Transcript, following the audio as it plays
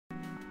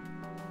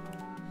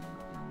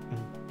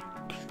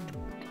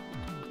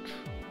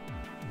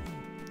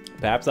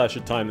Perhaps I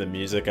should time the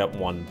music at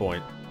one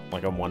point,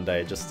 like on one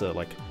day, just to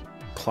like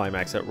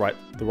climax at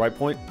the right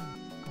point.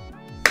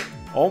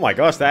 Oh my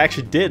gosh, that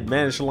actually did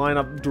manage to line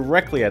up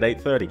directly at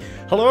 8:30.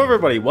 Hello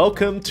everybody,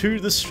 welcome to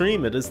the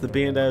stream. It is the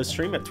Biendeo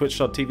stream at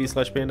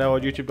twitch.tv/Biendeo or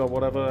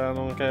youtube.whatever. I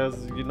don't care,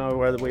 you know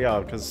where we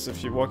are, because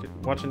if you're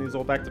watching these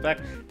all back to back,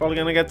 probably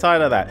gonna get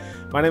tired of that.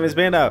 My name is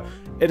Biendeo.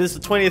 It is the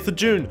 20th of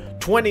June,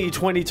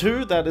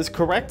 2022. That is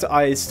correct.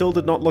 I still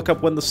did not look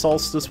up when the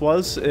solstice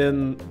was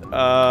in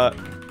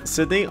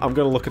Sydney. I'm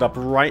gonna look it up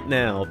right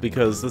now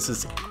because this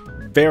is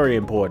very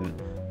important.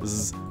 This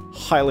is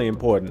highly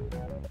important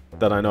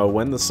that I know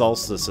when the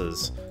solstice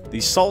is.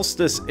 The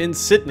solstice in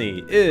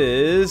Sydney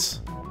is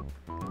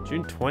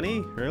June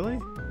 20? Really?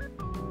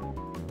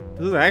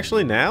 Is it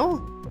actually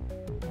now?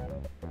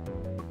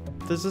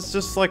 This is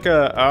just like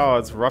a... Oh,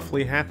 it's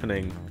roughly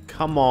happening.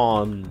 Come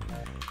on.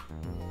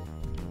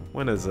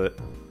 When is it?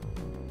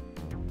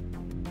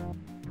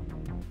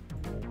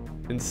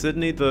 In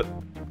Sydney, the...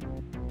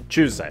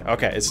 Tuesday.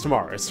 Okay, it's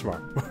tomorrow. It's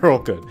tomorrow. We're all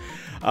good.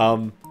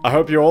 I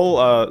hope you're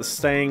all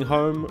staying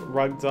home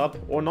rugged up,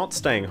 or not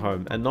staying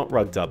home and not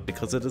rugged up,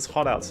 because it is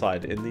hot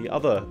outside in the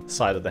other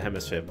side of the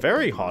hemisphere.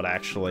 Very hot,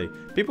 actually.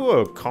 People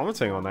were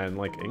commenting on that in,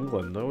 like,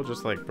 England. They were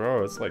just like,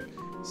 bro, it's, like,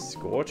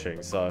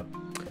 scorching. So,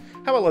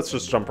 how about let's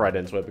just jump right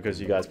into it, because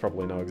you guys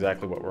probably know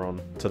exactly what we're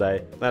on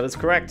today. That is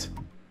correct.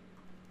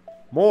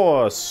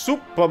 More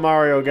Super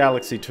Mario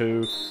Galaxy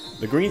 2.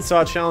 The Green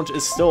Star Challenge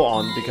is still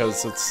on,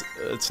 because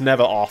it's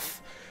never off.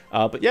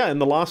 But yeah, in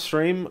the last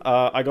stream,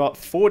 I got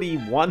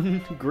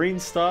 41 green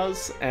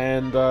stars,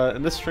 and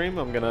in this stream,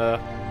 I'm gonna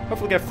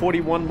hopefully get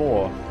 41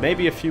 more.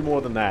 Maybe a few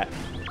more than that.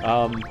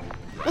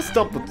 Let's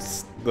dump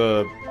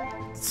the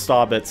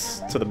star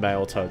bits to the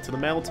male toad. To the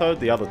male toad?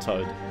 The other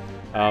toad.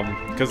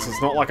 Because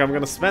it's not like I'm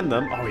gonna spend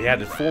them. Oh, he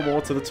added 4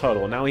 more to the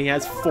total. Now he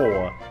has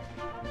 4.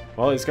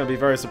 Well, he's gonna be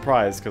very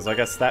surprised, because I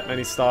guess that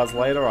many stars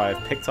later,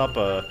 I've picked up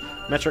a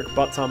metric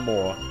butt-ton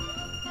more.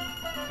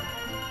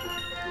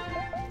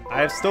 I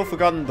have still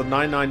forgotten the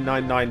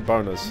 9999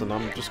 bonus, and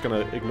I'm just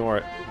gonna ignore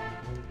it.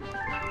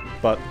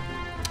 But,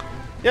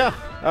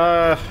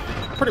 yeah,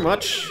 pretty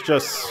much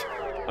just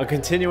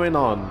continuing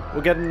on.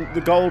 We're getting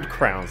the gold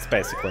crowns,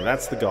 basically.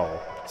 That's the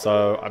goal.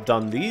 So, I've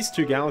done these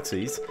 2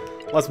 galaxies.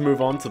 Let's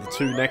move on to the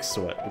 2 next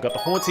to it. We've got the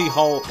Haunty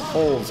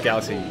Halls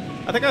Galaxy.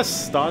 I think I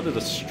started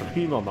a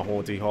stream on the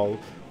Haunty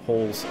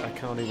Halls, I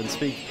can't even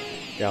speak,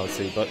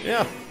 Galaxy, but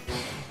yeah.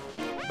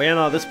 But yeah,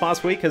 no, this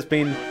past week has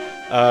been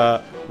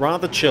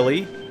rather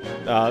chilly.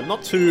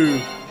 Not too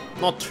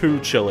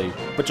chilly,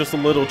 but just a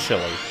little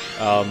chilly.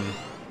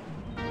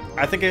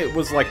 I think it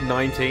was like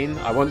 19.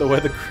 I wonder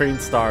where the green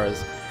star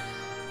is.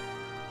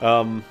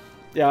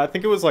 Yeah, I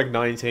think it was like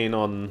 19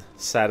 on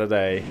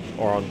Saturday,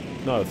 or on,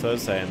 no,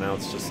 Thursday, and now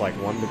it's just like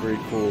 1 degree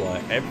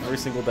cooler every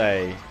single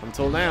day.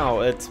 Until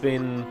now, it's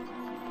been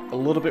a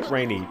little bit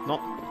rainy.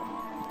 Not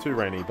too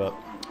rainy, but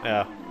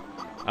yeah.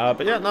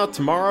 But yeah, no,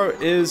 tomorrow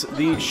is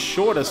the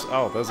shortest...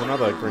 Oh, there's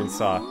another green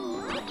star.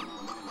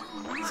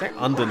 Is that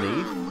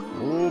underneath?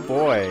 Oh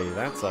boy,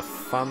 that's a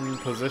fun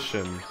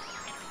position.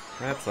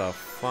 That's a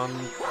fun...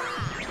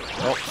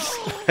 Oops.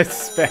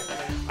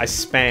 I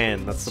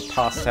span. That's the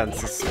past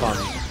tense of spun.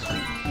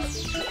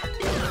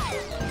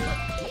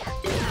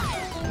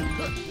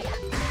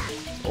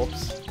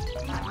 Oops.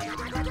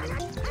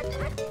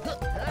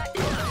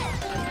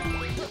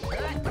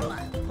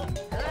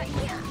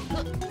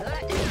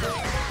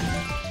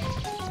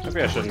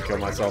 Maybe I shouldn't kill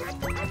myself.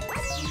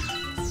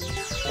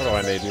 What do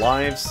I need?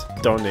 Lives?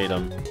 Don't need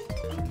them.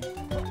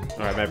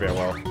 Alright, maybe I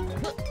will.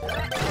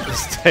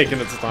 It's taking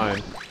its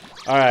time.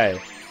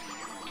 Alright.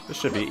 This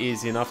should be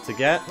easy enough to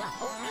get.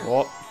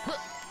 Whoop.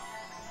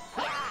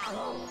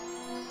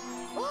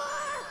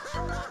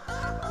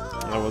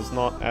 That was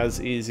not as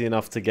easy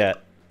enough to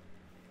get.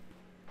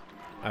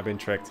 I've been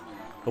tricked.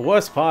 The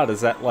worst part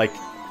is that, like,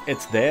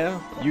 it's there,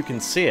 you can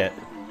see it,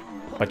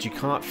 but you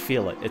can't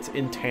feel it. It's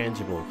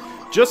intangible.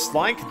 Just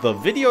like the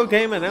video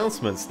game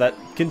announcements that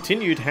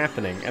continued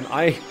happening, and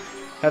I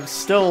have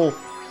still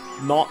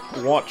not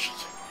watched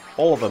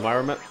all of them. I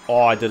remember...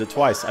 Oh, I did it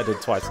twice. I did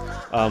it twice.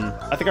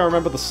 I think I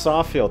remember the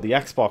Starfield, the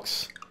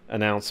Xbox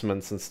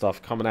announcements and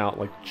stuff coming out,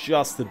 like,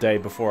 just the day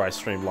before I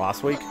streamed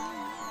last week.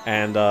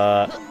 And,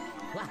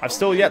 I've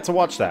still yet to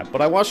watch that,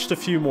 but I watched a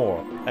few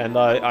more, and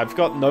I've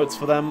got notes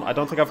for them. I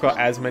don't think I've got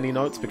as many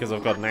notes because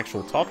I've got an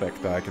actual topic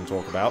that I can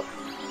talk about.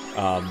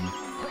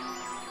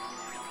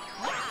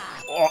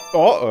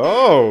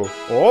 Oh!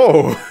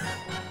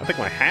 I think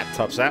my hat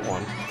touched that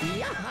one.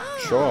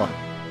 Sure.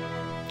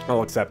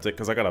 I'll accept it,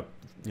 because I gotta,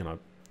 you know,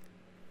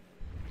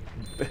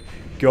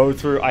 go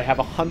through... I have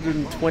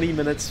 120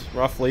 minutes,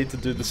 roughly, to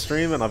do the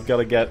stream, and I've got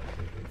to get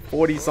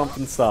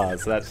 40-something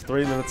stars. So that's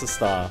 3 minutes a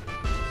star.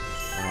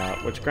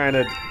 Which,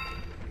 granted,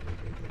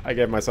 I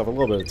gave myself a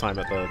little bit of time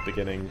at the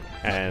beginning,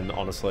 and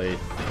honestly,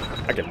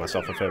 I give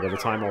myself a fair bit of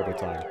time all the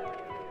time.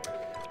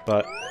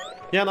 But,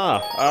 yeah,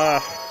 nah.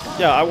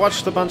 Yeah, I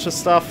watched a bunch of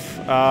stuff.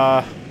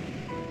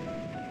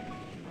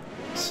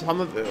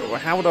 Some of it,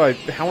 how would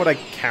I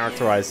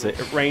characterize it?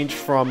 It ranged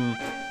from,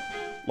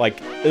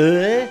 like,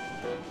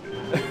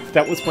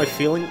 that was my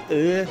feeling.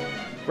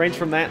 Range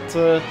from that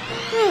to...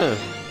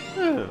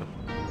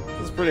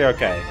 it's pretty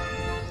okay.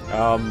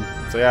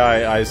 So yeah,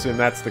 I assume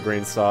that's the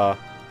green star.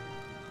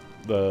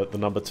 The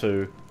number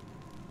 2.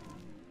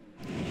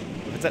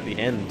 If it's at the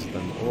end,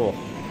 then... oh.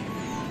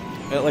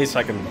 At least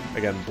I can,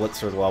 again, blitz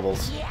through the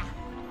levels.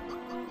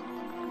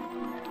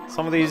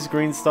 Some of these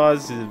green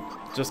stars, you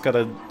just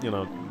gotta, you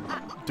know,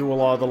 do a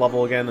lot of the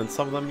level again, and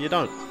some of them you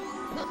don't.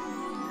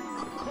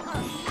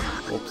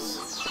 Oops.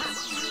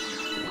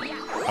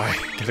 I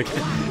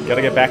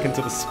gotta get back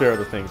into the spirit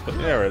of things, but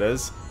there it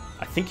is.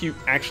 I think you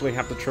actually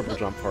have to triple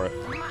jump for it.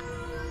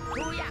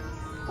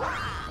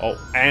 Oh,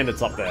 and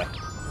it's up there.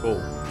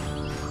 Cool.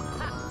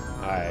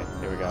 Alright,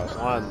 here we go.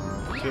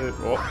 1, 2,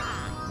 oh,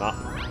 nah.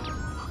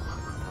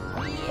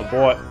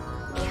 Abort.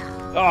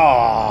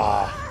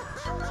 Ah.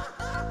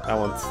 That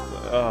one's...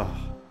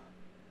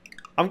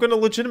 I'm gonna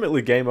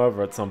legitimately game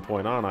over at some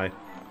point, aren't I?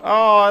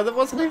 Oh, there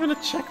wasn't even a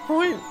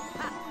checkpoint.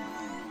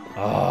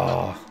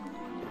 Oh.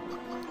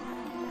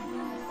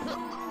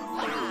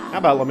 How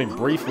about let me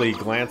briefly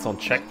glance on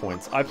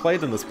checkpoints. I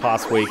played in this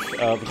past week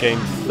the game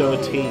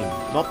 13.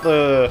 Not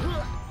the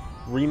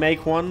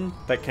remake one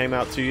that came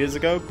out 2 years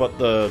ago, but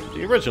the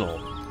original.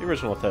 The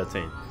original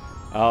 13.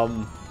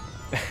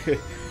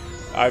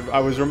 I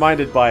was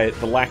reminded by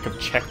the lack of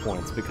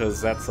checkpoints,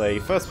 because that's a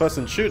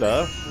first-person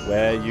shooter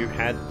where you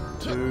had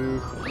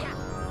to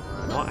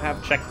not have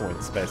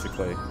checkpoints,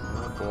 basically.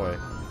 Oh boy.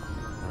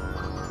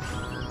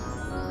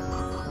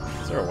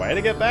 Is there a way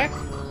to get back?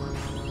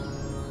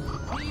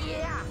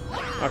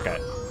 Okay.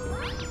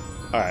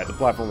 Alright, the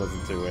platform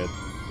isn't too weird.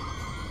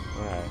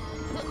 Alright.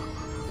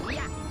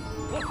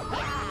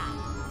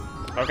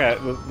 Okay,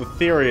 the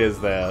theory is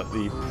there.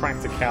 The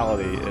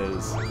practicality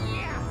is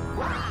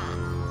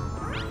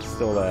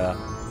still there.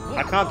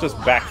 I can't just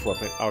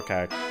backflip it.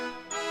 Okay.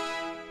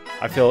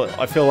 I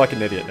feel like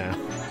an idiot now.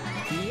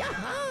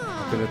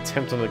 I've been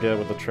attempting to get it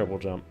with a triple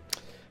jump.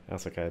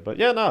 That's okay. But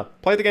yeah, no.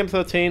 Play the game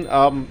 13.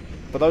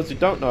 For those who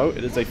don't know,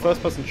 it is a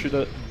first-person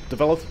shooter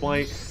developed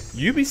by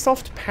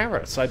Ubisoft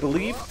Paris. I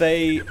believe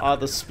they are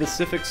the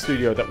specific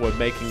studio that were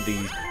making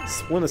the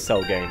Splinter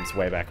Cell games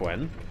way back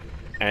when.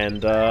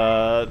 And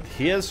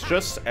here's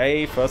just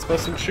a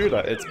first-person shooter.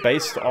 It's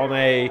based on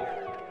a,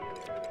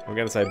 I'm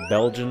gonna say,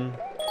 Belgian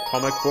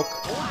comic book.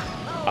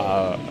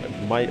 I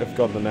might have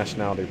got the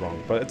nationality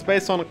wrong, but it's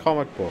based on a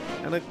comic book,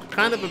 and a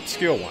kind of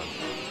obscure one.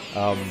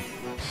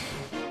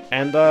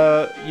 And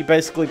you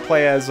basically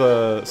play as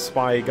a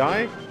spy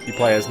guy. You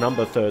play as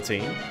number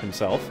 13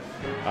 himself.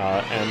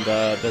 And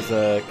there's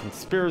a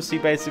conspiracy,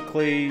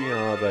 basically. You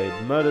know, they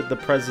murdered the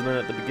president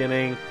at the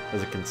beginning.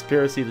 There's a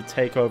conspiracy to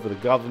take over the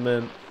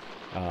government.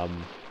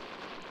 And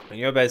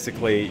you're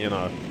basically, you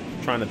know,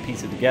 trying to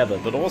piece it together.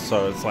 But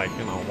also, it's like,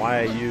 you know, why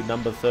are you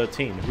number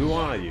 13? Who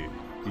are you?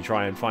 You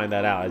try and find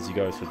that out as you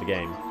go through the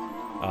game.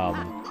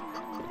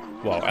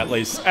 Well, at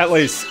least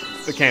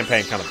the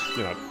campaign kind of,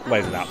 you know,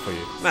 lays it out for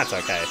you. And that's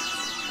okay.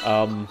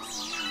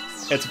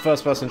 It's a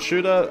first-person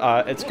shooter.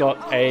 It's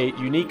got a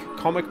unique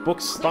comic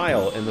book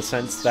style in the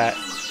sense that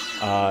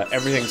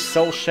everything's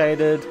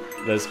cel-shaded.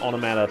 There's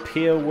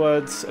onomatopoeia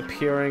words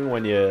appearing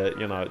when you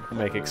know,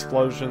 make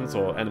explosions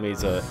or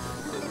enemies are,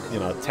 you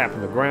know,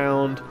 tapping the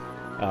ground.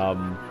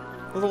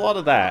 There's a lot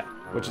of that,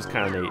 which is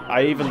kind of neat.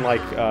 I even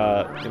like,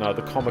 you know,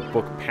 the comic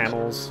book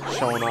panels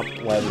showing up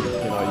when,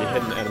 you know, you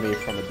hit an enemy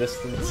from a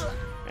distance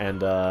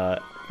and you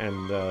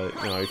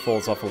know, he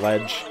falls off a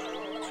ledge.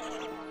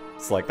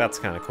 It's like, that's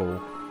kind of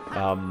cool.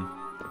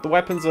 The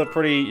weapons are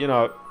pretty, you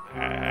know,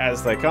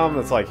 as they come.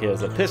 It's like,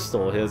 here's a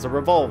pistol, here's a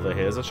revolver,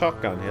 here's a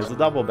shotgun, here's a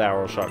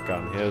double-barrel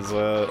shotgun, here's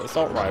a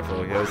assault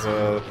rifle, here's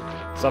a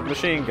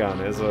submachine gun,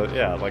 here's a,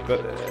 yeah, like,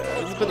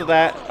 there's a bit of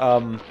that.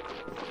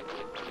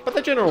 But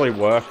they generally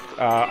work.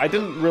 I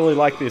didn't really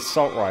like the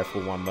assault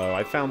rifle one, though.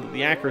 I found that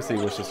the accuracy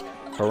was just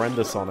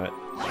horrendous on it.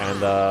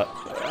 And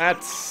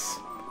that's...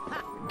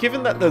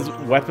 given that there's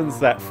weapons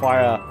that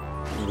fire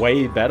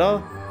way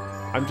better,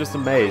 I'm just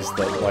amazed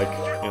that, like,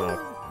 you know,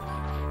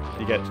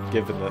 you get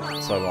given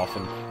it so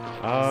often.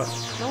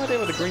 No idea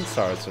what the green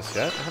star is just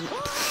yet.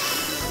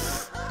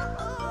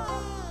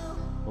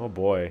 Oh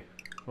boy.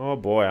 Oh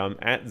boy, I'm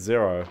at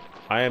 0.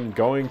 I am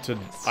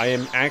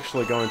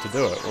actually going to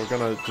do it. We're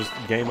gonna just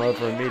game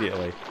over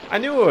immediately. I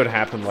knew it would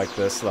happen like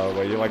this, though,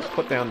 where you, like,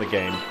 put down the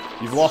game,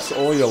 you've lost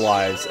all your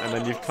lives, and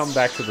then you've come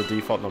back to the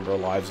default number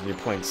of lives and you're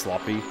playing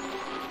sloppy.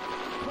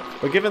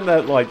 But given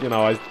that, like, you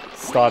know, I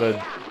started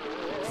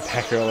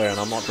back earlier and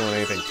I'm not doing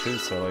anything too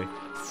silly.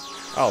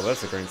 Oh,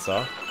 there's a green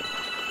star.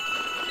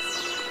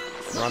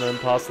 Running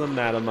past the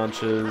Matter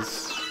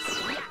Munches.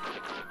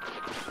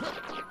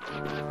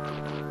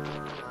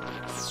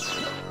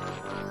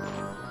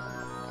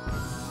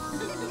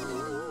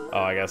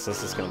 Oh, I guess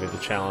this is gonna be the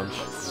challenge.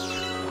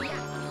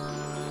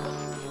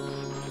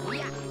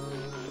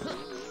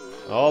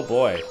 Oh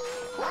boy.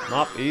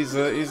 Nope, he's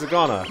a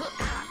goner.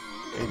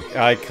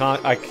 I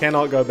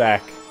cannot go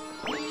back.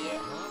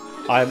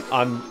 I'm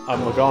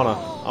a goner.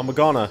 I'm a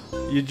goner.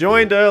 You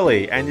joined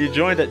early, and you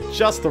joined at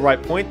just the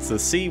right point to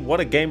see what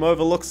a game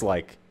over looks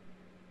like.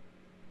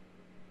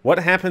 What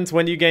happens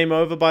when you game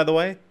over, by the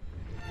way?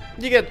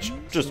 You get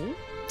just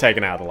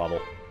taken out of the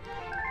level.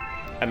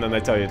 And then they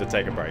tell you to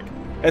take a break.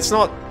 It's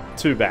not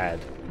too bad.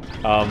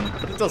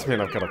 But it does mean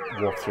I've got to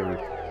walk through.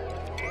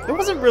 There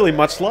wasn't really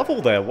much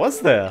level there, was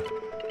there?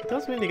 It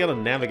does mean you got to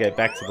navigate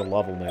back to the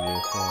level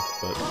menu.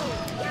 But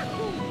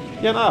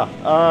yeah,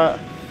 no.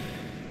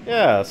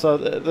 Yeah, so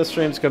this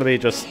stream's going to be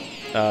just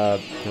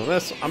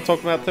this. I'm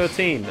talking about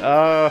 13.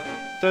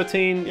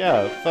 13,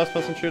 yeah,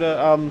 first-person shooter.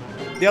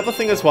 The other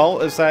thing as well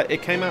is that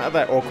it came out at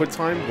that awkward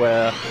time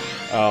where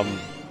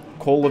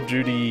Call of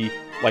Duty,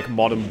 like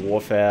Modern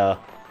Warfare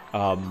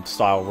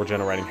style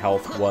regenerating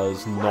health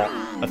was not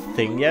a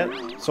thing yet.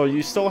 So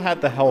you still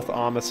had the health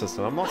armor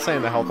system. I'm not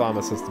saying the health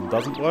armor system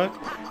doesn't work,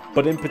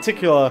 but in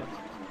particular,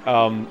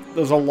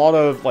 there's a lot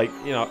of, like,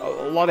 you know,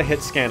 a lot of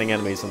hit scanning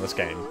enemies in this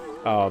game.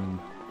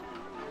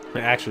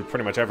 Actually,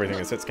 pretty much everything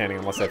is hit scanning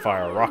unless they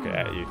fire a rocket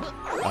at you.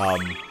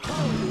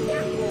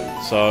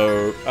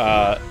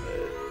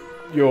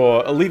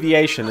 Your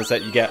alleviation is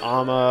that you get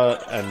armor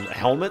and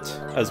helmet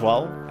as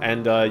well,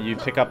 and you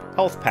pick up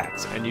health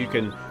packs, and you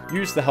can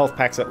use the health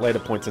packs at later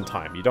points in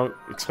time. You don't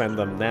expend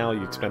them now,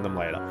 you expend them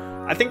later.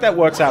 I think that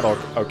works out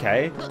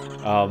okay,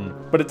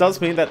 but it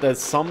does mean that there's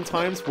some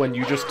times when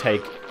you just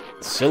take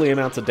silly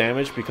amounts of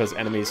damage because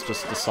enemies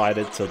just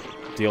decided to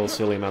deal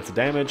silly amounts of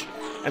damage,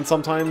 and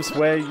sometimes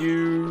where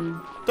you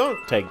don't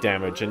take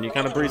damage and you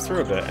kind of breeze through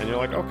a bit, and you're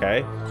like,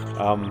 okay.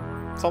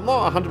 So I'm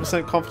not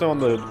 100% confident on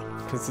the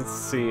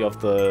consistency of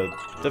the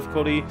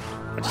difficulty.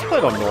 I just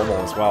played on normal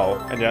as well,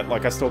 and yet,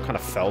 like, I still kind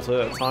of felt it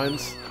at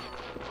times.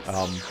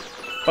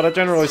 But I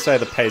generally say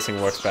the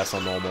pacing works best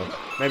on normal.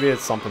 Maybe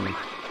it's something,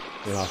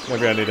 you know,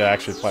 maybe I need to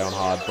actually play on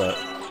hard, but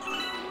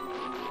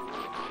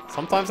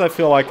sometimes I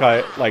feel like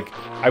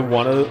I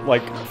want to,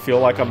 like, feel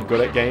like I'm good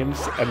at games,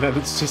 and then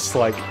it's just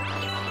like,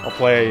 I'll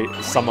play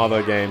some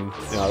other game,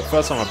 you know, the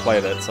first time I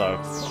played it,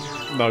 so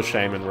no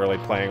shame in really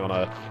playing on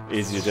a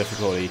easier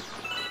difficulty.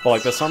 But,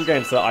 like, there's some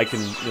games that I can,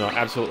 you know,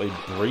 absolutely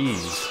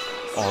breeze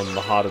on the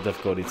harder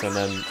difficulties, and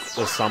then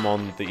there's some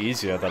on the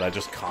easier that I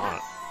just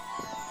can't.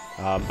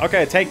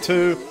 Okay, take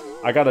 2.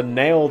 I gotta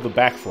nail the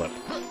backflip.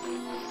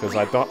 Because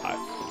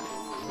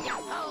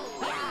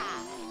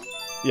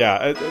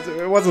yeah,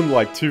 it wasn't,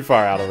 like, too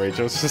far out of reach.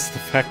 It was just the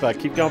fact that I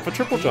keep going for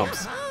triple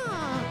jumps.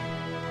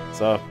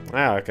 So,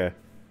 okay.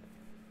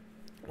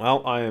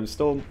 Well, I am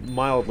still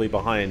mildly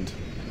behind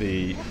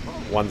the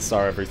 1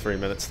 star every 3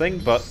 minutes thing,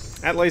 but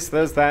at least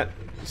there's that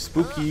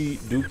spooky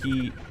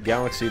dooky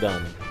galaxy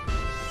done.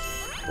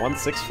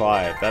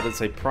 165. That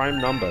is a prime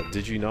number.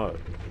 Did you know?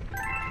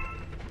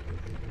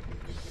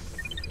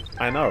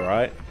 I know,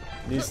 right?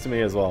 News to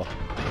me as well.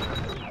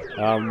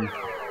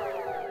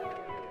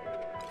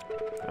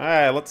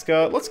 Alright, let's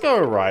go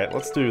right.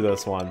 Let's do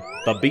this one.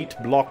 The Beat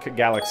Block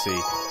Galaxy.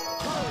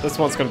 This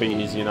one's gonna be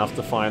easy enough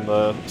to find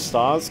the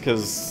stars,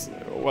 because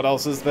what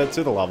else is there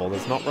to the level?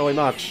 There's not really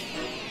much.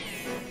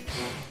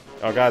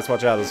 Oh, guys,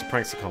 watch out, there's a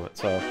prankster comet,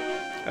 so...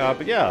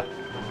 but yeah.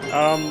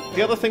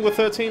 The other thing with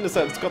 13 is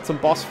that it's got some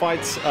boss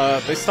fights.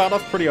 They start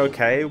off pretty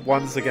okay.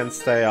 One's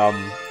against a,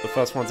 the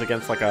first one's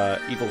against, like,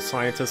 a evil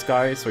scientist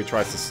guy, so he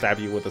tries to stab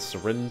you with a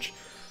syringe.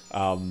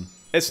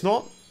 It's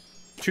not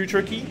too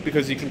tricky,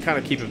 because you can kind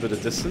of keep a bit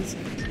of distance,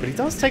 but he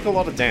does take a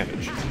lot of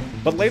damage.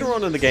 But later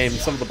on in the game,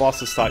 some of the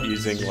bosses start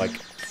using, like,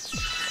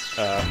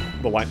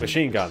 the light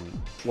machine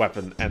gun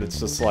weapon, and it's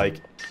just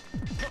like,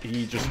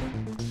 he just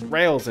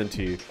rails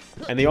into you.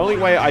 And the only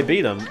way I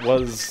beat him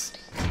was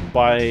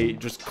by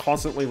just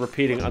constantly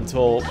repeating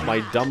until my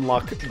dumb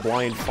luck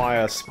blind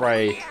fire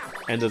spray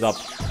ended up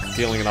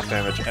dealing enough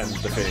damage and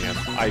defeating him.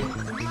 I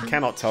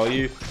cannot tell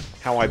you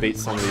how I beat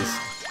some of these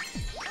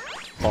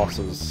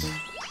bosses.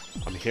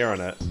 I'm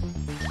hearing it.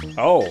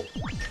 Oh.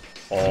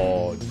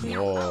 Oh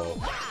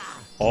no.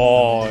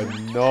 Oh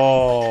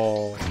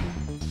no.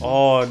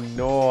 Oh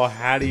no,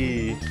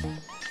 Hattie.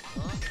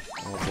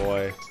 Oh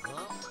boy.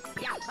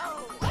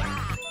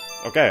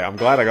 Okay, I'm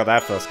glad I got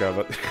that first go,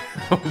 but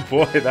oh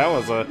boy,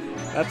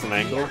 that's an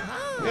angle.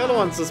 The other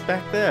one's just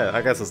back there.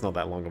 I guess it's not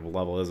that long of a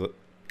level, is it?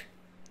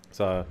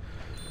 So,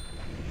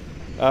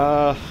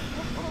 but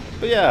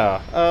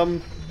yeah,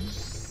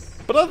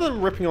 but other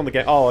than ripping on the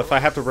game, oh, if I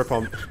have to rip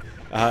on,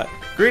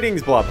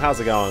 greetings, Blob,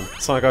 how's it going?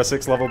 Sonic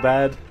 06 level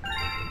bad?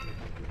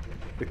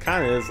 It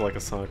kind of is like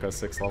a Sonic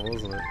 06 level,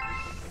 isn't it?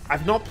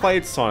 I've not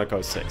played Sonic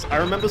 06. I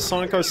remember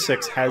Sonic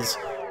 06 has,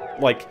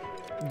 like,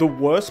 the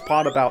worst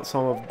part about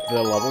some of the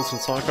levels in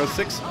Sonic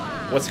 06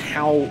 was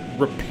how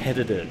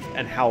repetitive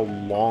and how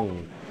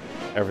long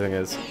everything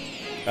is.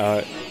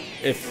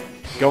 If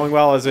going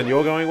well as in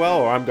you're going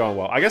well or I'm going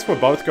well. I guess we're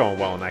both going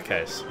well in that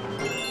case.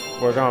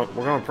 We're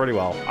going pretty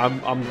well.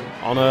 I'm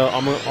on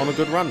a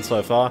good run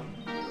so far.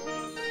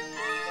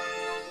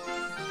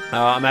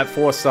 I'm at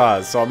 4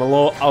 stars, so I'm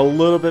a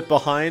little bit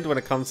behind when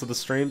it comes to the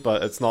stream,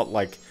 but it's not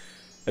like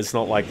this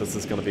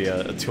is going to be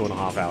a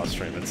 2.5 hour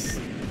stream. It's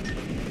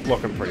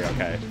looking pretty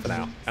okay for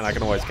now, and I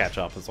can always catch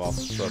up as well,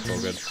 so it's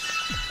all good.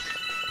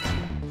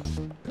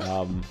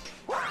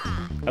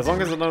 As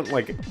long as I don't,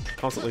 like,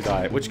 constantly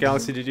die. Which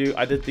galaxy did you?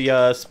 I did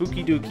the,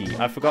 Spooky Dookie.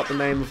 I forgot the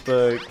name of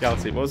the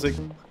galaxy. What was it?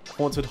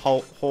 Haunted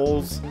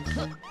Halls?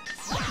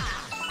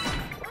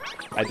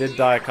 I did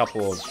die a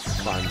couple of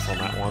times on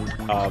that one.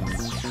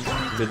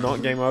 Did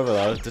not game over,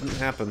 though. Didn't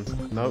happen.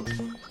 Nope.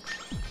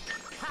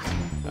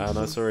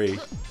 No, sorry.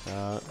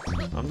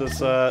 I'm just,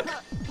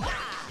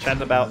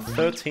 chatting about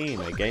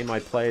 13, a game I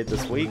played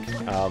this week.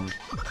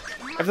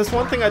 If there's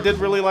one thing I did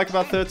really like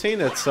about 13,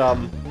 it's,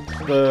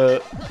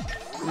 the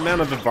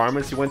amount of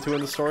environments you went to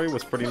in the story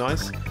was pretty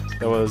nice.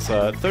 There was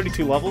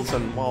 32 levels,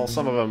 and while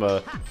some of them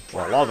are,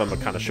 well, a lot of them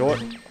are kind of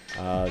short.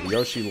 The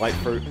Yoshi Light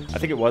Fruit, I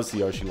think it was the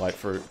Yoshi Light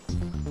Fruit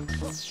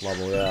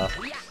level, yeah.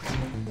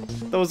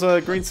 There was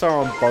a green star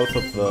on both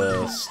of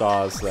the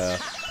stars there.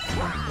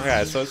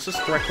 Okay, so it's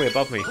just directly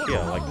above me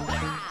here, like...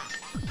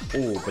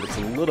 Ooh, but it's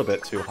a little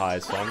bit too high,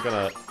 so I'm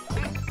gonna...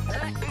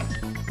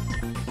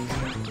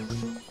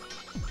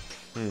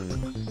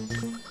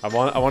 I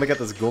want to get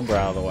this Goomba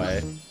out of the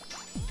way.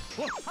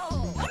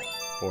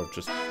 Or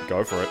just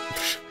go for it.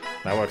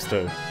 That works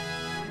too.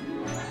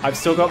 I've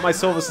still got my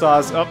silver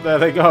stars. Oh, there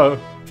they go.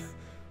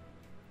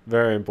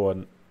 Very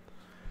important.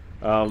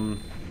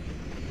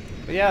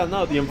 Yeah,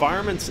 no, the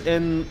environments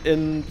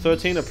in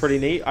 13 are pretty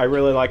neat. I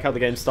really like how the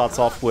game starts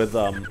off with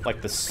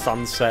like the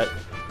sunset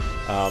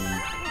on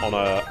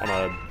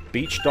a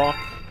beach dock.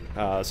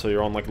 So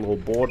you're on like a little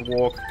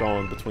boardwalk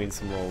going between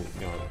some little,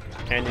 you know,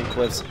 canyon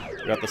cliffs.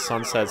 You got the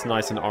sunset, it's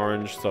nice and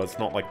orange, so it's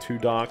not like too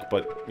dark,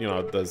 but you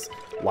know, there's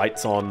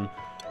lights on.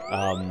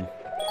 And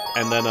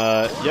then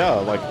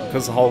yeah, like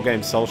because the whole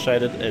game's cel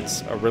shaded,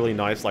 it's a really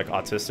nice like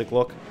artistic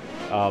look.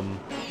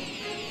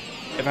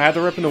 If I had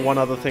to rip into one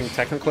other thing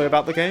technically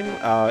about the game,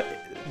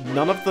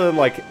 none of the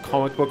like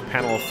comic book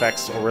panel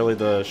effects or really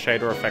the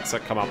shader effects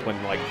that come up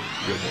when like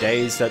you're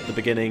dazed at the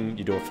beginning,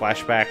 you do a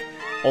flashback,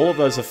 all of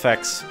those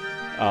effects,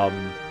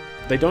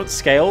 they don't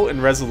scale in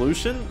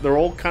resolution. They're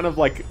all kind of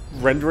like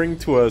rendering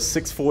to a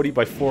 640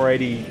 by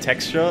 480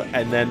 texture,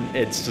 and then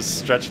it's just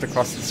stretched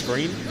across the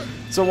screen.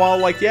 So while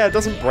like, yeah, it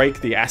doesn't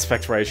break the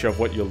aspect ratio of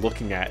what you're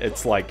looking at,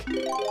 it's like,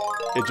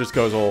 it just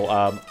goes all,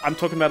 I'm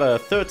talking about a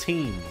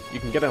 13. You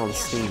can get it on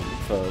Steam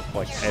for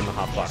like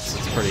 $8.50.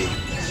 It's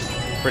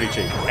pretty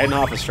cheap.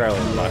 $8.50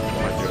 Australian, but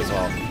I might do as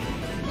well.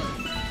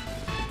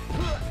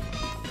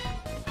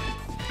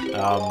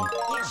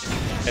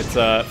 It's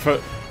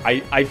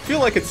I feel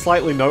like it's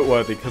slightly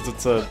noteworthy because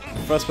it's a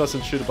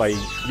first-person shooter by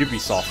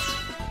Ubisoft.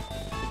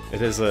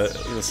 It is a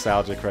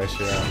nostalgic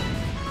ratio.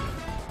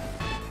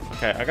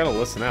 Okay, I gotta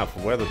listen out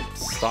for where the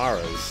star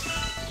is.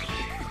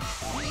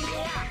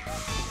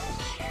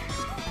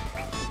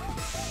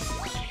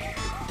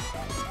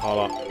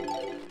 Hold on.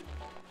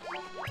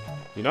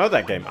 You know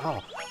that game?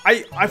 Oh,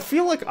 I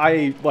feel like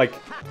I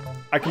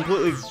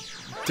completely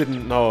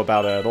didn't know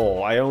about it at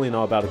all. I only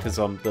know about it because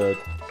the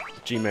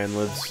G-Man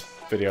Lives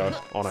video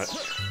on it.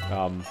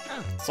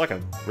 It's like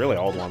a really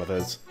old one of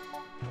his.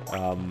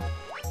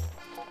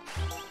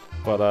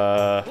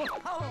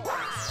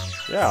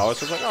 Yeah, I was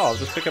just like, oh, I'll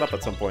just pick it up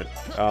at some point.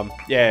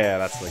 Yeah,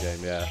 that's the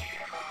game, yeah.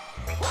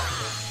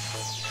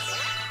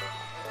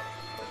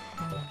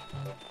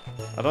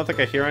 I don't think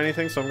I hear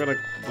anything, so I'm gonna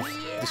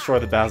destroy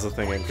the Bowser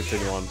thing and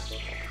continue on.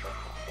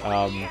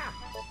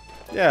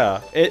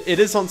 Yeah, it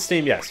is on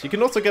Steam, yes. You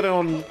can also get it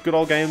on Good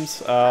Old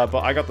Games, but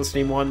I got the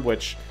Steam one,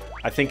 which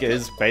I think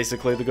is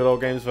basically the Good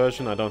Old Games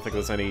version. I don't think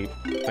there's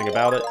anything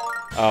about it.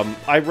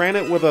 I ran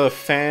it with a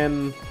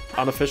fan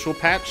unofficial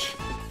patch,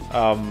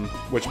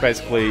 which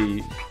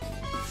basically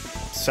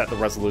set the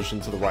resolution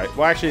to the right.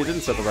 Well, actually, it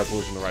didn't set the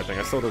resolution to the right thing.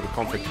 I still did the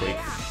config tweak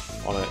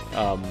on it.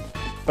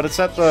 But it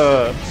set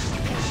the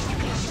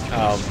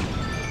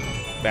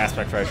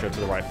aspect ratio to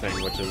the right thing,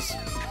 which is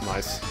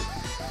nice.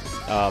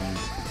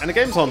 And the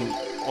game's on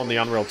the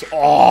Unreal too.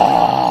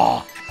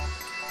 Oh!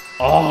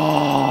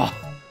 Oh!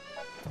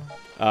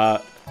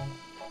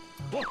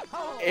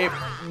 It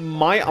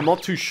might. I'm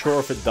not too sure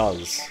if it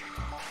does.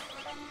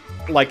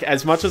 Like,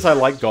 as much as I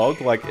like GOG,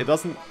 like, it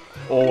doesn't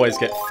always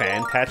get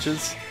fan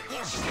patches.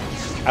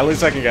 At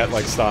least I can get,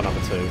 like, star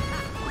number 2.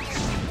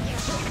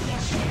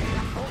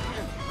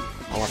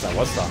 Unless that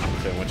was star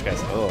number 2, in which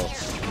case, ugh.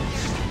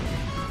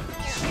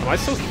 Am I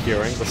still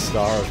hearing the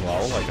star as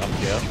well, like, up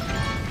here?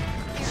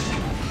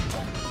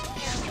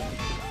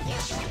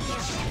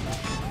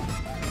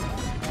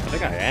 I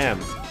think I am.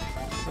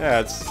 Yeah,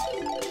 it's...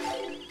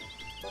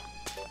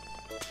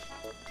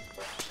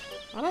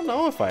 I don't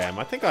know if I am.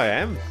 I think I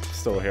am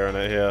still hearing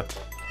it here.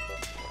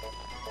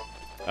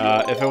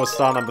 If it was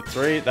star number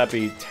 3, that'd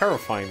be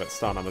terrifying that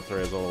star number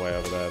 3 is all the way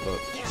over there, but...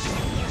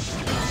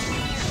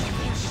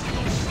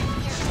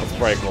 Let's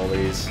break all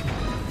these.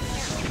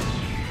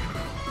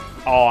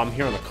 Oh, I'm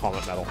hearing the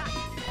Comet Metal.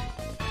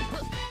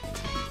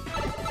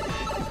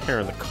 I'm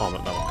hearing the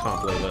Comet Metal,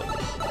 can't believe it.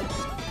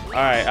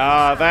 Alright,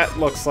 that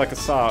looks like a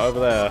star over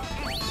there.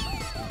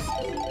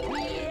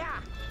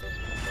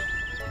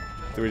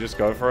 Do we just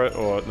go for it,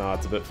 or no,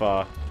 it's a bit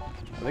far?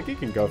 I think you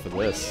can go for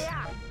this.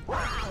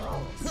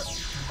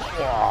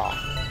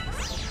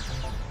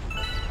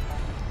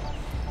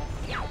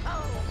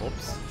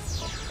 Oops.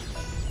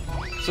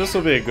 So this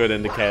will be a good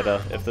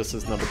indicator if this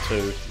is number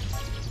 2.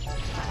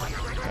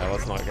 Yeah,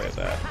 let's not get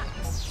that.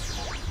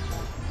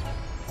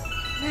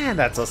 Man,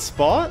 that's a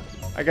spot.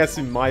 I guess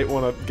you might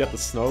want to get the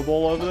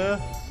snowball over there.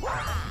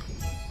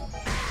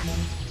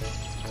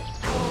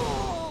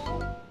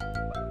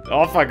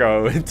 Off I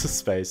go into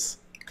space.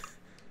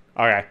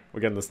 Okay, we're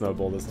getting the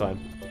snowball this time.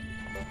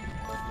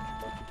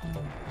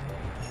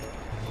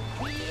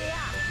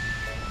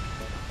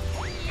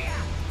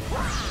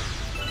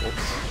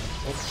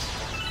 Oops.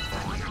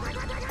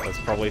 That's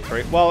probably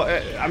 3. Well,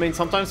 I mean,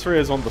 sometimes 3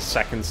 is on the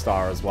 2nd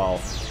star as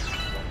well.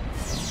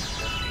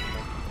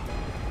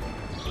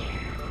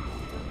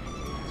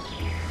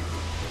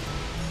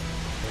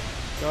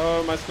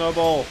 Go, my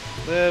snowball!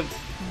 Live!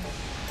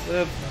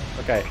 Live!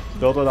 Okay,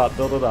 build it up,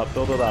 build it up,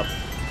 build it up.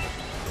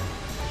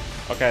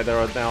 Okay, there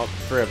are now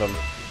 3 of them.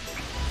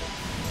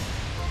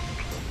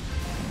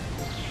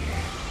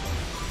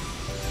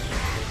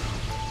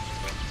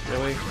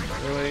 Really?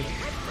 Really?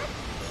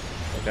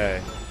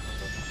 Okay.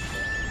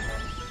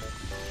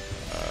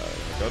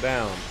 Go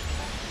down.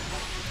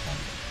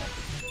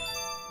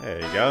 There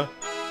you go.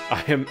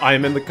 I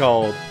am in the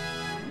cold.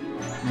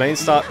 The main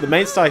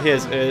star here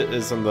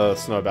is in the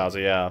Snow Bowser,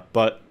 yeah.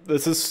 But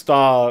this is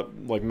star,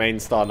 like, main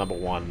star number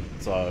 1,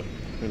 so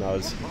who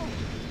knows?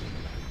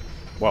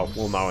 Well,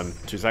 we'll know in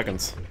 2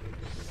 seconds.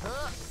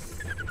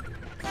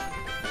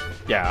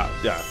 Yeah.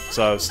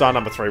 So star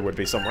number 3 would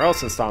be somewhere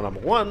else, and star number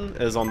 1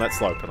 is on that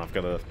slope, and I've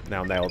got to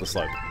now nail the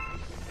slope.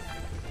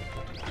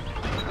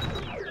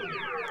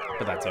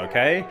 But that's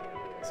okay.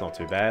 It's not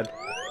too bad.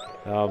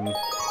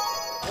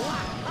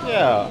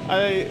 Yeah,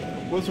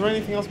 was there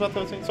anything else about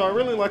 13? So I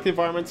really like the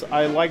environments.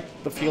 I like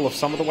the feel of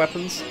some of the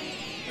weapons.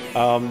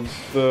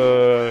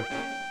 The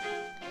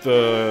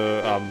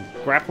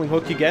grappling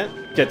hook you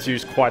gets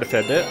used quite a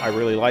fair bit. I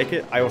really like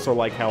it. I also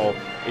like how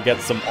it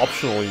gets some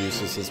optional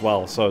uses as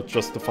well. So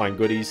just to find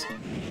goodies.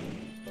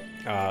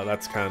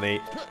 That's kind of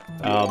neat.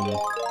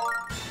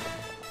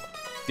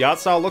 The art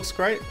style looks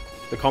great.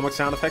 The comic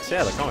sound effects,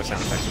 yeah, the comic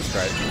sound effects is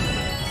great.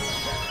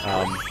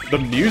 The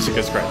music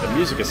is great. The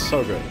music is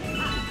so good.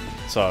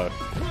 So,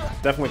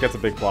 definitely gets a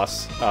big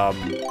plus for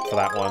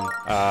that one.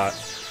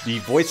 The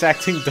voice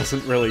acting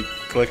doesn't really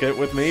click it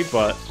with me,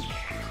 but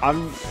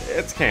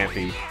it's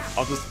campy.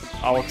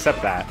 I'll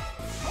accept that.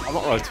 I'm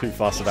not really too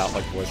fussed about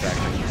like voice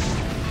acting.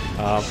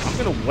 I'm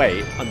gonna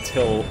wait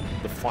until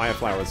the fire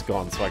flower is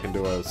gone so I can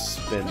do a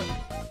spin,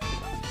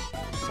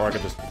 or I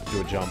could just do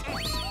a jump.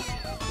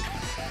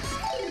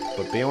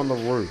 But be on the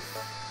roof.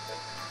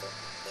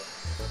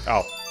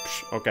 Oh,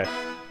 okay.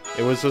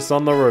 It was just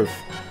on the roof.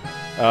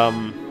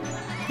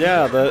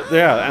 Yeah,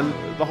 and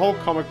the whole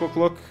comic book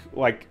look,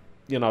 like,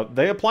 you know,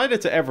 they applied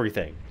it to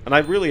everything, and I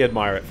really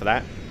admire it for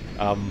that.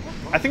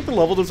 I think the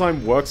level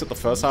design works at the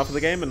first half of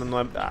the game, and then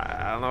I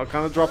don't know, it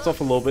kind of drops off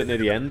a little bit near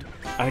the end.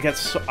 And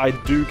I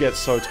do get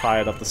so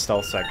tired of the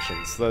stealth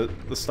sections. The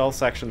stealth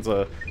sections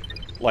are,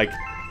 like,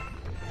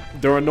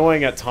 they're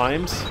annoying at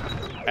times,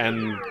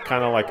 and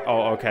kind of like,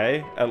 oh,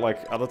 okay, at like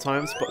other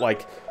times, but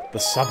like the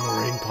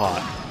submarine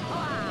part.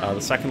 The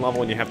second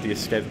level when you have to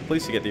escape the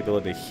police, you get the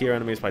ability to hear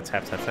enemies by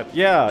tap, tap, tap.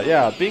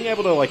 Yeah, being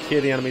able to like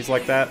hear the enemies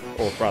like that,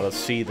 or rather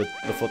see the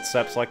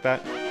footsteps like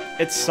that,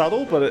 it's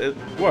subtle, but it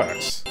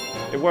works.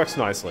 It works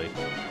nicely.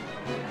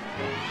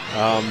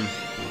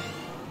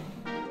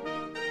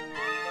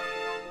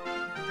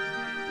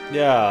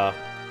 Yeah,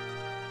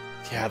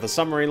 the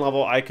submarine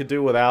level I could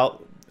do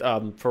without.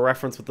 For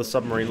reference with the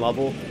submarine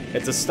level,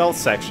 it's a stealth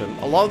section.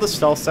 A lot of the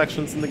stealth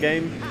sections in the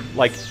game,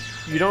 like,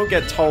 you don't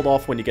get told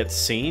off when you get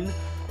seen,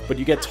 but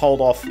you get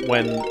told off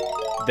when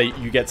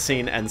you get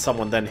seen and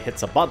someone then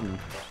hits a button.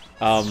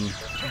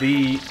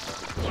 The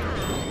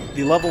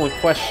level in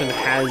question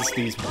has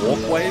these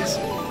walkways,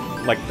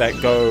 like,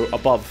 that go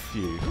above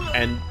you,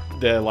 and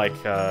they're like,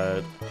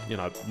 you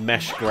know,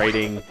 mesh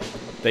grating.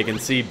 They can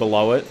see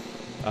below it,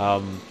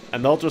 and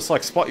they'll just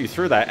like spot you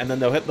through that, and then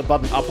they'll hit the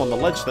button up on the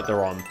ledge that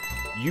they're on.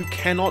 You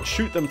cannot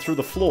shoot them through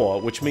the floor,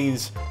 which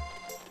means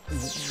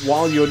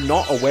while you're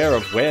not aware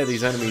of where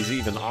these enemies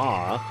even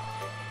are,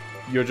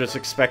 you're just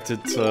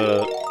expected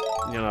to,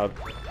 you know,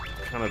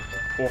 kind of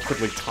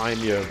awkwardly time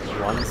your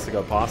runs to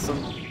go past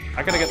them.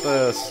 I gotta get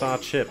the star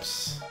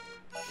chips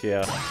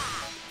here.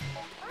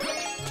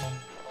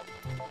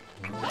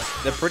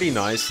 They're pretty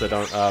nice. They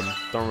don't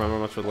remember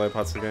much of the later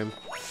parts of the game.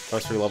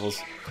 First 3 levels.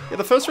 Yeah,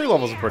 the first 3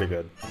 levels are pretty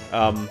good.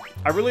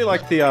 I really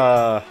like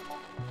the,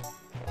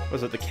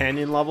 was it the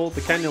canyon level?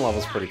 The canyon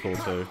level's pretty cool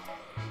too.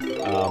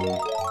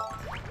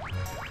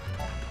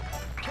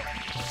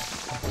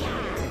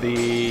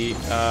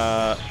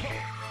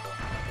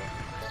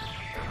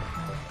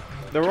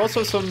 There were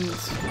also some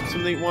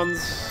neat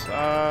ones.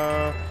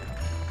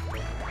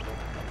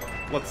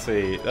 Let's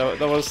see.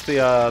 There was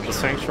the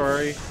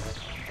sanctuary.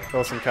 There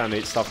was some kind of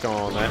neat stuff going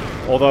on there.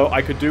 Although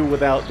I could do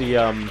without the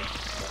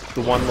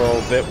one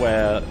little bit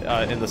where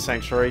in the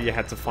sanctuary you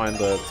had to find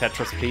the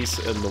Tetris piece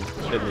in the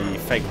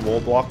fake wall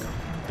block.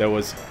 There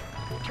was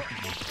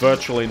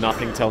virtually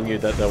nothing telling you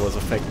that there was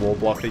a fake wall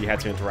block that you had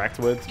to interact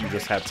with. You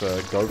just had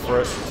to go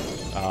for it.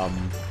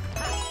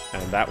 And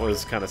and that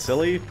was kind of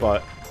silly,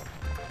 but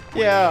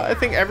yeah, I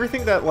think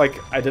everything that, like,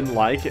 I didn't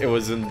like, it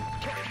was in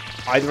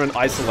either in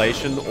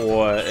isolation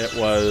or it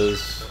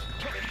was...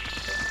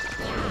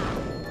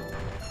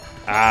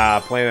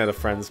 playing at a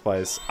friend's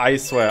place. I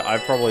swear,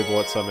 I've probably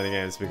bought so many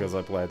games because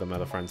I played them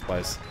at a friend's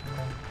place.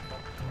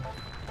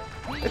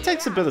 It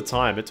takes a bit of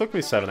time. It took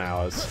me 7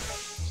 hours.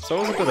 So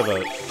it was a bit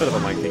of a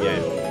lengthy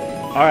game.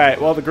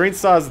 Alright, well, the green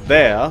star's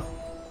there.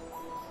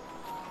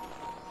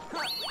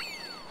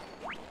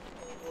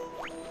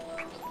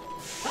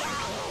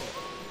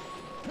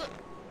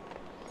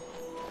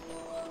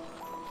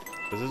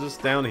 Is it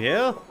just down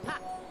here?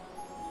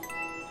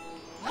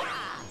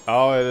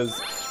 Oh, it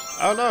is.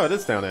 Oh, no, it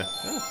is down here.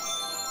 Yeah.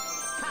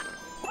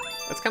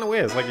 It's kind of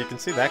weird. It's like you can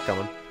see that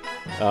coming.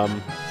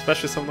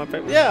 Especially some of my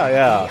favorites. Yeah,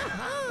 yeah.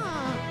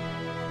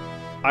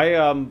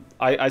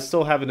 I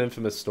still have an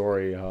infamous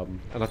story, and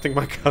I think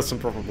my cousin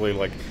probably,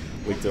 like,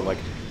 leaked it, like,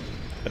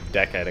 a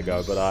decade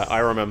ago, but I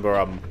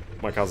remember,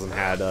 my cousin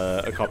had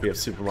a copy of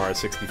Super Mario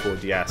 64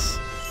 DS,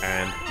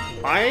 and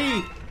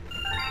I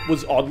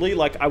was oddly,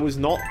 like, I was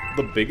not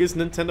the biggest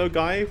Nintendo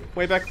guy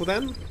way back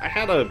then. I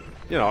had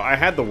I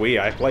had the Wii,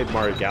 I played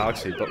Mario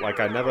Galaxy, but, like,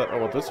 I never, oh,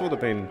 well, this would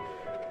have been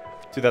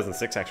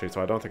 2006, actually,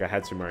 so I don't think I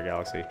had Super Mario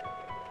Galaxy.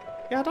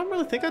 Yeah, I don't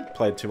really think I'd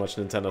played too much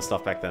Nintendo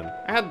stuff back then.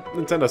 I had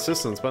Nintendo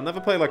systems, but I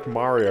never played, like,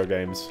 Mario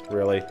games,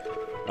 really.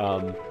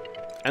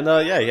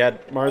 Yeah, he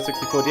had Mario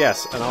 64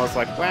 DS, and I was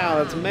like, wow,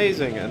 that's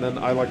amazing, and then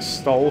I, like,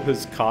 stole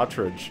his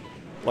cartridge.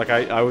 Like,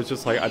 I was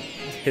just, like, I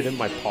hid it in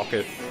my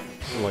pocket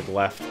and, like,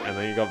 left, and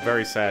then he got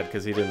very sad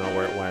because he didn't know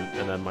where it went,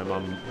 and then my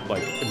mum,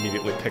 like,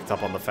 immediately picked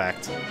up on the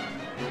fact,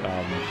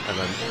 and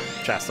then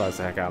chastised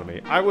the heck out of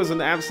me. I was an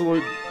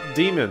absolute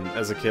demon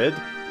as a kid.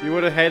 You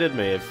would have hated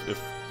me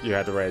if you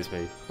had to raise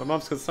me. My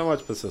mom's got so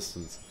much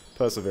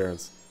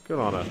perseverance. Good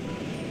on her.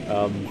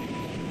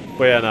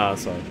 But yeah, no,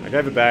 so I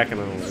gave it back and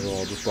then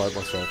I'll just buy it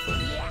myself.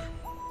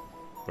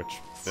 Which,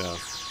 yeah.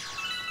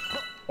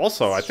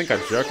 Also, I think I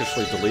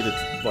jerkishly deleted,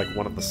 like,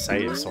 one of the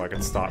saves so I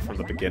could start from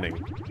the beginning.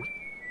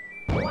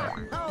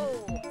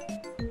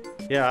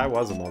 Yeah, I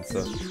was a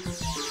monster.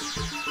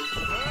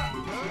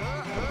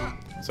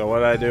 So what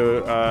did I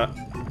do,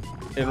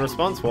 in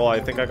response? Well, I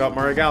think I got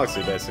Mario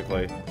Galaxy,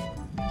 basically.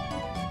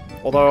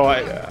 Although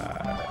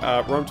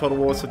Rome Total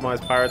War, Sid Meier's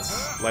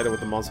Pirates, later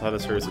with the Monster Hunter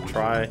series a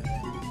try.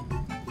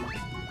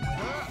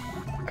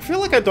 I feel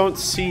like I don't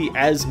see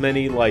as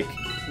many, like,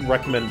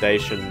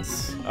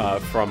 recommendations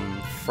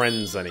from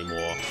friends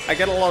anymore. I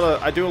do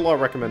a lot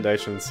of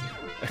recommendations.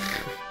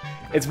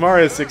 It's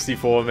Mario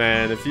 64,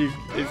 man. It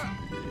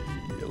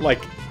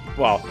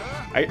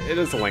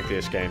is a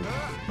lengthy-ish game,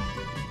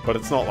 but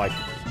it's not like,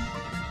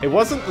 it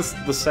wasn't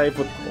the save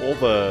with all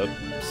the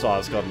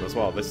stars gotten as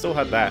well. They still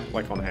had that,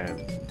 like, on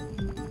hand.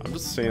 I'm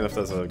just seeing if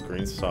there's a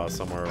green star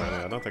somewhere around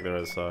here. I don't think there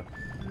is, so...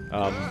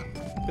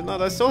 but no,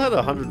 they still had a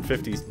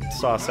 150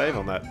 star save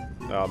on that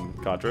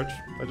cartridge.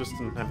 I just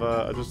didn't have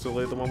I just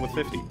deleted the one with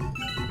 50.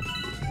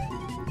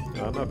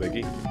 No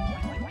biggie.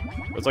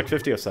 It was like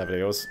 50 or 70.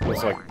 It was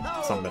like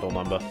some middle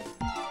number.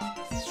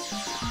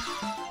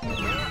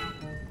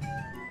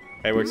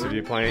 Hey, Wix, are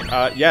you playing?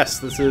 Yes,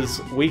 this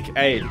is week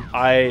 8.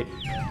 I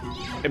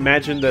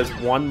imagine there's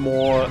one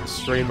more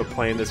stream of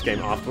playing this game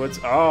afterwards.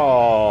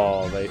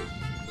 Oh,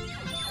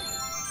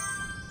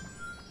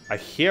 I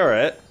hear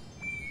it.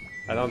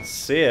 I don't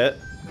see it.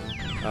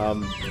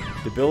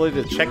 The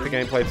ability to check the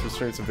gameplay through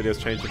streams and videos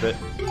changed a bit.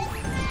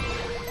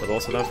 But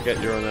also don't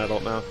forget you're an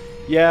adult now.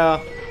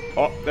 Yeah.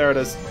 Oh, there it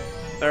is.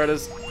 There it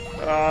is.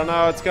 Oh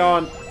no, it's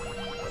gone.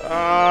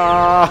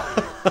 I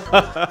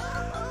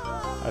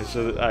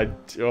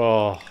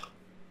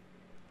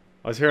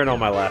was hearing on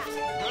my left.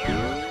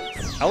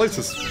 At least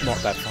it's not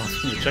that far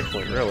from the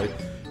checkpoint, really.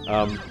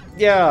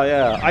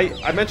 Yeah.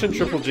 I mentioned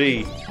Triple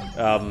G,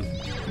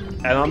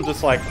 and I'm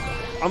just like,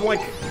 I'm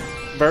like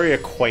very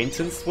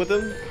acquaintanced with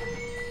him.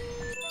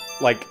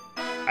 Like,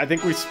 I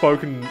think we've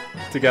spoken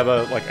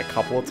together like a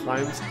couple of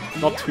times,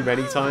 not too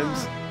many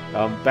times.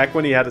 Back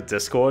when he had a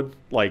Discord,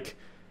 like,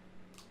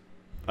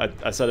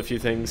 I said a few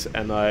things,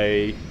 and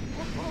I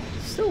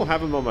still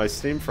have him on my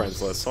Steam friends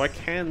list, so I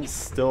can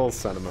still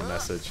send him a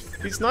message.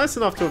 He's nice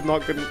enough to have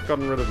not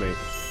gotten rid of me,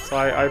 so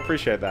I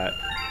appreciate that.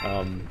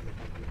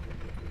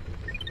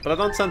 But I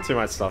don't send too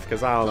much stuff,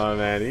 because I don't know,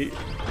 man.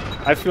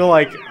 I feel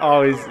like,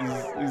 oh,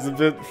 he's a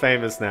bit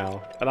famous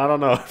now, and I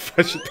don't know if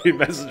I should be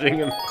messaging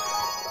him.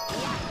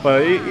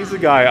 But he's a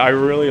guy I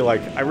really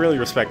like. I really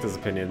respect his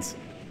opinions.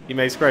 He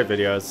makes great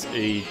videos.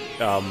 He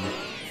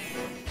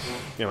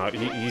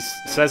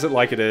says it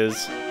like it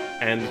is,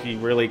 and he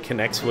really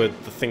connects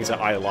with the things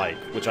that I like,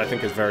 which I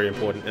think is very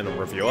important in a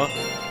reviewer.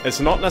 It's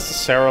not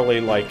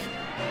necessarily like,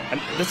 and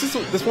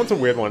this one's a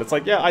weird one. It's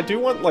like, yeah, I do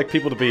want like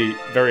people to be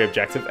very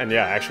objective, and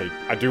yeah, actually,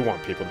 I do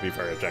want people to be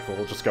very objective.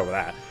 We'll just go with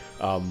that.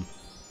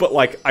 But,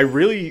 like, I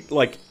really,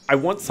 like, I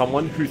want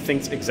someone who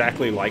thinks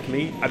exactly like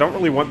me. I don't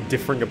really want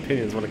differing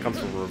opinions when it comes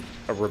to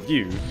a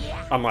review,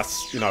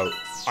 unless, you know,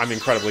 I'm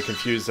incredibly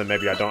confused and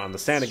maybe I don't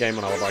understand a game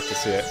and I would like to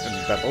see it in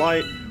better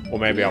light, or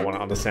maybe I want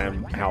to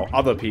understand how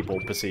other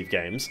people perceive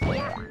games.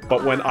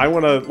 But when I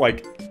want to,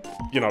 like,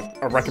 you know,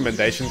 a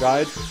recommendation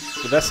guide,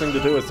 the best thing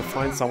to do is to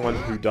find someone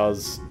who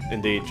does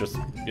indeed just,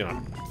 you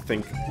know,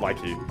 think like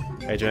you.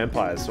 Age of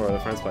Empires, Story of the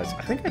Friend's Place.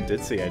 I think I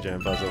did see Age of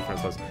Empires at a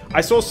friend's place.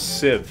 I saw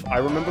Civ. I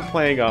remember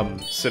playing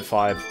Civ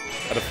 5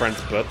 at a friend's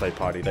birthday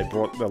party. They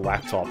brought their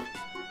laptop.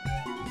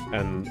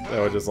 And they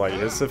were just like,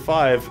 here's Civ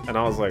 5. And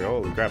I was like,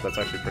 holy crap, that's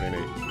actually pretty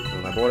neat.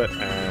 And I bought it,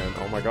 and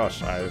oh my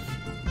gosh, I've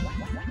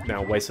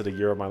now wasted a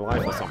year of my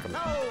life or something.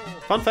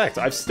 Fun fact,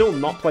 I've still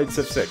not played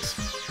Civ 6.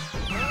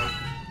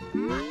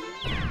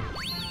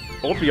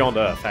 Or Beyond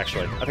Earth,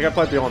 actually. I think I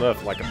played Beyond Earth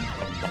for like a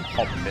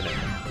hot minute.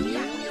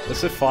 The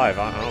Civ 5,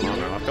 I don't know,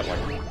 man. I've got like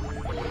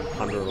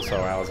 100 or so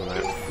hours in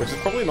that, which is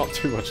probably not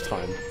too much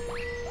time,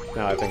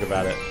 now I think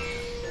about it.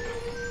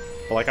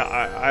 But like,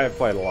 I have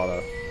played a lot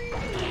of...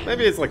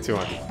 Maybe it's like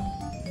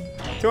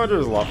 200. 200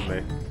 is a lot for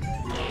me.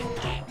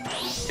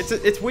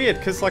 It's weird,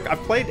 because like,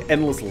 I've played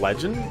Endless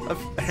Legend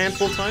a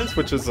handful of times,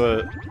 which is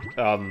a...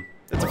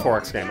 it's a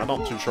 4X game. I'm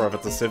not too sure if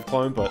it's a Civ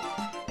clone, but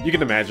you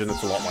can imagine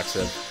it's a lot like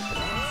Civ.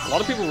 A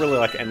lot of people really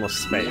like Endless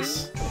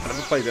Space. I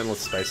never played Endless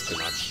Space too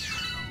much.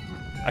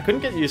 I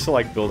couldn't get used to,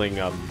 like, building,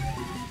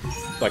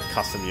 like,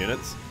 custom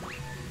units.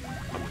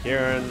 I'm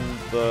hearing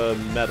the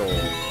metal.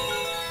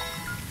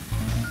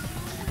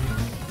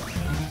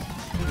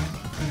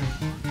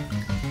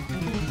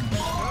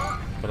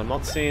 But I'm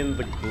not seeing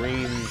the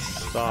green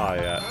star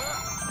yet.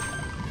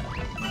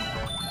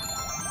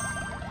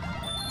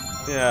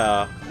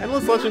 Yeah,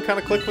 Endless Legend kind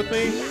of clicked with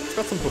me. It's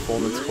got some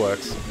performance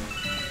quirks.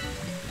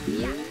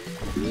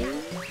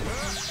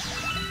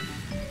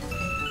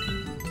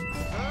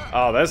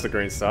 Oh, there's the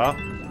green star.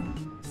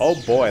 Oh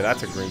boy,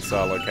 that's a green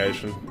star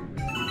location.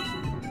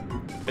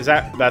 Is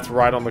that's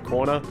right on the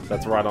corner?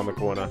 That's right on the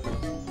corner.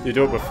 Do you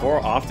do it before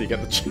or after you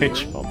get the chain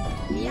shop?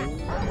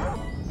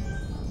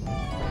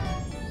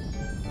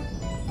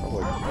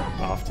 Probably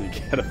after you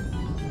get it.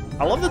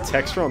 I love the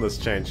texture on this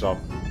chain shop.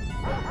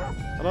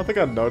 I don't think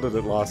I noted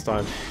it last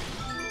time.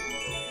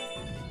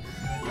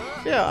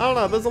 Yeah, I don't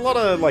know, there's a lot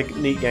of, like,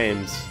 neat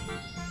games.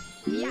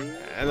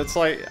 And it's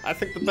like, I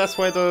think the best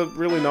way to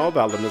really know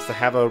about them is to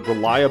have a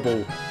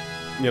reliable,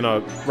 you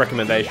know,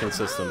 recommendation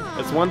system.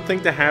 It's one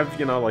thing to have,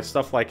 you know, like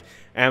stuff like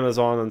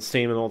Amazon and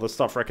Steam and all this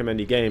stuff recommend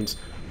you games,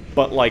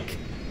 but like,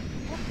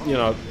 you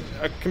know,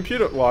 a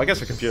computer, well, I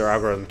guess a computer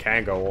algorithm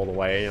can go all the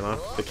way, you know,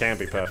 it can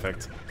be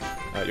perfect.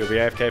 You'll be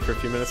AFK for a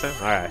few minutes now?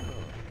 Alright.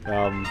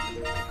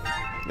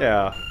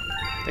 Yeah,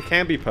 it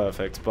can be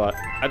perfect, but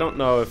I don't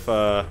know if,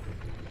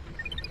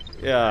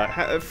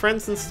 yeah,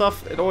 friends and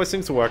stuff, it always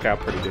seems to work out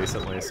pretty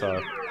decently,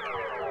 so...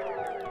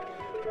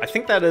 I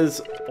think that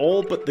is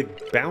all but the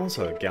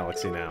Bowser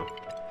Galaxy now.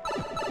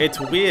 It's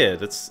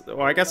weird, it's...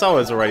 Well, I guess I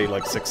was already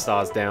like 6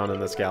 stars down in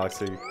this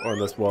galaxy, or in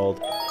this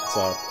world,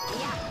 so...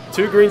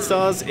 2 green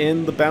stars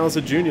in the Bowser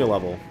Jr.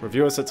 level.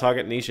 Reviewers that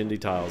target niche indie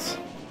titles.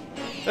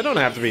 They don't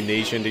have to be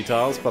niche indie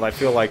titles, but I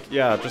feel like,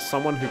 yeah, just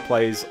someone who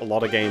plays a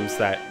lot of games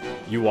that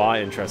you are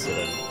interested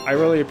in. I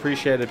really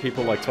appreciated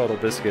people like Total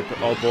Biscuit, but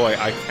oh boy,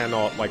 I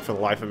cannot, like, for the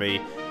life of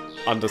me,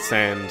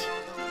 understand...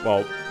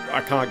 Well,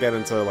 I can't get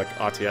into, like,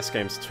 RTS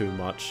games too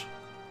much.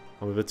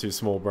 I'm a bit too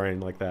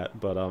small-brained like that,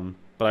 but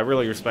I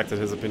really respected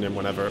his opinion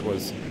whenever it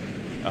was,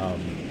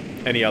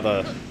 any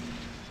other,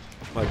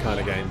 like, kind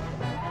of game.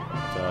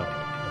 So...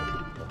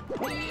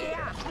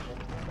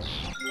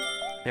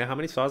 Yeah, how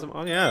many stars am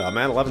I? Oh yeah, I'm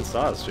at 11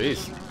 stars,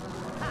 jeez.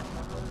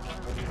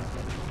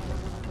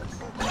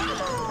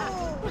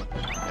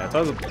 Yeah,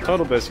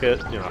 Total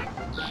Biscuit, you know.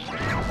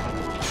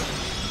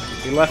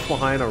 He left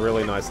behind a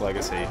really nice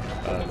legacy.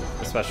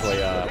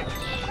 Especially,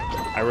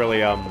 I really,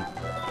 you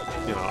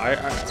know,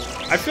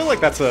 I feel like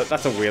that's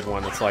a weird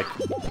one. It's like,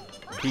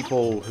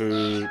 people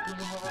who,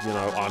 you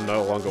know, are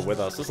no longer with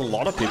us. There's a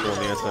lot of people on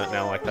the internet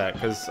now like that,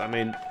 because, I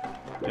mean,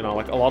 you know,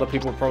 like, a lot of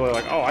people are probably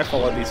like, oh, I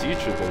follow these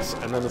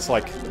YouTubers, and then it's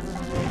like,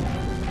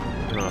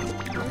 you know,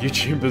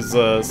 YouTuber's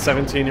a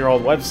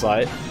 17-year-old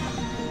website.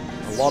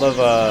 A lot of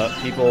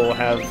people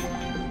have,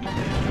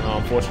 you know,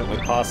 unfortunately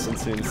passed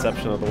since the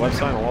inception of the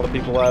website, and a lot of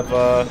people have,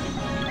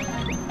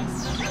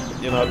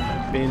 you know,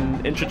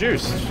 been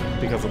introduced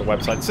because of the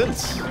website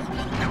since.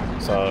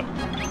 So,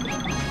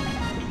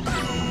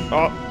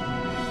 oh,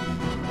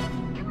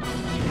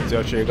 is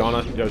Yoshi a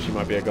goner? Yoshi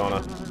might be a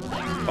goner.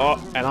 Oh,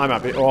 and I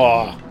might be,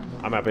 oh,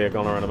 I might be a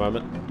goner in a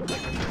moment.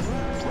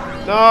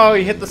 No,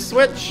 he hit the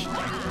switch!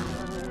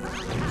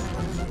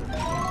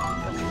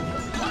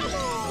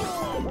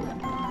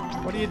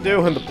 What do you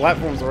do when the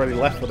platform's already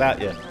left without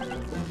you?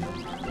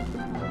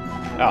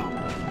 Oh,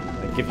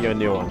 they give you a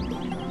new one.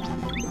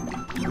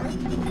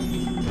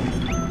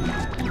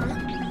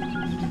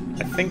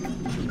 I think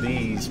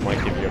these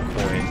might give you a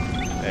coin.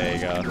 There you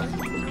go.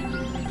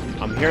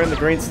 I'm hearing the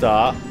green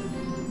star.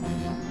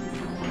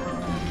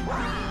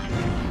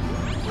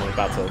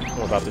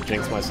 I'm about to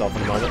jinx myself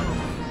in a moment.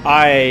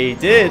 I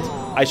did.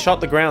 I shot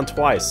the ground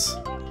twice.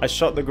 I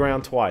shot the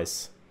ground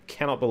twice.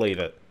 Cannot believe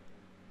it.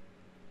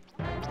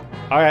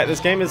 Alright, this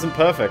game isn't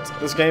perfect.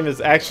 This game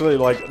is actually,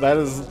 like, that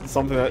is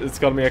something that it's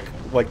gotten me,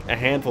 like, a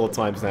handful of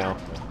times now.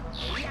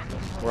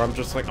 Where I'm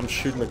just, like, I'm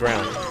shooting the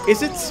ground.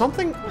 Is it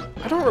something...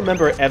 I don't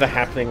remember it ever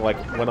happening, like,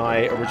 when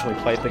I originally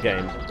played the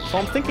game. So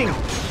I'm thinking,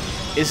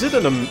 is it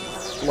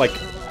like,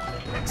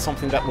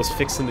 something that was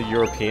fixed in the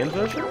European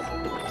version?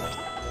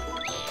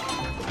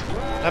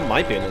 That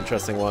might be an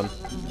interesting one.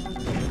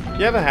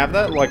 You ever have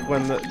that? Like,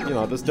 when, you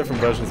know, there's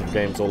different versions of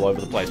games all over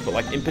the place, but,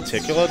 like, in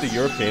particular, the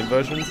European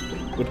versions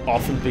would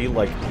often be,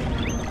 like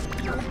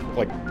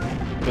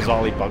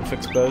bizarrely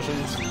bug-fixed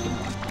versions.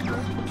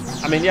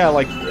 I mean, yeah,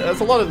 like, there's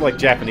a lot of, like,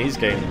 Japanese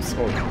games,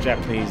 or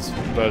Japanese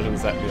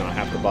versions that, you know,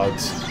 have the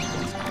bugs,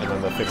 and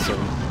then they're fixed in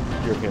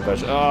European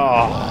version.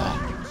 Oh!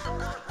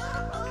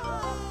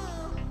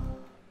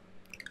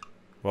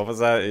 What was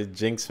that? It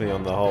jinxed me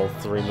on the whole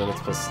 3 minutes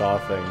per star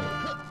thing.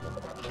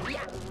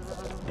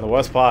 And the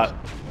worst part,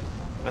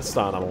 that's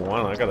star number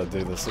 1. I gotta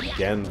do this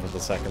again for the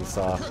 2nd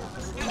star.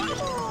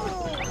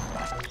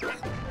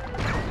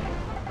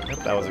 Yep,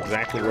 that was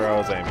exactly where I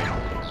was aiming.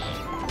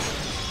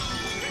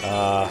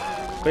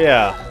 But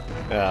yeah.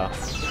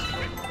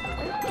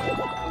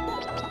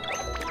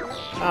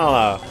 I don't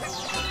know.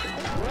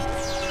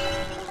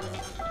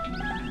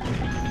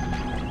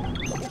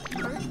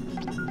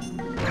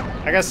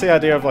 I guess the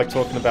idea of, like,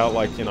 talking about,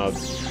 like, you know,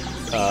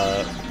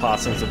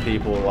 passings of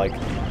people, like,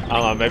 I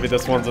don't know, maybe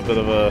this one's a bit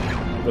of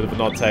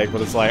an odd take,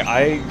 but it's like,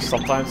 I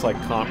sometimes, like,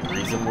 can't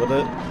reason with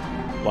it.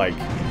 Like,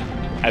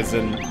 as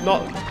in,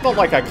 not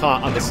like I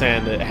can't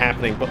understand it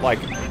happening, but,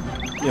 like,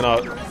 you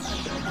know,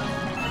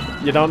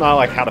 you don't know,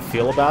 like, how to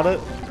feel about it.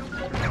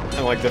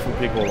 And, like, different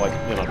people, like,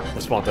 you know,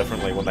 respond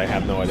differently when they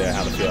have no idea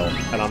how to feel.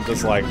 And I'm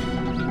just like,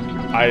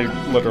 I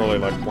literally,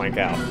 like, blank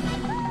out.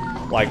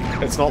 Like,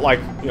 it's not like,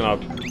 you know,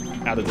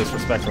 out of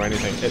disrespect or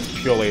anything. It's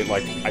purely,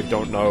 like, I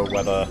don't know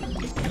whether...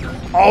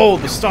 Oh,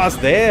 the star's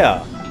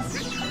there!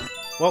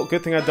 Well,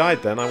 good thing I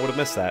died then. I would have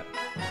missed that.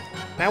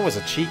 That was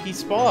a cheeky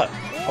spot.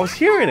 I was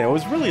hearing it. It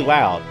was really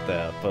loud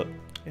there, but,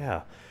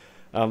 yeah.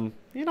 You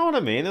know what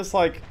I mean? It's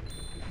like...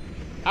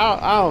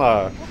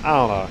 I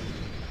don't know.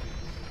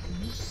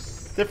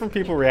 Different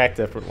people react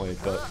differently,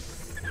 but...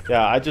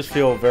 Yeah, I just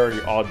feel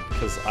very odd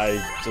because I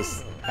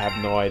just have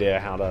no idea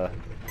how to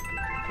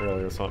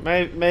really respond.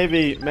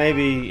 Maybe,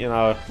 you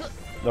know,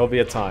 there'll be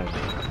a time.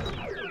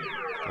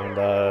 And,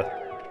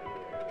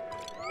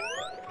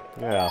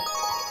 yeah.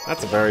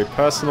 That's a very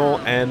personal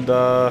and,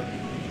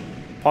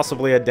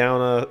 possibly a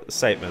downer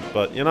statement.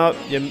 But, you know,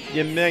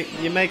 you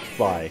make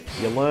by.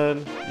 You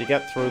learn, you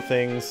get through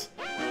things,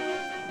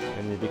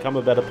 and you become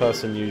a better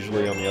person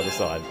usually on the other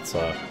side,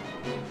 so...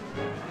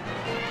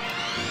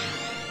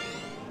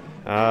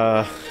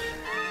 But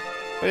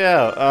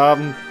yeah,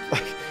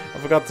 I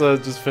forgot to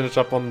just finish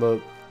up on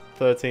the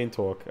 13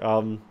 talk.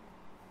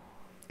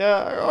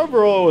 Yeah,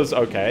 overall it was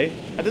okay.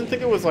 I didn't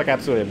think it was, like,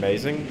 absolutely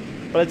amazing,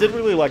 but I did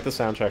really like the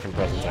soundtrack and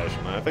presentation.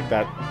 And I think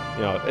that,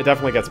 you know, it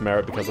definitely gets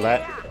merit because of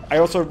that. I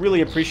also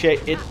really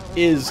appreciate it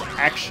is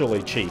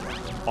actually cheap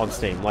on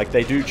Steam. Like,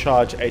 they do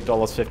charge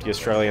 $8.50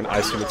 Australian, I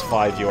assume it's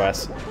 $5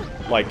 US.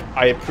 Like,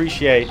 I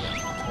appreciate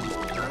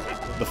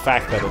the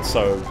fact that it's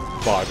so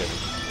bargain,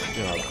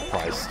 you know,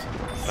 priced.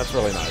 That's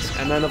really nice.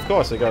 And then, of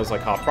course, it goes,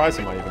 like, half price.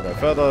 It might even go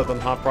further than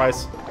half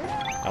price.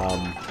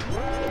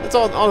 It's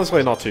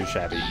honestly not too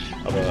shabby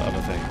of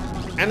a thing.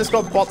 And it's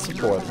got bot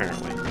support,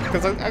 apparently.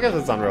 Because I guess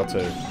it's Unreal 2.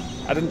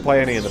 I didn't play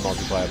any in the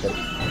multiplayer, but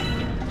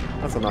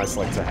that's a nice,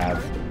 like, to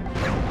have.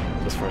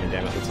 Just for any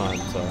game at the time,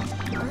 so...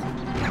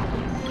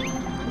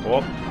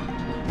 Whoop.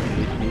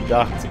 He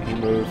ducked, he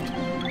moved.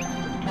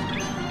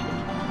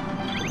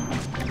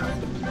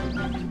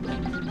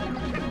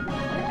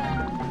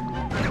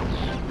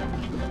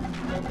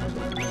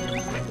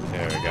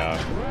 There we go.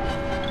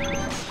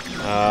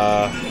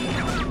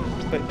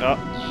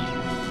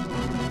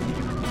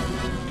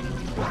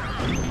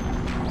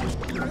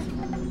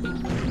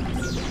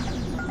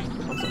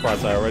 I'm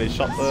surprised I already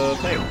shot the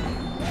thing.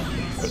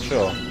 But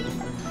sure.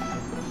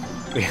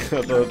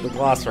 the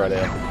glass right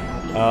here.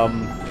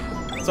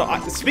 So,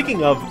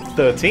 speaking of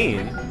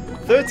 13,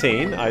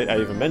 I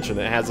even mentioned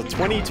it has a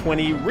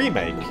 2020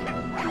 remake.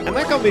 And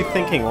that got me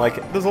thinking,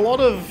 like, there's a lot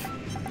of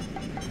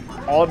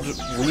odd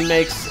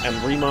remakes and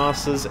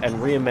remasters and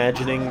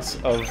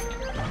reimaginings of,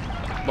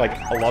 like,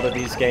 a lot of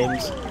these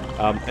games.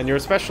 And you're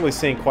especially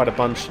seeing quite a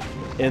bunch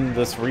in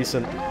this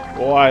recent...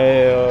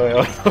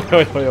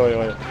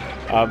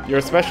 You're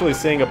especially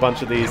seeing a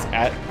bunch of these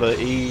at the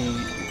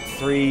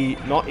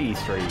E3... Not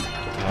E3.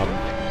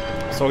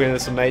 I was talking to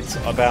some mates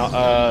about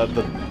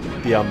the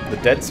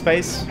Dead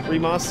Space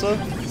remaster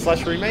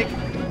 / remake.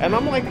 And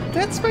I'm like,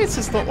 Dead Space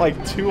is not,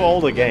 like, too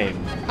old a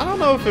game. I don't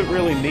know if it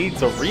really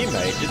needs a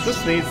remake. It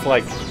just needs,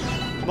 like...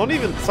 Not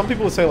even... Some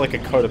people would say, like, a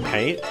coat of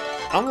paint.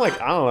 I'm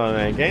like, I don't know,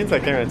 man. Games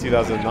that came out in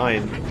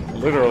 2009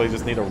 literally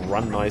just need to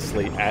run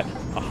nicely at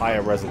a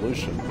higher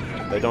resolution.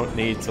 They don't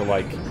need to,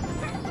 like...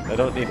 They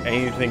don't need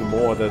anything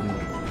more than...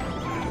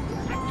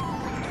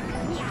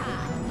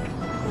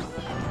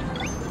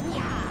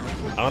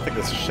 I don't think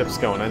this ship's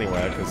going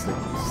anywhere because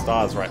the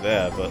star's right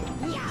there, but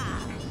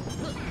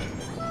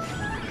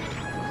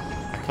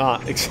I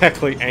can't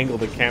exactly angle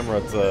the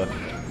camera to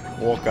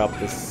walk up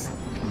this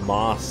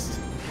mast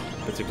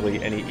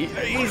particularly any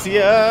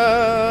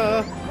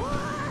easier.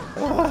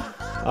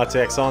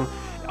 RTX on.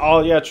 Oh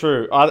yeah,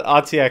 true.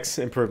 RTX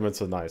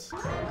improvements are nice.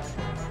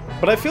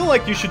 But I feel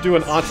like you should do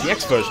an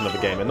RTX version of the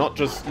game and not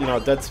just, you know,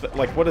 Dead Space.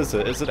 Like, what is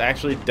it? Is it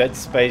actually Dead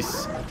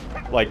Space,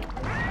 like,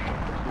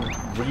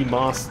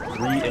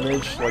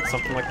 re-image, like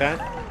something like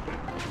that?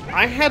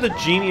 I had a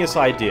genius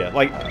idea.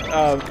 Like,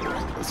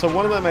 so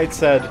one of my mates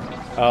said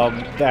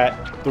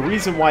that the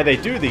reason why they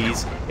do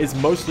these is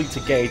mostly to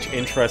gauge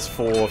interest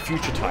for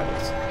future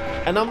titles.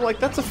 And I'm like,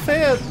 that's a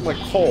fair, like,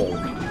 call.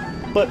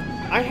 But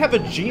I have a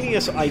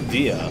genius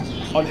idea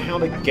on how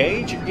to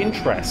gauge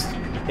interest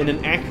in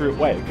an accurate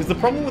way. Because the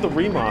problem with a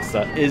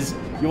remaster is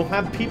you'll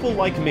have people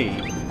like me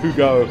who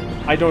go,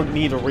 I don't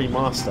need a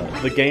remaster.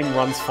 The game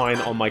runs fine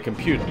on my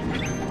computer.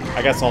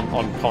 I guess on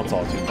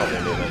consoles you probably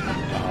need it.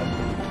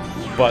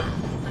 But,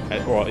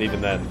 or even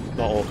then,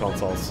 not all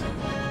consoles.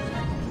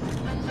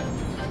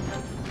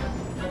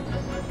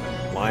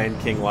 Lion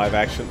King live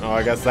action. Oh,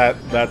 I guess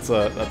that's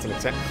an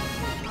example.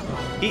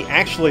 He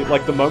actually,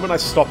 like, the moment I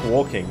stop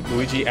walking,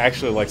 Luigi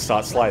actually, like,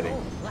 starts sliding.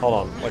 Hold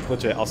on, like,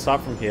 legit, I'll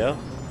start from here.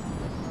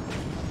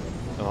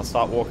 And I'll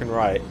start walking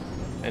right.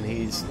 And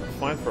he's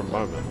fine for a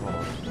moment. Hold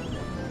on.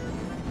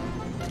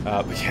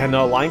 But yeah,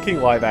 no, Lion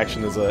King live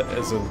action is a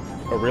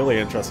really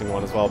interesting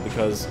one as well,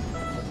 because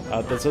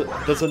there's a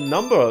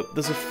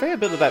fair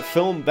bit of that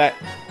film that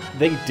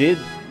they did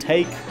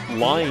take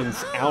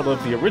lines out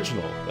of the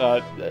original,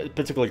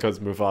 particularly because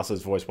Mufasa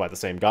is voiced by the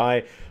same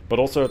guy, but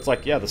also it's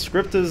like, yeah, the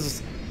script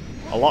is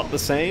a lot the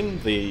same,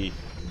 the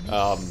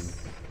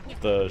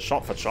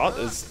shot for shot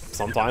is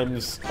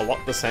sometimes a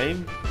lot the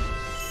same.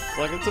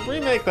 Like, it's a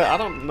remake that I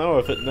don't know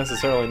if it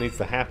necessarily needs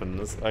to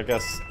happen. I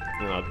guess,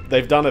 you know,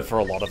 they've done it for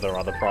a lot of their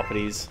other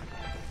properties.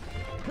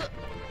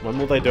 When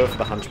will they do it for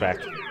the Hunchback?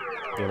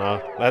 You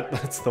know,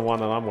 that's the one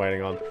that I'm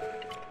waiting on.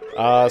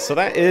 So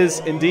that is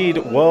indeed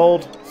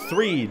World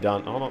 3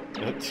 done. Hold on,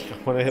 I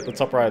want to hit the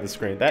top right of the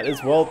screen. That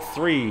is World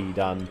 3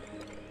 done.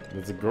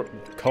 There's a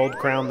cold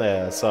crown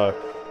there, so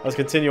let's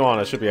continue on.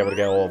 I should be able to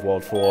get all of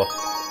World 4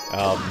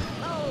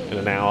 in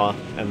an hour,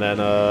 and then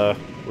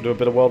we'll do a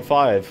bit of World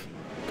 5.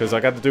 Because I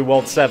got to do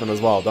World 7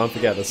 as well. Don't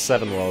forget, there's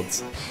 7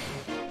 worlds.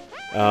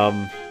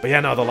 But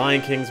yeah, no, the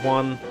Lion King's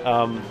one.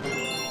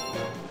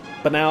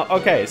 But now,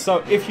 okay,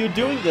 so if you're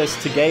doing this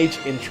to gauge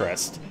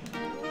interest,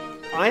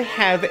 I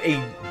have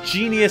a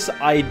genius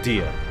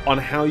idea on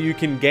how you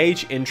can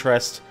gauge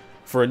interest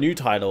for a new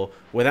title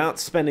without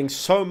spending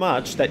so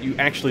much that you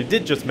actually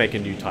did just make a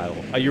new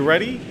title. Are you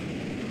ready?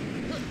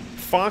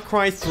 Far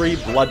Cry 3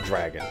 Blood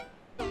Dragon.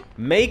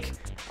 Make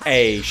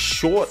a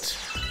short,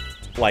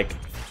 like,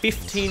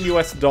 $15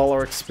 US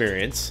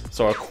experience,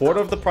 so a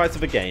quarter of the price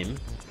of a game.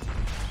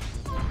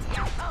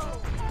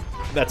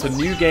 That's a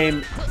new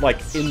game, like,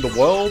 in the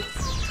world.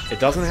 It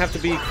doesn't have to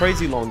be a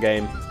crazy long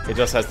game, it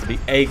just has to be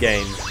a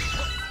game.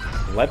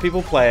 Let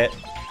people play it,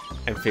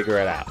 and figure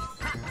it out.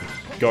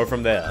 Go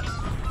from there.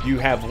 You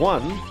have,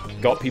 one,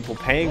 got people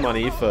paying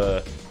money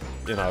for,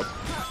 you know,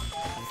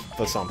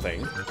 for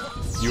something.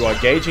 You are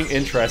gauging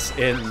interest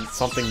in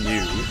something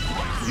new.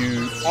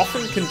 You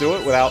often can do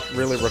it without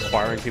really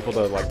requiring people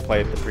to, like,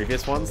 play the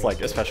previous ones,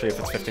 like, especially if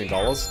it's $15.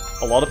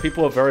 A lot of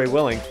people are very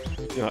willing.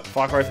 You know,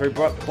 Far Cry 3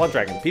 Blood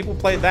Dragon. People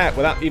played that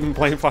without even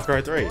playing Far Cry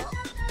 3.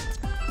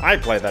 I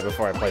played that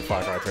before I played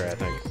Far Cry 3, I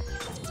think.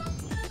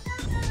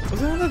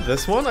 Was it under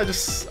this one? I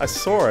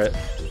saw it.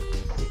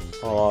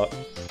 Oh,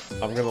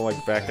 I'm gonna,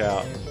 like, back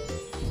out.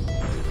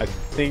 I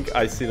think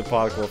I see the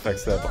particle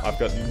effects there, but I've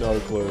got no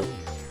clue.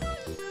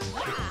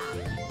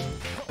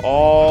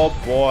 Oh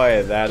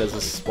boy, that is a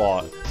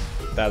spot.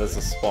 That is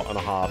a spot and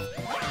a half.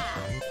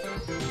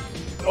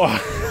 Oh,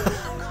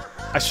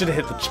 I should have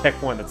hit the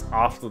checkpoint that's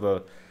after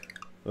the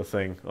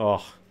thing.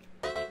 Oh.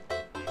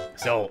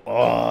 So,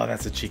 oh,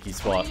 that's a cheeky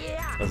spot.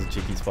 That's a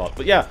cheeky spot.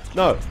 But yeah,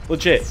 no,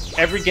 legit.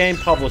 Every game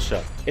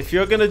publisher, if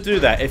you're gonna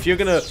do that, if you're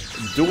gonna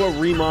do a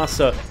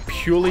remaster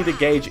purely to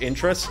gauge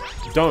interest,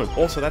 don't.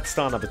 Also, that's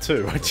star number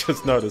 2, I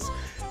just noticed.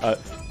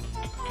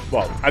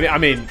 Well, I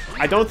mean,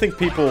 I don't think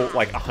people,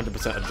 like,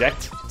 100%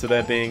 object to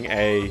there being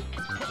a,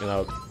 you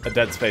know, a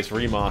Dead Space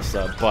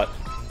remaster, but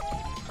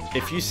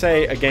if you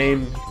say a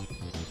game...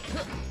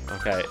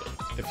 Okay,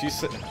 if you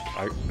say...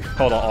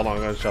 Hold on, I'm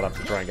gonna shut up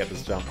to try and get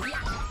this jump.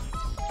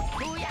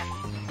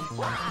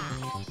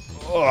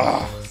 Ugh.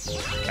 I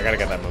gotta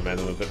get that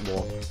momentum a bit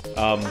more.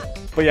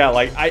 But yeah,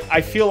 like, I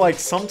feel like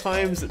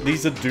sometimes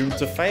these are doomed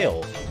to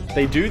fail.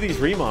 They do these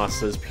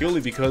remasters purely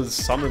because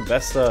some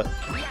investor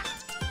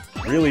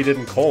really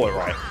didn't call it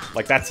right.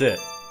 Like, that's it.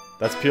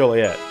 That's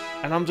purely it.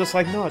 And I'm just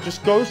like, no,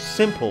 just go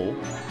simple.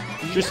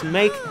 Just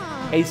make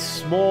a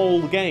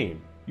small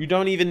game. You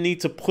don't even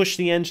need to push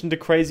the engine to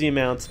crazy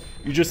amounts.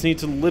 You just need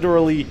to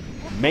literally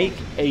make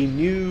a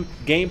new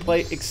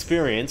gameplay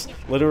experience.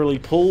 Literally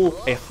pull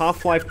a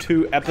Half-Life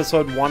 2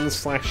 Episode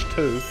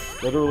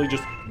 1/2. Literally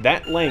just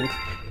that length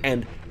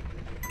and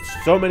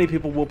so many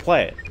people will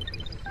play it.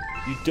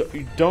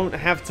 You don't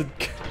have to...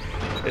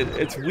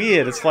 It's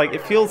weird. It's like,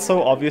 it feels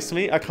so obvious to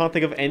me. I can't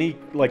think of any,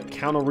 like,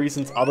 counter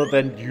reasons other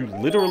than you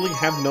literally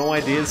have no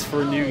ideas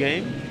for a new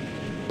game.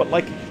 But,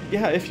 like,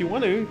 yeah, if you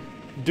want to,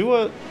 do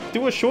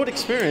a short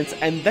experience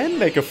and then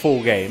make a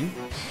full game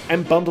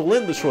and bundle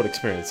in the short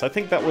experience. I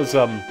think that was,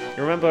 you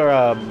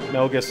remember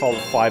Metal Gear Solid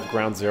 5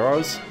 Ground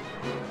Zeroes?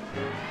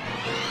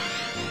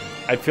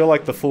 I feel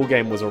like the full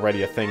game was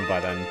already a thing by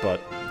then, but,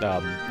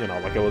 you know,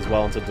 like, it was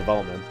well into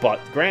development.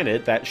 But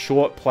granted, that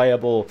short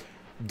playable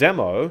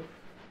demo...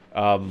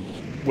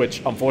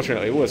 which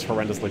unfortunately was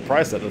horrendously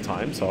priced at the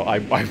time, so I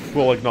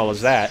will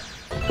acknowledge that.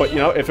 But, you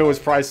know, if it was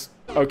priced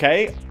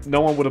okay,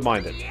 no one would have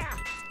minded.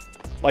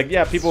 Like,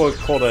 yeah, people would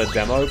call it a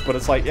demo, but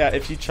it's like, yeah,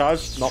 if you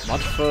charged not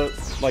much for,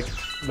 like,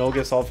 Metal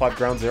Gear Solid 5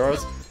 Ground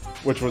Zeroes,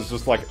 which was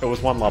just, like, it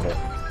was one level.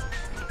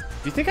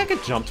 Do you think I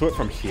could jump to it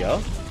from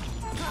here?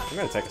 I'm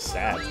gonna take a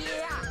stab.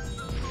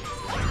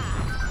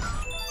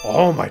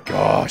 Oh my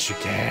gosh, you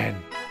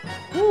can!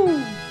 Woo!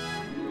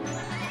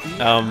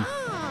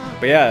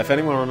 But yeah, if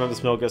anyone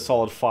remembers Metal Gear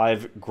Solid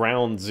 5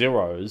 Ground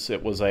Zeroes,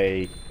 it was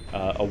a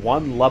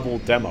one-level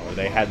demo.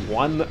 They had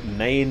one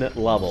main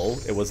level,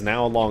 it was an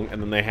hour long, and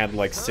then they had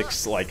like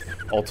 6 like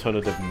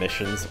alternative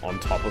missions on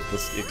top of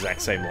this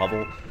exact same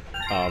level.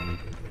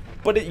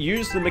 But it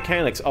used the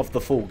mechanics of the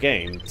full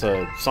game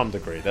to some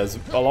degree. There's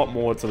a lot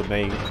more to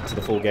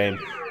the full game,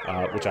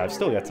 which I've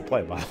still yet to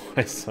play, by the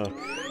way. So,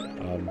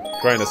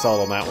 grain of salt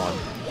on that one.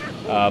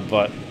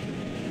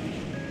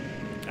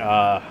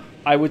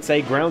 I would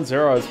say Ground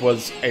Zeroes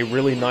was a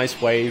really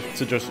nice way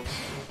to just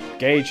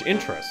gauge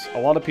interest. A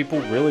lot of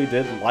people really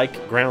did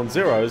like Ground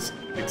Zeroes,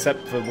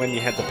 except for when you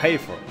had to pay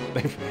for it.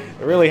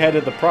 They really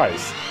hated the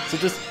price. So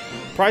just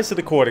price it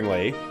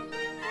accordingly.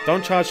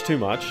 Don't charge too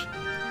much.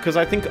 Because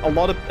I think a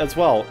lot of, as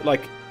well,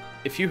 like,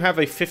 if you have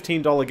a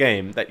 $15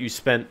 game that you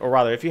spent, or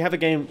rather, if you have a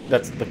game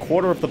that's the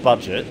quarter of the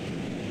budget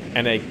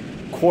and a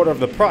quarter of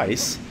the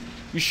price,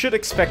 you should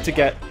expect to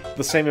get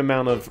the same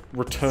amount of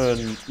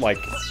return, like,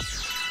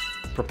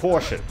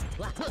 proportion.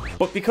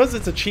 But because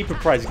it's a cheaper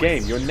price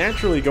game, you're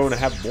naturally going to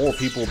have more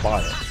people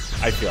buy it,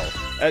 I feel.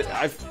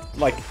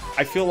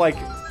 I feel like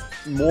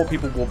more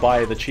people will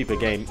buy the cheaper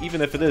game,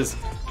 even if it is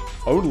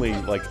only,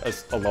 like,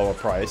 a lower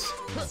price.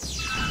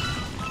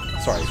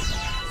 Sorry,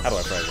 how do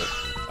I phrase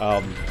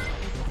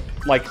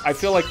it? Like, I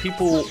feel like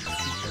people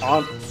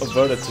aren't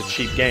averted to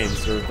cheap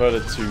games, they're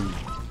averted to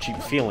cheap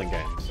feeling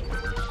games.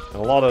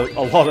 And a lot of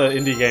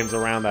indie games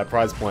around that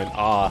price point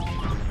are,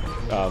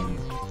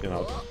 you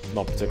know,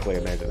 not particularly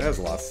amazing. There's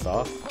the last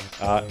star.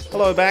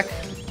 Hello back.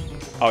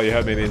 Oh, you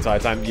heard me the entire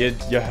time. You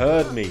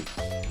heard me.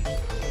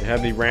 You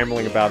heard me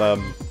rambling about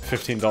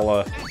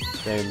 $15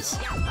 games.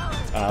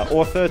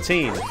 Or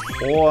 13.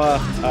 Or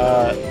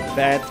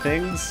bad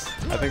things.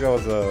 I think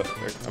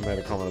I made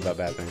a comment about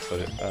bad things, but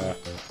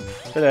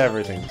bit of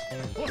everything.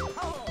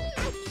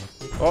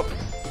 Oh,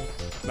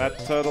 that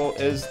turtle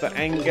is the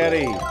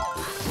Angeri.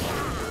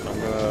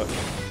 I'm gonna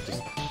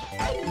just...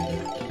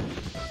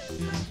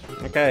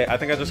 Okay, I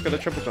think I just got a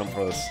triple jump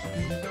for this.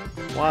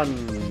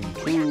 1,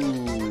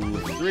 2,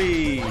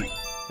 3.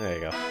 There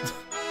you go.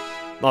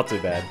 Not too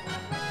bad.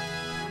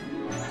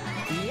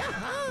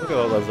 Look at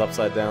all those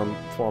upside down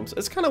forms.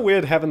 It's kind of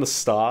weird having the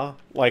star.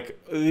 Like,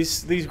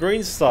 these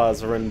green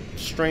stars are in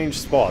strange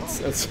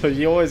spots, and so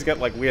you always get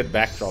like weird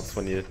backdrops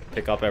when you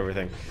pick up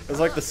everything. It's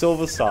like the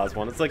silver stars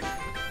one. It's like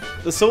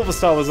the silver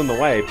star was in the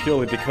way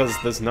purely because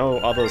there's no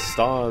other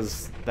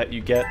stars that you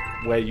get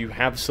where you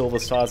have silver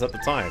stars at the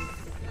time.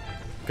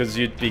 Because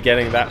you'd be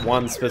getting that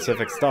one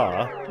specific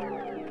star.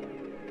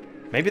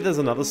 Maybe there's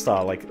another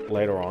star, like,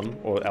 later on,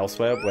 or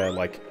elsewhere, where,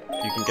 like,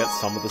 you can get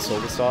some of the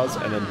silver stars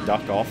and then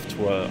duck off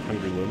to a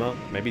Hungry Luma.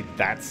 Maybe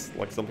that's,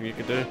 like, something you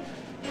could do.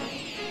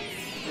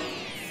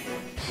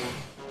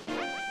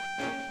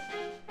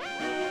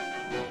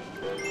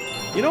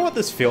 You know what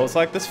this feels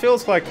like? This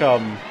feels like,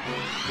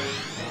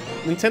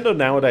 Nintendo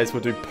nowadays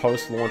would do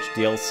post-launch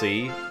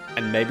DLC,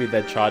 and maybe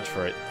they'd charge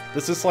for it.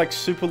 This is like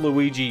Super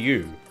Luigi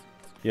U,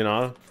 you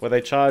know? Where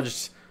they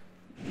charged,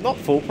 not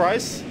full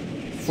price,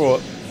 for,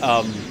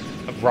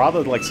 a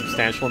rather, like,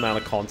 substantial amount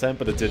of content,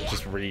 but it did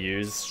just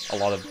reuse a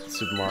lot of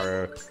Super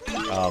Mario,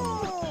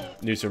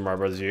 New Super Mario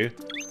Bros. U.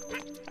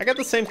 I get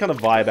the same kind of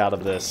vibe out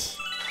of this,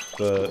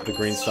 the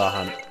Green Star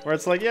Hunt, where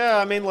it's like, yeah,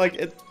 I mean, like,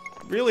 it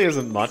really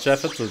isn't much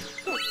effort to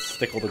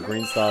stick all the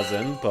green stars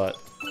in, but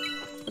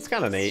it's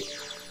kind of neat.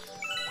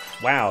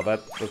 Wow,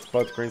 that's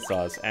both green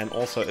stars, and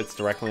also it's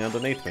directly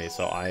underneath me,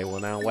 so I will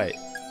now wait.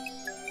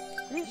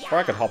 Or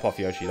I could hop off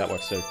Yoshi, that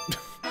works too.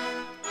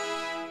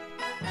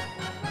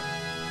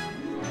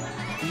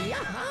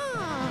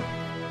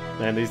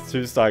 Man, these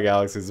 2-star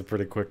galaxies are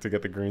pretty quick to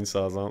get the green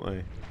stars, aren't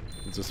they?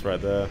 It's just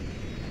right there.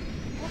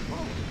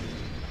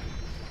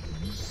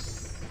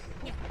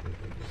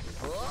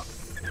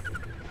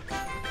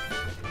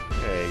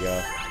 There you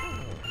go.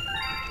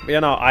 But,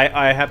 you know,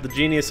 I have the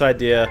genius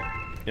idea,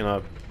 you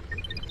know,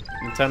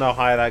 Nintendo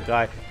hire that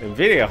guy,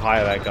 Nvidia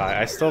hire that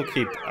guy. I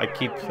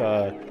keep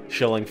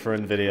shilling for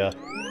Nvidia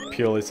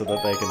purely so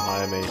that they can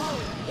hire me.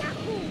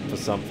 for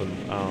something.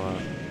 I don't know.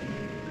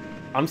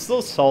 I'm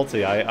still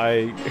salty.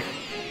 I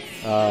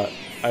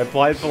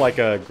applied for like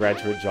a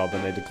graduate job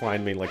and they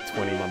declined me like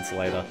 20 months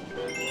later.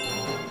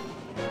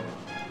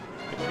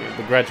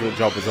 The graduate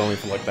job was only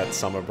for like that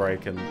summer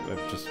break and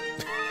it just...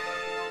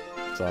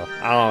 So,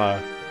 I don't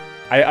know.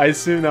 I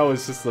assume that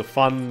was just a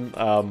fun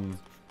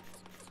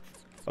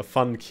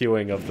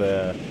queuing of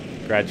the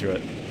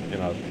graduate, you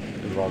know,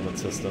 enrollment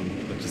system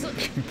that just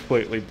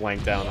completely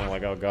blanked out. I'm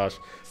like, oh gosh,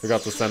 we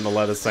got to send the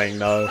letter saying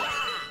no.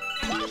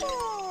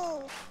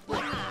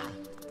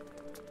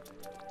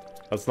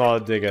 That's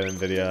not a dig at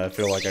Nvidia. I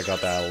feel like I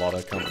got that at a lot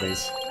of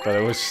companies, but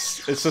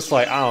it's just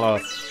like, I don't know,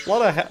 a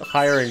lot of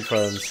hiring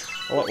firms,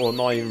 well,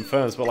 not even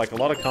firms, but like a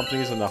lot of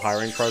companies and the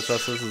hiring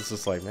processes, it's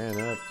just like,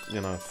 man,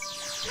 you know,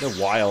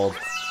 they're wild.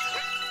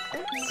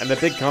 And they're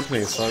big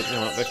companies, so, you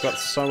know, they've got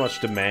so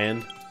much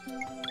demand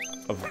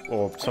of,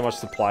 or so much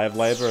supply of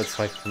labor, it's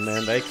like,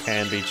 man, they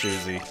can be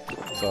choosy.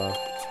 So,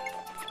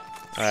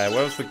 alright,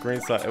 where was the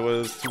green side? It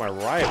was to my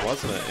right,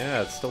 wasn't it?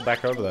 Yeah, it's still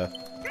back over there.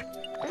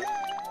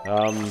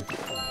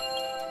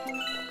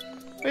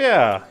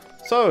 Yeah,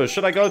 so,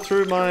 should I go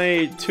through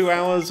my 2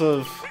 hours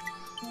of...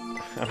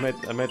 I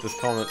made this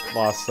comment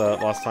last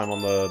time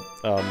on the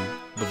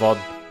VOD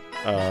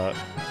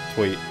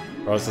tweet.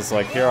 I was just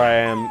like, here I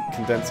am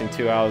condensing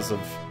 2 hours of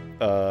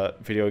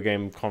video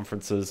game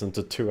conferences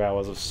into 2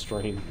 hours of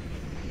stream.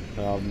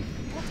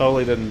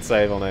 Totally didn't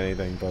save on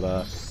anything, but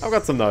I've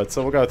got some notes,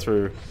 so we'll go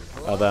through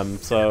them.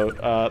 So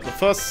the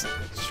first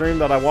stream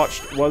that I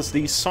watched was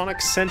the Sonic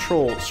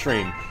Central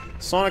stream.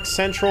 Sonic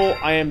Central,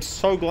 I am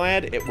so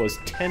glad it was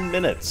 10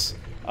 minutes.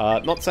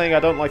 Not saying I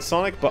don't like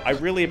Sonic, but I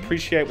really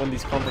appreciate when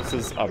these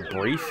conferences are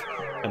brief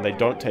and they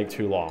don't take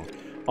too long.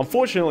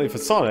 Unfortunately for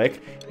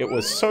Sonic, it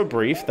was so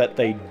brief that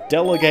they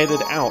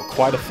delegated out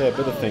quite a fair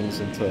bit of things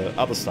into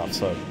other stuff,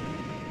 so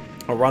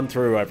I'll run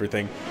through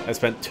everything. I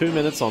spent 2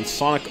 minutes on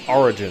Sonic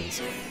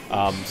Origins.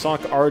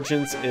 Sonic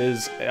Origins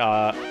is,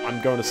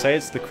 I'm going to say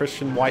it's the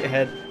Christian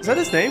Whitehead. Is that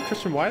his name,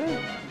 Christian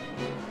Whitehead?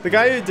 The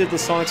guy who did the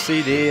Sonic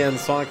CD and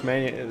Sonic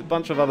Mania, a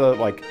bunch of other,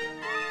 like,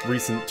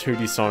 recent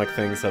 2D Sonic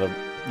things that are,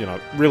 you know,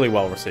 really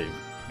well received.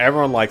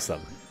 Everyone likes them.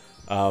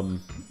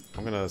 I'm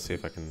gonna see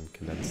if I can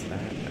condense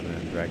that and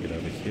then drag it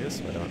over here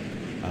so I don't...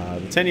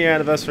 the 10-year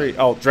anniversary...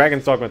 Oh,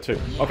 Dragon's Dogma 2.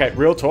 Okay,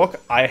 real talk,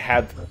 I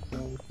have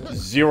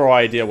zero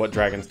idea what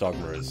Dragon's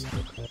Dogma is.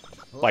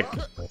 Like,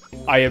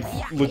 I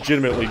have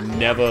legitimately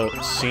never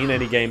seen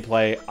any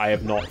gameplay. I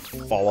have not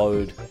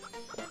followed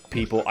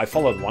people... I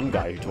followed one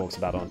guy who talks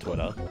about it on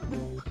Twitter.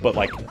 But,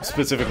 like,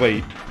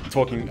 specifically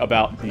talking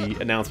about the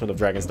announcement of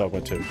Dragon's Dogma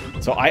 2.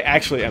 So I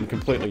actually am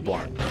completely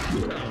blind.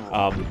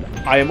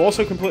 I am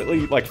also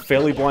completely, like,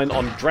 fairly blind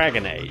on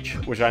Dragon Age,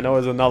 which I know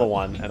is another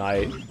one, and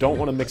I don't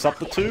want to mix up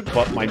the two,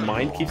 but my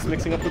mind keeps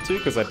mixing up the two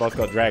because they both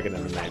got Dragon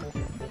in the name.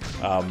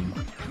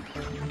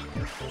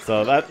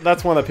 So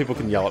that's one that people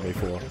can yell at me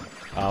for.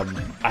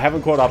 I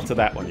haven't caught up to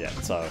that one yet,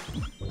 so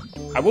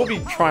I will be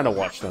trying to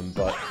watch them,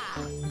 but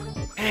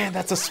man,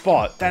 that's a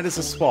spot. That is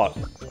a spot.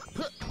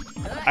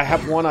 I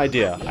have one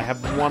idea. I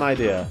have one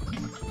idea.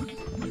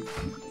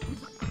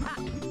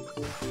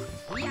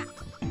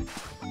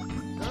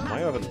 Am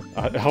I over...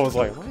 I was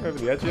like, am I over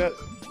the edge yet?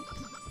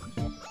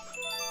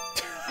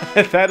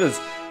 That is...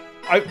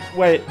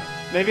 Wait,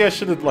 maybe I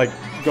should have, like,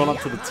 gone up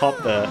to the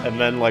top there and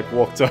then, like,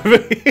 walked over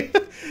here.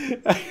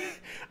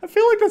 I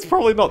feel like that's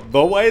probably not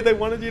the way they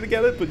wanted you to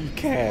get it, but you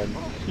can.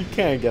 You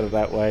can get it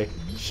that way.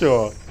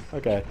 Sure.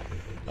 Okay.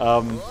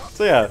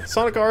 So yeah,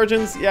 Sonic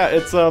Origins, yeah,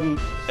 I'm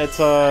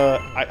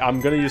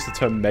gonna use the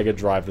term Mega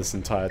Drive this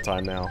entire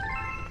time now.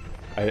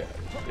 I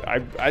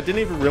didn't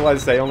even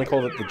realize they only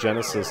called it the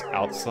Genesis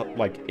outside,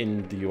 like,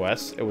 in the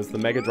US. It was the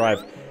Mega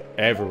Drive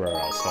everywhere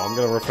else, so I'm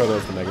gonna refer to it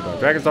as the Mega Drive.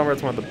 Dragon's Dogma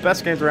is one of the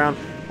best games around,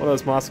 one of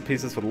those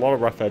masterpieces with a lot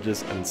of rough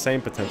edges and insane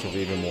potential for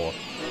even more.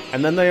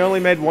 And then they only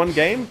made one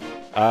game?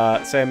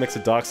 Say a mix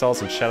of Dark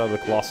Souls and Shadow of the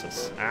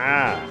Colossus.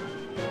 Ah.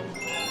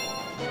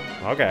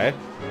 Okay.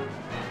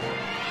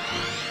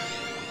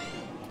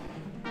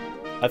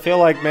 I feel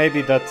like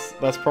maybe that's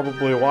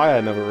probably why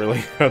I never really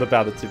heard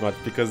about it too much,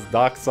 because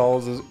Dark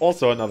Souls is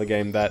also another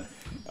game that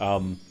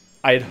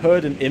I had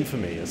heard in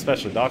infamy,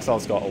 especially. Dark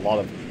Souls got a lot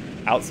of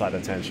outside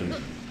attention,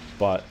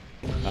 but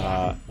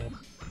I'd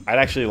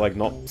actually like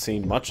not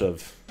seen much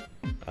of.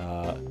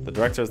 The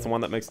director is the one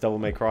that makes Devil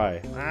May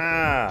Cry.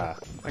 Ah,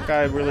 that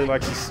guy really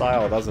likes his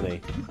style, doesn't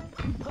he?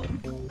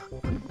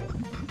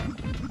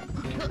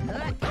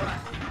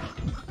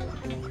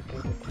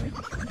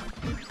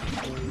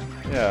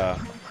 Yeah.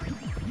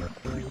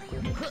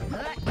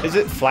 Is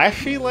it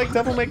flashy like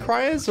Devil May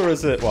Cry is, or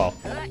is it, well...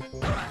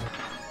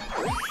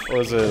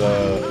 Or is it,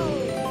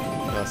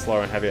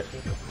 slower and heavier?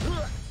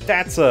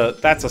 That's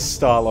a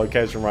star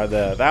location right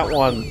there. That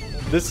one,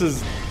 this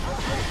is...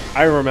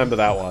 I remember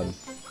that one.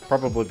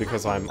 Probably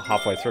because I'm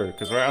halfway through,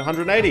 because we're at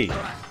 180!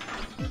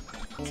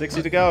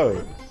 60 to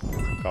go!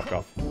 Cough,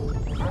 cough.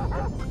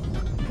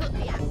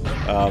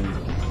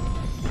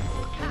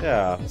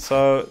 Yeah,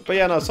 so... But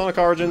yeah, no, Sonic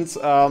Origins,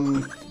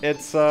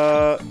 it's,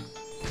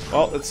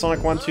 Well, it's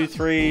Sonic 1, 2,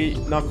 3,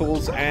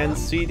 Knuckles, and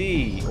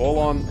CD. All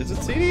on... Is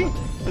it CD?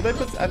 Did they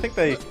put... I think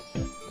they...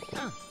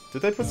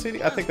 Did they put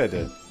CD? I think they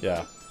did.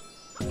 Yeah.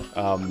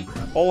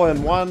 All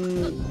in one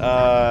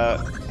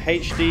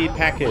HD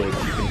package. You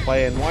can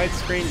play in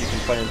widescreen, you can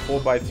play in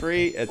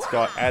 4:3. It's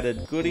got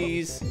added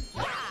goodies.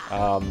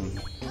 Oh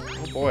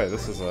boy,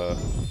 this is an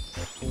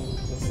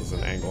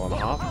angle and a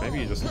half. Maybe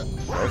you just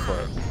go for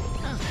it.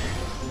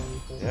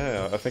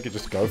 Yeah, I think you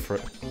just go for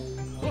it.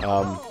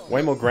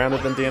 Way more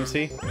grounded than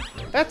DMC.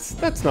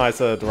 That's nice.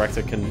 A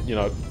director can, you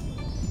know,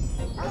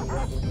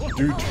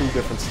 do two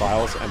different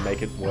styles and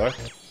make it work.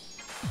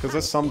 Because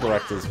there's some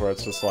directors where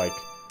it's just like,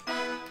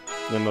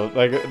 you know,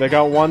 they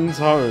got one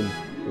tone,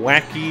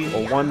 wacky,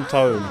 or one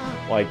tone,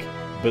 like,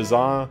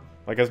 bizarre.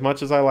 Like, as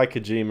much as I like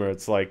Kojima,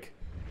 it's like,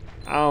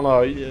 I don't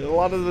know, a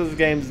lot of those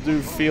games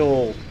do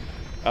feel,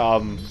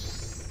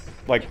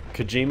 like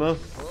Kojima.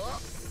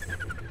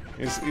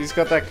 He's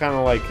got that kind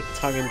of, like,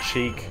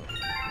 tongue-in-cheek,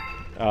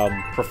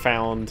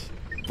 profound,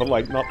 but,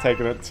 like, not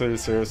taking it too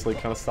seriously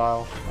kind of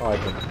style. I like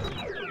it.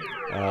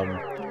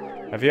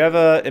 Have you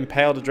ever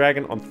impaled a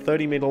dragon on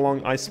 30-meter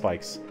long ice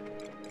spikes?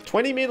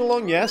 20-meter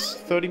long,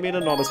 yes. 30-meter,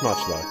 not as much,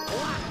 though.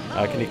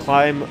 Can you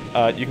climb?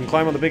 You can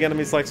climb on the big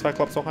enemies like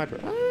Cyclops or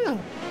Hydra. Ah,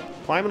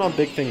 climbing on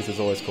big things is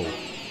always cool.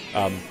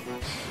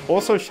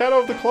 Also, Shadow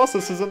of the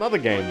Colossus is another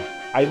game.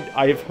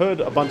 I've heard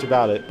a bunch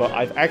about it, but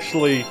I've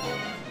actually...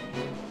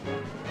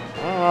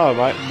 I don't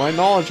know, my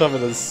knowledge of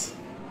it is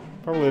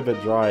probably a bit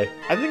dry.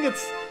 I think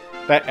it's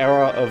that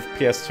era of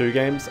PS2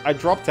 games. I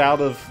dropped out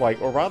of,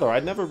 like, or rather, I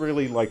never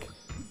really, like...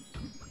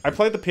 I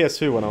played the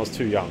PS2 when I was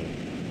too young.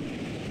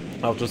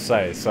 I'll just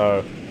say,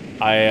 so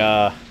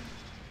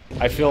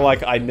I feel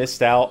like I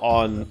missed out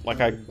on, like,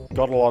 I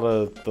got a lot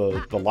of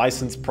the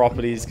licensed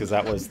properties, because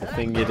that was the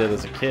thing you did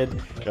as a kid.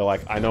 You're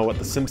like, I know what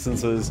The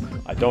Simpsons is,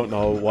 I don't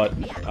know what,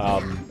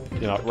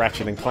 you know,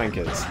 Ratchet and Clank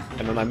is.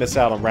 And then I miss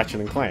out on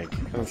Ratchet and Clank.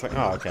 And it's like,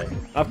 oh, okay.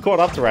 I've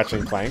caught up to Ratchet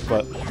and Clank,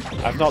 but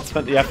I've not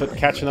spent the effort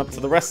catching up to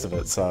the rest of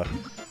it, so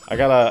I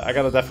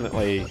gotta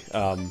definitely, you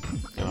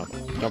know,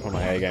 jump on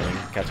my A game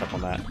and catch up on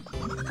that.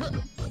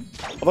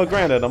 Although,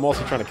 granted, I'm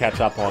also trying to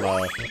catch up on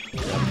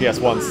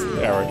PS1's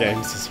era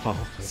games as well.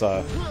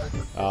 So,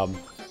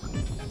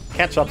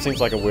 catch up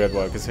seems like a weird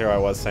word, because here I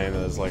was saying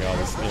there's like, oh,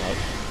 this, you know,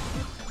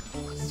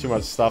 it's too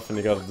much stuff and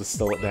you gotta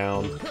distill it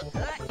down.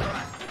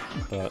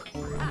 But,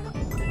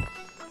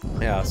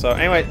 yeah, so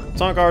anyway,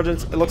 Sonic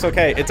Origins, it looks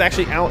okay. It's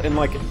actually out in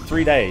like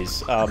 3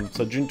 days,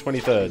 so June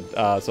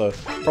 23rd. So,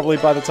 probably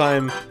by the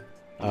time,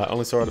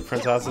 only saw it at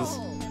friends' houses.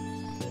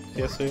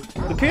 PS2.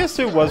 The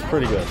PS2 was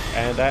pretty good,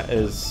 and that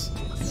is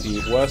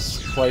the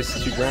worst place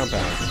to ground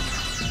pound.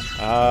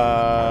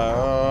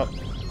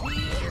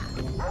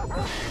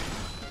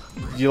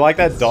 You like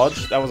that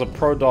dodge? That was a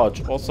pro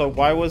dodge. Also,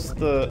 why was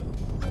the...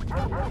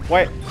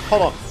 Wait,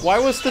 hold on. Why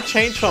was the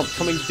chain chomp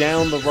coming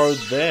down the road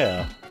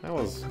there? That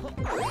was a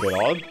bit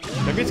odd.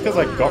 Maybe it's because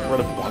I got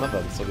rid of one of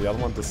them, so the other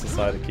one just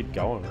decided to keep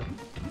going.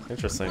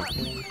 Interesting.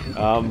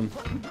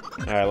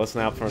 Alright,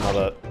 listen out for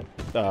another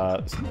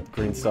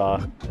green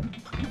star.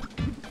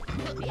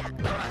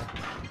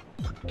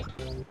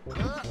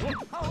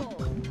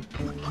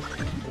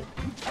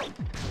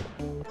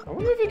 I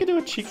wonder if you could do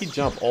a cheeky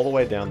jump all the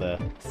way down there.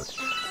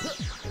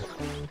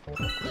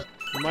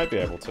 You might be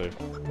able to.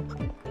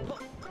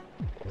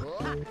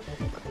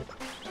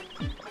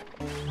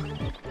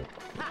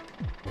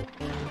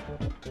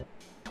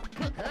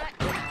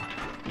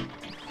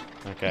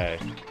 Okay.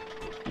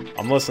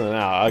 I'm listening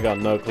now. I got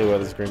no clue where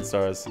this green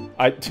star is.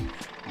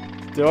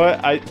 Do it?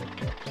 I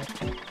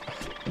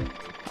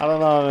don't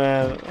know,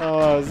 man.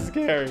 Oh, this is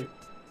scary.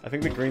 I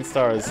think the green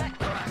star is...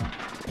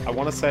 I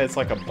want to say it's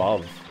like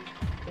above.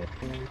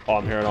 Oh,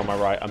 I'm hearing on my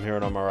right. I'm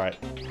hearing on my right.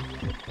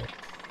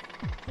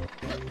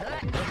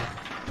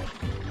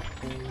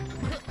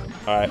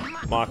 Alright,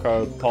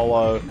 Marco,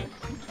 Polo.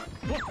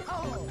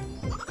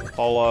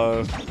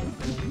 Polo.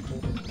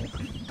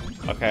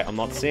 Okay, I'm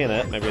not seeing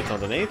it. Maybe it's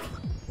underneath.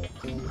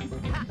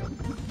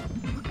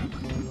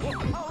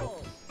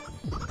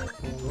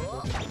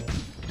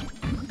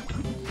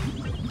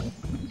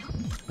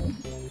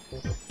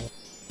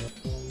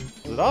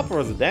 Is it up or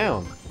is it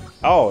down?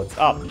 Oh, it's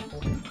up.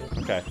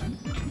 Okay.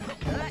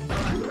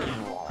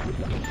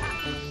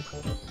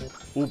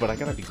 Ooh, but I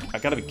gotta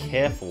be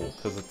careful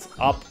because it's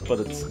up, but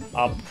it's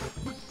up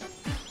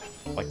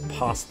like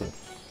past the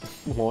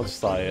launch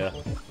site here.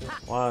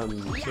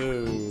 1,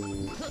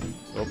 2.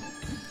 Oh.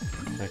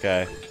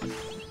 Okay.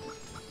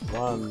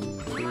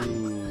 1,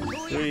 2,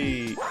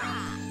 3.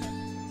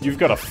 You've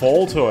got to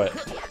fall to it.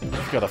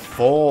 You've got to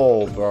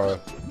fall, bro.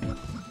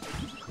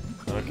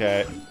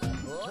 Okay.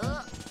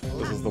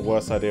 This is the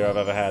worst idea I've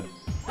ever had.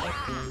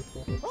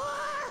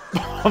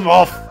 I'm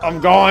off! I'm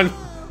gone!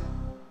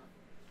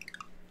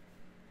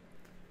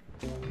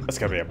 There's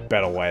gotta be a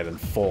better way than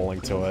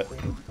falling to it.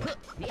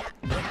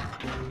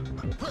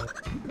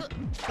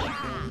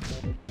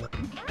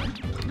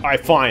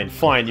 Alright, fine,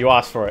 fine, you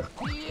asked for it.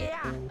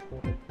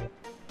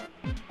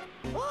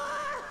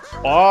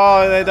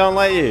 Oh, they don't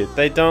let you.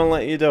 They don't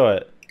let you do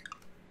it.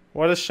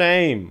 What a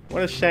shame.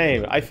 What a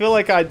shame. I feel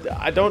like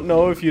I don't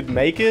know if you'd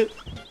make it.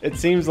 It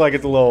seems like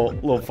it's a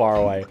little far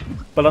away.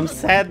 But I'm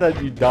sad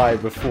that you die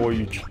before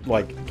you,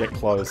 like, get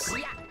close.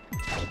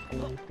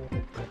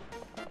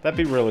 That'd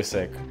be really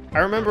sick. I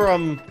remember,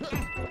 oh,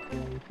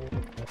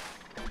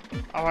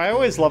 I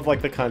always love,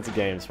 like, the kinds of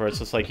games where it's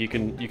just like you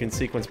can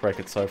sequence break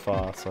it so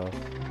far, so...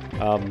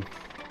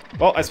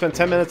 Well, I spent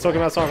 10 minutes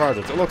talking about Sonic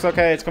Origins. It looks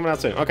okay, it's coming out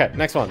soon. Okay,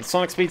 next one.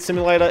 Sonic Speed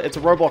Simulator, it's a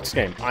Roblox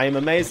game. I am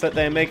amazed that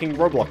they're making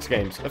Roblox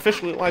games.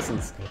 Officially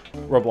licensed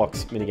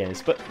Roblox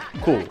minigames. But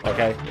cool,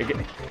 okay?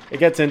 It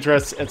gets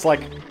interest. It's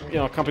like, you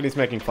know, companies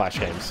making Flash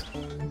games.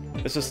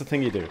 It's just a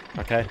thing you do,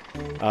 okay?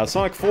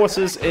 Sonic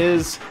Forces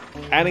is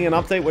adding an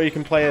update where you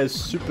can play as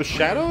Super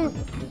Shadow.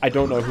 I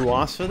don't know who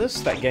asked for this.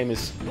 That game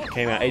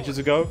came out ages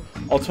ago.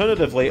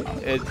 Alternatively,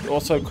 it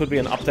also could be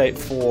an update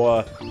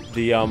for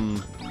the,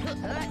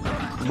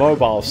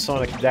 mobile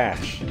Sonic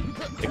Dash.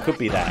 It could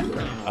be that.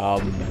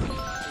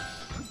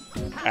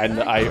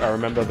 And I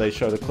remember they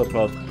showed a clip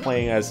of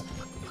playing as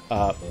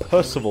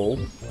Percival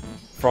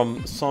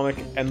from Sonic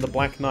and the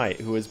Black Knight,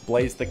 who is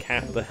Blaze the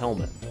Cat with the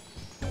helmet.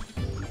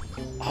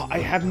 Oh, I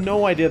have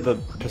no idea the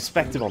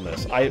perspective on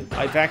this.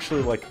 I've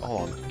actually, like,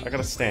 hold on. I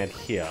gotta stand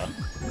here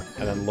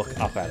and then look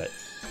up at it.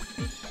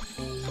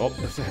 Oh,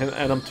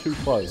 and I'm too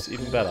close.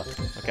 Even better.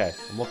 Okay,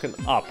 I'm looking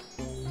up.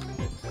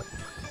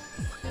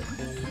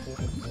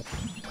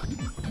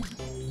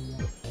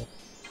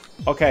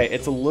 Okay,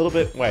 it's a little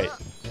bit... Wait,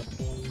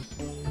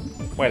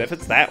 if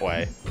it's that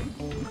way...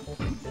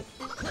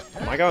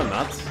 Am I going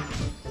nuts?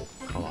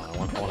 Hold on, I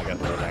want to get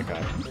rid of that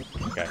guy.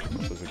 Okay,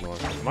 let's just ignore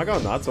him. Am I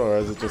going nuts, or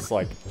is it just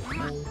like...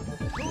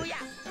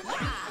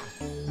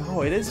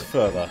 Oh, it is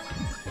further.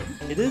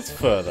 It is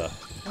further.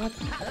 What?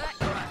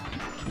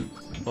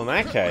 Well,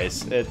 in that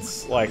case,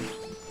 it's like...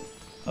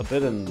 a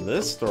bit in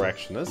this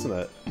direction, isn't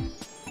it?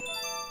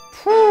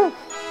 Whew!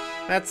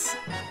 That's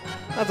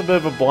a bit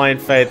of a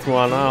blind faith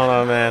one. I don't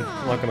know, man.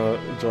 I'm not gonna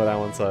enjoy that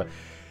one, so...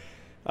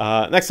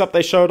 next up,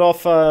 they showed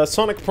off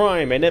Sonic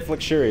Prime, a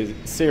Netflix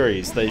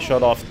series. They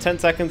showed off 10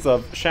 seconds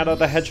of Shadow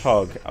the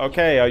Hedgehog.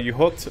 Okay, are you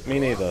hooked? Me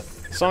neither.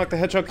 Sonic the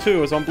Hedgehog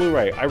 2 is on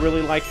Blu-ray. I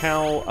really like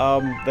how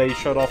they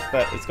showed off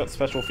that it's got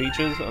special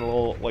features and a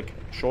little, like,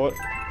 short.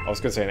 I was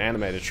gonna say an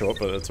animated short,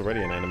 but it's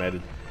already an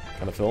animated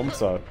kind of film,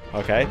 so,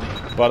 okay.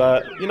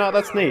 But, you know,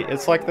 that's neat.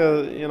 It's like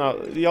the, you know,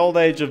 the old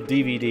age of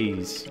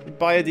DVDs.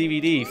 Buy a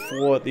DVD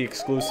for the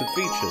exclusive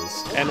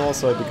features, and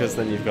also because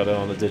then you've got it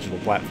on a digital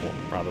platform,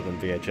 rather than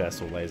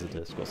VHS or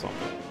Laserdisc or something.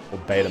 Or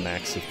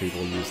Betamax, if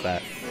people use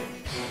that.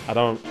 I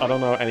don't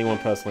know anyone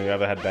personally who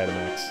ever had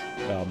Betamax.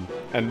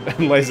 And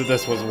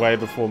Laserdisc was way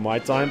before my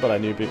time, but I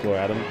knew people who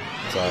had them,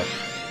 so...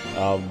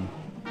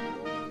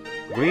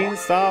 Green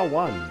Star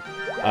 1.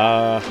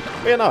 But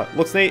yeah, no,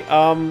 looks neat.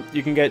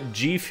 You can get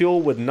G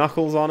Fuel with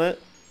Knuckles on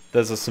it.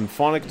 There's a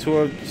symphonic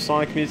tour of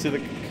Sonic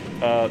music,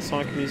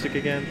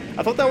 again.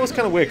 I thought that was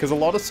kind of weird, because a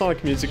lot of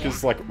Sonic music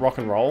is, like, rock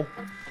and roll.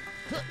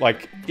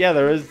 Like, yeah,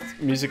 there is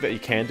music that you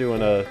can do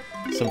in a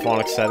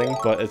symphonic setting,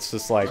 but it's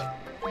just like...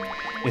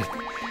 you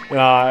know,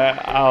 I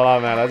don't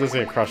know, man, I just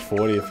think Crush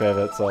 40 a fair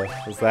bit, so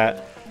there's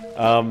that.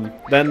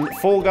 Then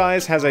Fall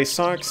Guys has a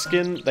Sonic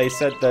skin. They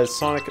said there's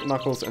Sonic,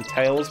 Knuckles, and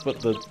Tails, but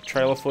the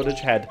trailer footage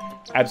had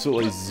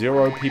absolutely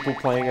 0 people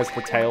playing as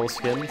the Tails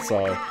skin,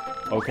 so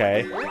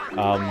okay.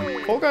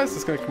 Fall Guys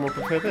is going to come up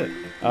a fair bit.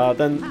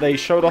 Then they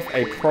showed off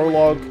a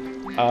prologue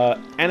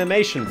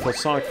animation for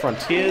Sonic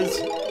Frontiers.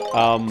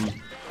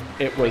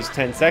 It was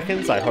 10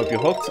 seconds. I hope you're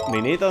hooked.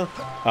 Me neither.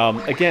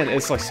 Again,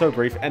 it's like so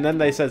brief. And then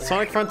they said,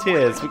 Sonic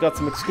Frontiers, we got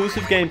some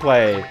exclusive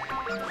gameplay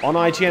on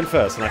IGN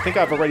first, and I think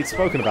I've already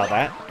spoken about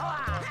that.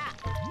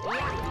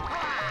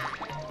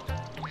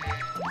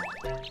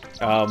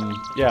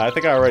 Yeah, I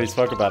think I already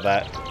spoke about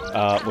that.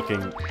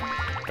 Looking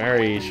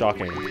very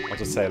shocking. I'll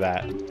just say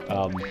that.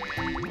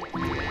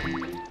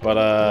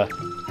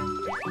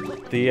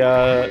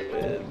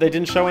 They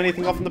didn't show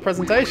anything off in the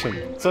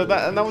presentation. So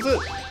that was it.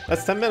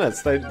 That's 10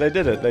 minutes. They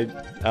did it. They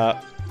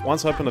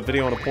once opened a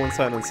video on a porn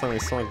site and then suddenly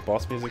Sonic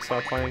Boss music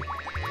started playing.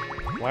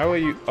 Why were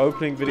you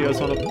opening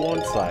videos on a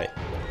porn site?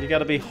 You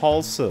gotta be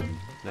wholesome,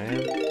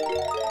 man.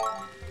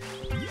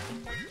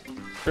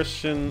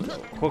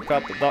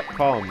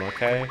 ChristianHookup.com,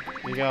 okay?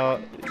 You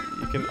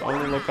can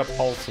only look up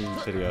wholesome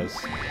videos.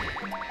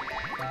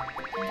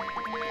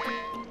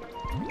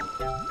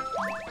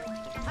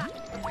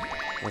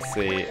 Let's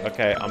see.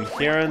 Okay, I'm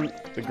hearing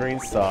the green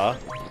star.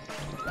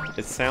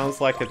 It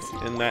sounds like it's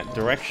in that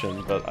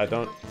direction, but I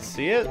don't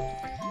see it.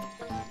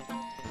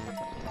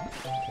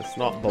 It's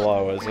not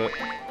below, is it?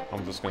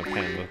 I'm just gonna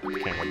pan the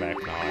camera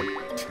back now.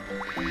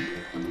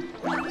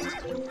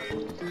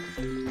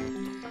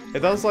 It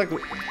does like...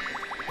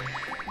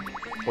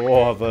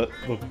 Oh, the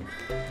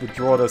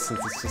draw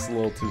distance is just a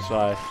little too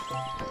shy.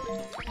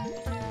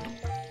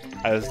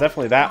 There's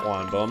definitely that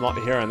one, but I'm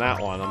not hearing that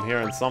one. I'm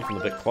hearing something a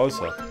bit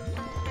closer.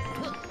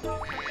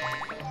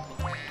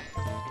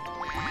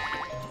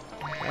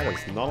 That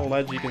is not a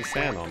ledge you can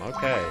stand on,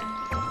 okay.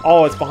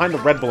 Oh, it's behind the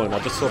red balloon. I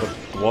just sort of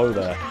glow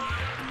there.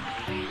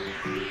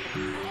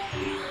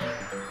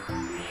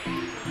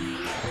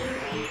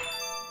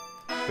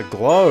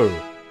 glow.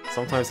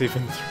 Sometimes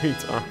even 3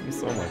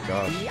 times. Oh my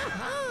god.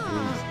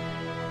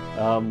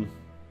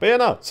 But yeah,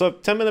 no. So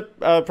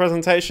 10-minute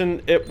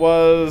presentation. It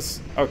was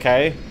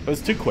okay. It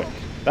was too quick.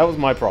 That was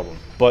my problem.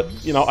 But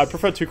you know, I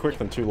prefer too quick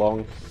than too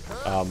long.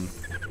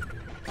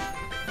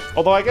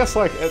 Although I guess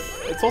like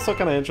it's also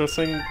kind of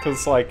interesting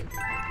because like,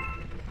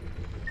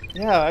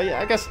 yeah,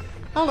 I guess I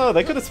don't know.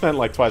 They could have spent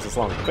like twice as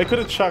long. They could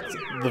have chucked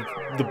the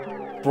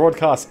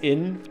broadcast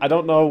in. I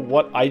don't know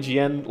what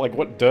IGN, like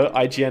what dirt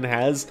IGN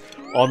has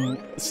on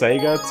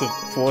Sega to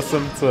force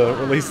them to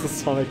release the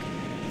Sonic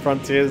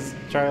Frontiers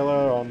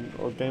trailer or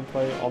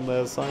gameplay on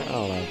their site. I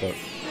don't know, but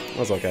it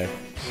was okay.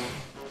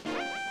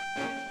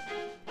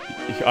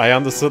 I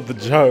understood the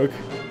joke.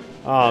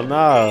 Oh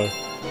no.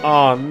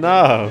 Oh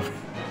no.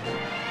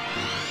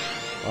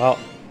 Well,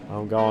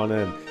 I'm going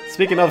in.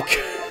 Speaking of...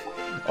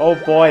 oh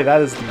boy,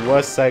 that is the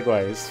worst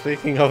segue.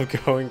 Speaking of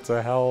going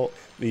to hell,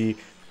 the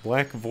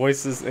Black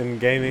Voices in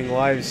Gaming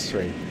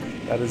livestream.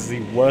 That is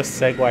the worst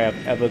segue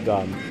I've ever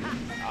done.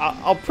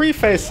 I'll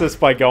preface this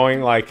by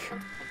going like...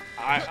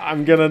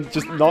 I'm gonna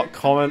just not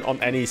comment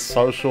on any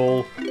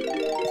social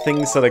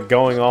things that are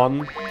going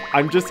on.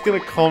 I'm just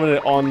gonna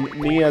comment on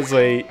me as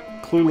a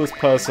clueless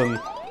person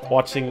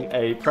watching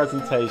a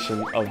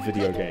presentation of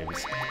video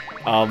games.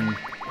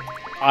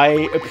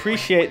 I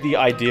appreciate the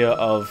idea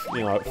of,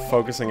 you know,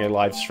 focusing a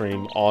live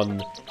stream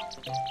on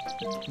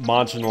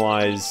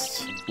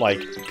marginalized, like,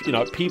 you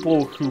know,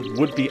 people who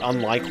would be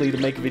unlikely to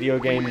make video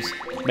games,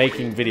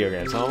 making video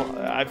games.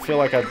 I feel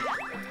like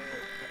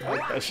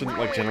I shouldn't,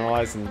 like,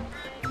 generalize and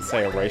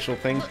say a racial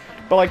thing,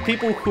 but, like,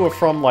 people who are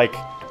from, like,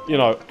 you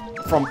know,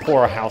 from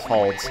poorer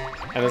households,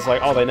 and it's like,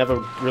 oh, they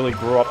never really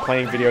grew up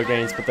playing video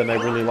games, but then they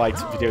really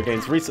liked video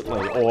games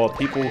recently, or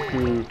people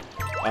who,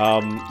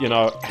 you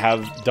know,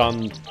 have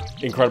done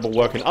incredible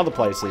work in other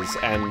places,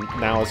 and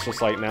now it's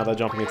just like, now they're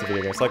jumping into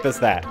video games. Like, there's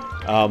that.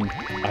 I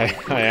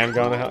am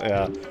going to hell,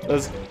 yeah.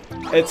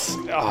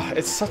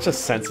 It's such a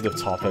sensitive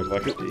topic.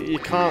 Like, you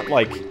can't,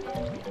 like,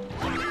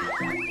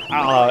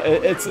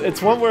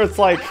 it's one where it's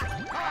like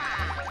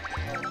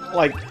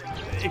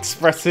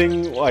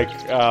expressing, like,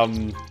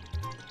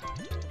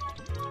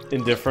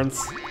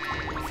 indifference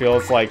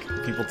feels like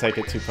people take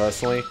it too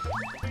personally.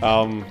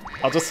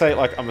 I'll just say,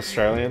 like, I'm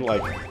Australian,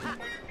 like,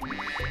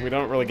 we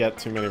don't really get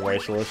too many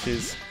racial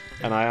issues,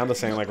 and I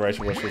understand, like,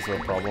 racial issues are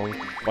a problem,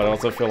 but I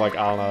also feel like,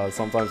 I don't know,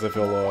 sometimes I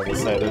feel a little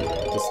overstated,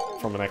 just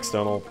from an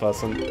external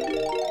person.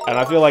 And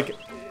I feel like,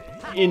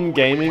 in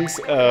gaming's,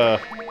 oh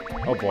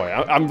boy,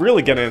 I'm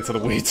really getting into the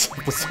weeds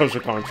of the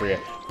social commentary here.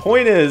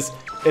 Point is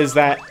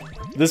that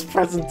this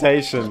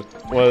presentation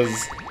was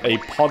a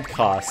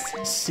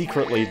podcast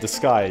secretly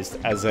disguised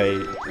as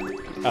an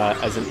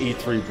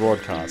E3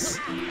 broadcast.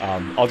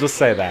 I'll just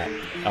say that.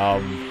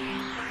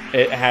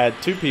 It had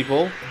 2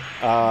 people,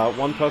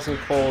 one person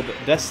called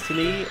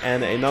Destiny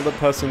and another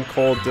person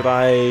called, did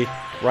I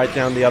write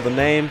down the other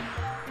name?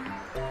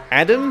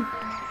 Adam?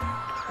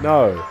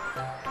 No.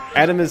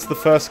 Adam is the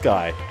first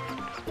guy.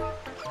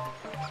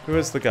 Who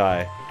is the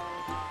guy?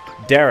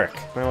 Derek.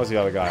 That was the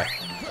other guy.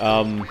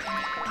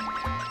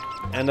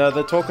 And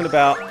they're talking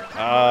about,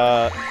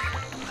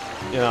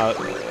 you know,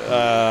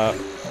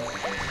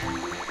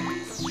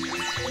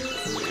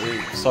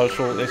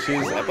 social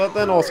issues, but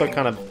then also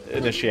kind of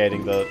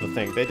initiating the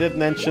thing. They did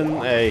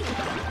mention a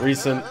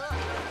recent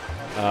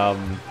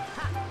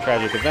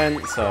tragic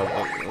event, so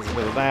there's a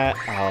bit of that.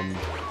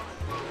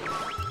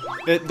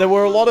 There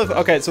were a lot of...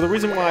 Okay, so the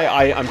reason why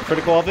I'm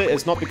critical of it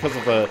is not because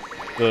of the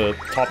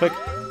topic,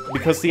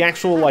 because the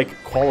actual, like,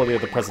 quality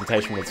of the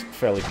presentation was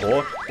fairly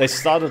poor. They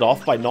started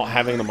off by not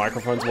having the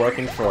microphones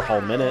working for a whole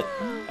minute.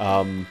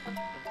 Not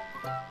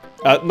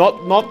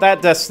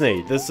that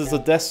Destiny. This is a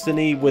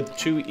Destiny with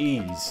 2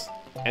 E's.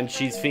 And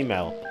she's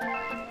female.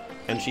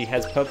 And she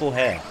has purple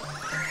hair.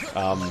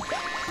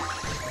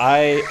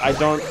 I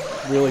don't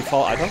really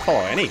follow... I don't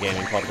follow any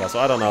gaming podcast, so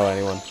I don't know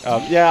anyone.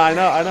 Yeah, I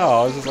know. I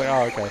was just like,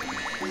 oh, okay.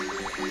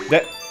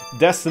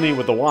 Destiny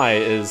with the Y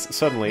is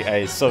certainly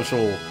a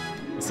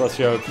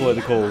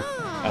socio-political,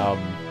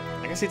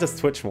 I guess he does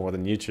Twitch more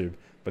than YouTube,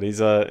 but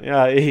he's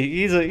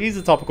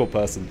a topical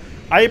person.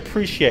 I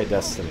appreciate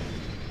Destiny,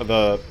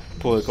 the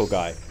political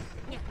guy.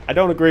 I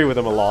don't agree with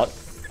him a lot,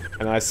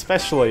 and I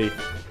especially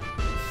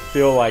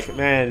feel like,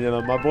 man, you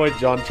know, my boy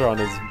JonTron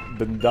has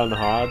been done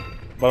hard,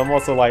 but I'm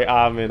also like,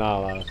 I mean, I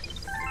don't know.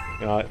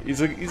 You know, he's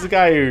a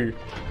guy who,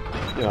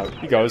 you know,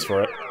 he goes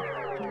for it.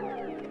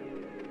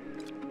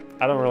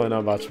 I don't really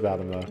know much about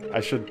him, though.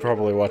 I should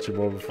probably watch him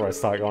more before I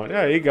start going,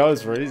 yeah, he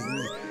goes for it.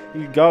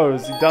 He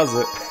goes, he does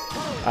it.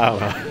 I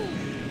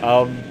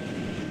don't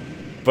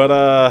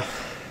know.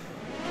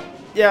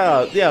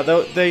 Yeah,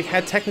 they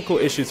had technical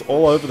issues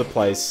all over the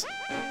place.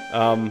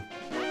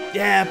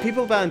 Yeah,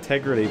 people about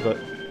integrity, but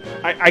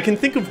I can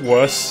think of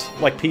worse,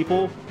 like,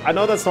 people. I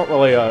know that's not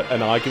really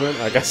an argument.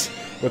 I guess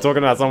we're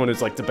talking about someone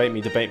who's like, debate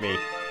me.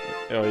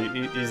 You know,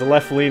 he's a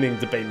left-leaning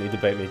debate me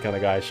kind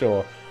of guy,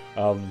 sure.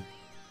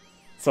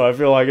 So I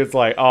feel like it's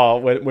like, oh,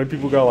 when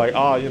people go like,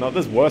 oh, you know,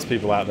 there's worse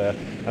people out there,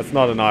 that's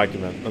not an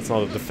argument. That's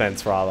not a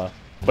defense, rather.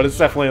 But it's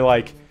definitely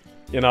like,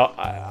 you know,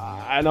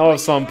 I know of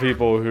some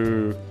people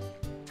who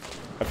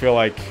I feel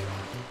like,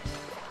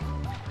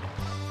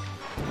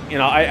 you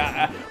know,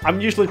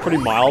 I'm usually pretty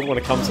mild when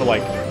it comes to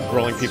like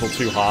grilling people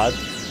too hard.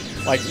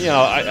 Like, you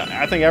know,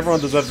 I think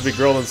everyone deserves to be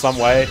grilled in some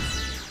way.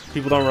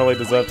 People don't really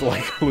deserve to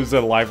like lose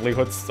their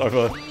livelihoods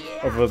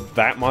over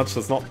that much.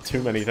 There's not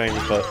too many things,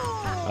 but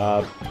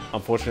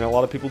unfortunately, a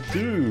lot of people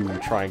do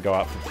try and go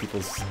out for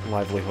people's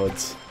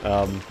livelihoods.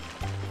 So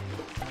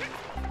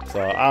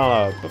I don't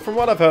know, but from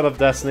what I've heard of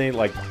Destiny,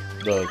 like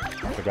the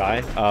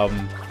guy, I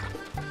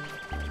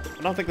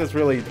don't think there's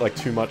really like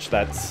too much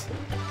that's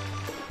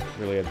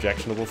really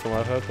objectionable from what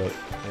I've heard, but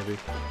maybe.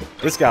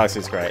 This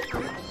galaxy's great.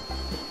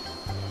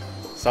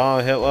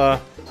 Stalin,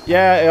 Hitler.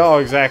 Yeah, oh,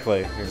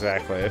 exactly.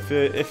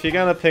 If you're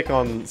gonna pick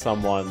on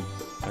someone,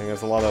 I think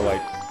there's a lot of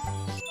like...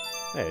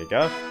 There you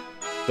go.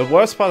 The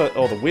worst part,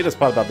 or the weirdest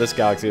part about this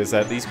galaxy is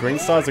that these green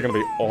stars are gonna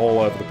be all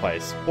over the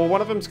place. Well, one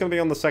of them's gonna be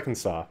on the second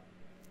star.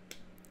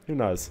 Who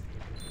knows?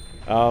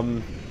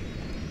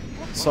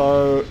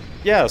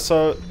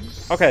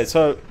 Okay,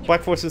 so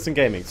Black Forces in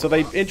Gaming. So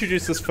they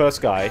introduced this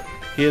first guy.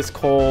 He is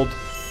called,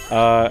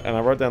 and I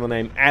wrote down the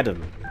name,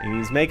 Adam. And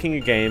he's making a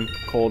game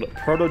called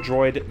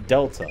Proto-Droid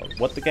Delta.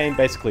 What the game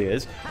basically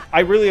is,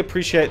 I really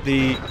appreciate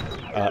the,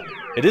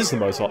 it is the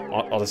most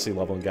Odyssey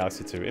level in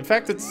Galaxy 2. In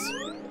fact, it's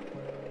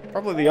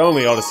probably the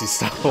only Odyssey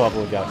style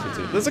level in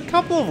Galaxy 2. There's a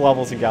couple of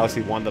levels in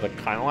Galaxy 1 that are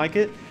kind of like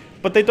it,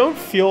 but they don't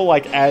feel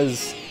like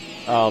as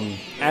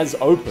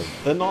open.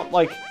 They're not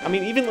like, I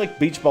mean, even like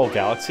Beach Bowl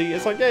Galaxy,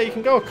 it's like, yeah, you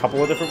can go a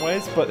couple of different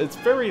ways, but it's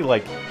very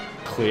like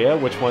clear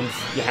which ones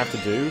you have to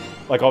do.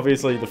 Like,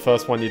 obviously, the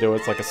first one you do,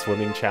 it's like a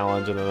swimming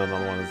challenge, and then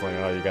another one is like,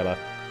 oh, you gotta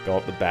go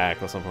up the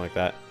back or something like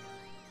that.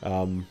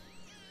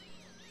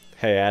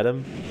 Hey,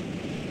 Adam.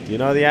 Do you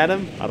know the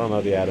Adam? I don't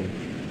know the Adam.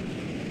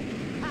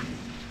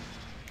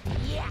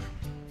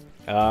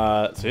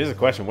 So here's a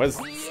question. Where's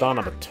star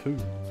number 2?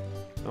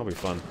 That'll be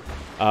fun.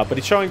 But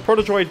he's showing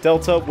Proto-Droid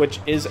Delta, which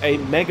is a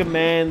Mega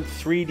Man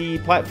 3D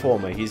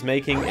platformer. He's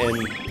making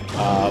in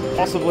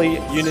possibly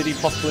Unity,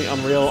 possibly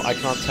Unreal. I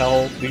can't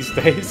tell these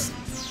days.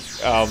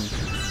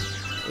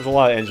 There's a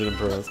lot of engine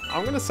improvements.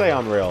 I'm gonna say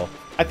Unreal.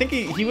 I think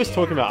he was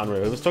talking about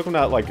Unreal. He was talking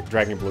about like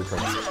Dragon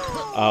Blueprints.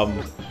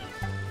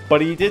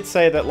 But he did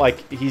say that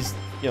like he's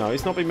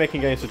not been making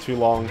games for too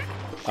long,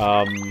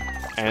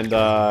 and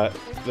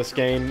this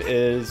game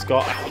is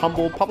got a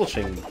humble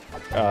publishing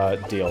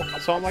deal.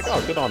 So I'm like,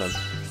 oh, good on him.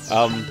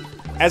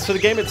 As for the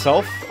game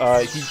itself,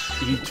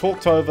 he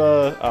talked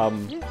over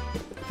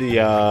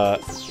the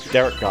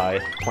Derek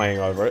guy playing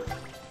over it,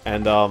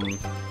 and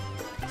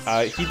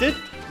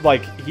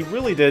he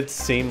really did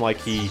seem like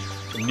he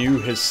knew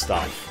his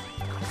stuff.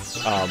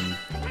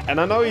 And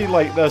I know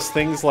there's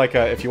things like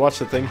if you watch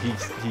the thing, he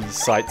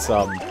cites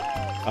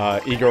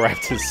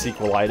Egoraptor's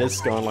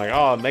sequelitis, going like,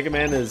 oh, Mega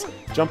Man is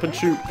jump and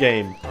shoot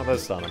game. Oh,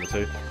 that's star number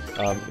 2.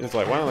 It's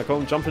like, why don't I call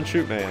him Jump and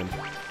Shoot Man?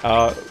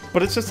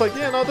 But it's just like,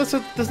 yeah, no, there's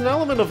an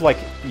element of like,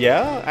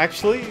 yeah,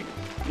 actually,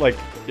 like,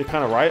 you're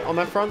kind of right on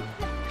that front.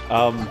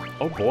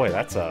 Oh boy,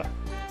 that's a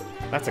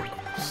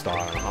star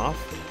and a half.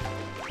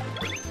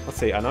 Let's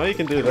see, I know you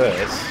can do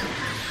this,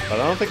 but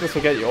I don't think this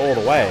will get you all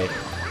the way.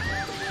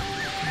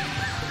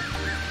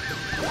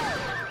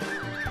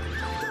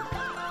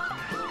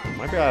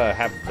 Maybe I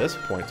have this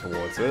point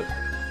towards it,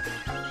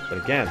 but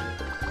again,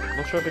 I'm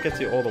not sure if it gets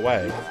you all the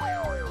way.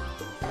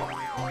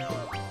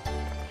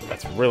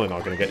 That's really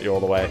not going to get you all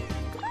the way.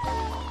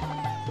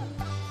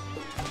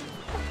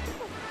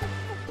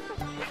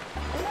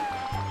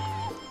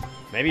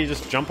 Maybe you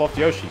just jump off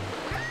Yoshi.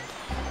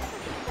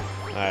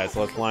 Alright,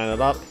 so let's line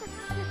it up.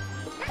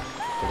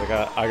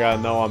 I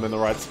gotta know I'm in the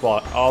right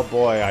spot. Oh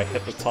boy, I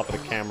hit the top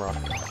of the camera.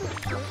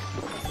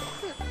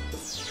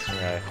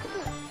 Okay.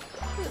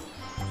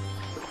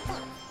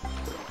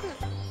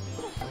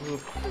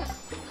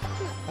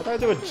 How do I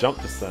do a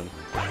jump just then?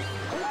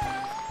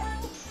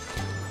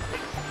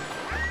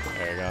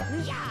 There you go.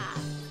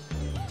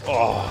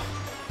 Oh!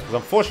 Because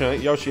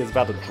unfortunately, Yoshi is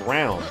about to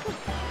drown.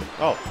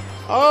 Oh.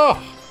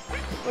 Oh!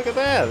 Look at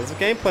that! There's a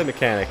gameplay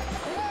mechanic.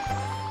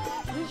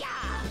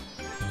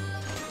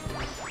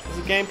 There's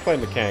a gameplay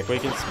mechanic where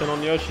you can spin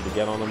on Yoshi to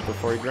get on him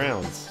before he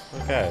drowns.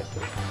 Okay.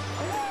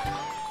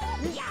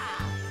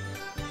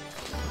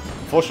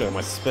 Unfortunately,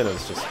 my spin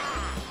is just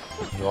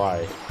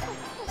dry.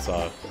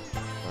 So,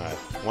 alright.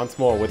 Once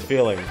more with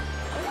feeling.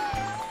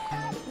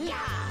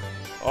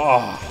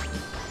 Oh!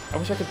 I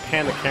wish I could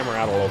pan the camera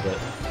out a little bit.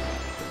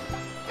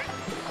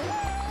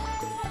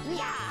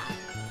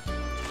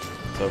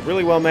 So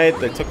really well made.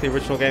 They took the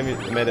original game,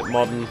 made it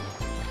modern,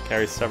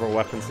 carries several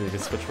weapons, and you can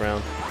switch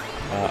around.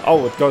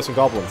 Oh, with Ghosts and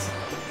Goblins.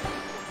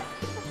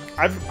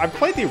 I've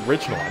played the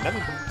original. I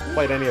never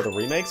played any of the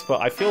remakes,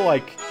 but I feel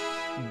like,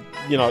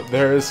 you know,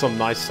 there is some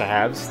nice to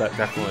haves that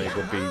definitely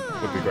would be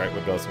great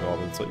with Ghosts and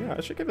Goblins. So yeah,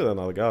 I should give it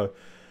another go.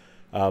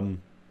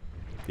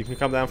 You can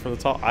come down from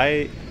the top.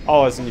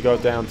 Oh, as in you go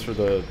down to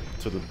the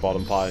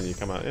bottom part and you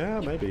come out. Yeah,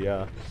 maybe,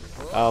 yeah.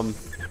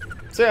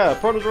 So yeah,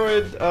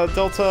 Proto-Droid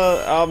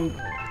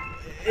Delta.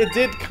 It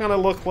did kind of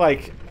look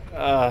like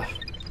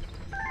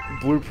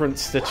blueprint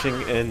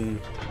stitching in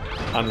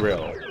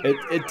Unreal.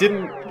 It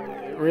didn't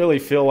really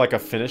feel like a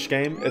finished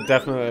game. It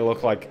definitely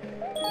looked like,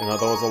 you know,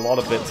 there was a lot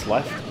of bits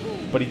left.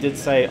 But he did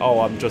say, oh,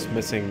 I'm just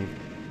missing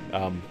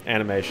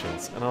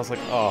animations. And I was like,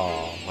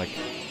 oh, like...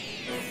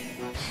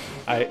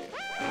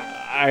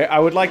 I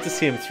would like to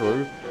see him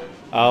through.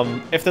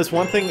 If there's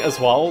one thing as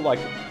well, like,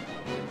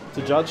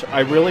 to judge, I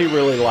really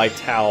liked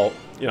how,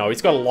 you know,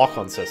 he's got a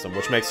lock-on system,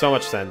 which makes so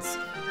much sense.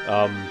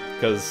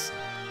 Because,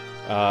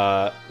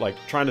 like,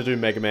 trying to do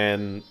Mega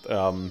Man,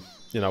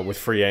 you know, with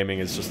free aiming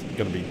is just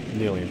going to be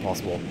nearly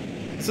impossible.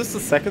 Is this the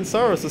second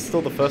star, or is this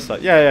still the first star?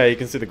 Yeah, you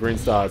can see the green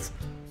stars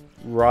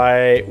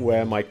right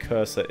where my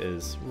cursor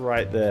is.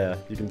 Right there.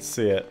 You can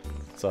see it.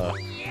 So...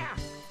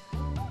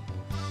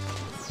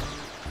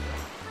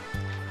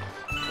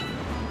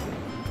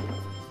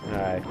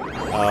 Alright.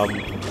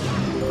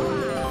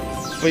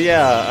 But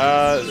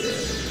yeah,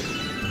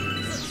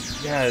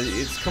 yeah,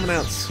 it's coming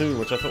out soon,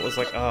 which I thought was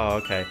like,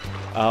 oh, okay.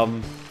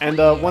 And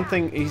one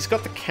thing, he's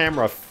got the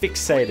camera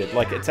fixated,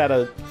 like it's at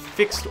a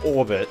fixed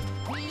orbit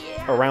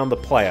around the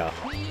player.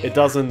 It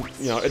doesn't,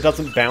 you know, it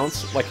doesn't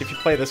bounce. Like if you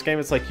play this game,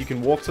 it's like you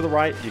can walk to the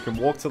right, you can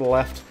walk to the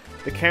left.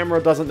 The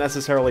camera doesn't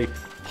necessarily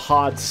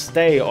hard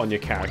stay on your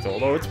character,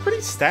 although it's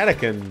pretty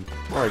static in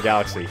Mario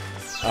Galaxy.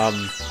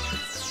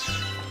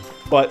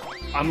 But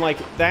I'm like,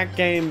 that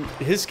game,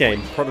 his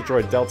game,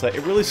 Protodroid Delta,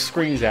 it really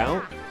screens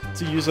out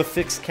to use a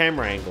fixed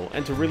camera angle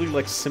and to really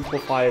like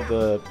simplify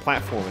the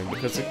platforming,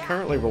 because it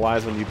currently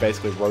relies on you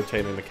basically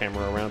rotating the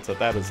camera around, so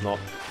that is not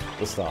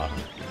the star.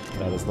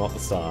 That is not the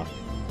star.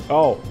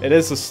 Oh, it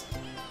is a...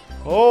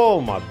 Oh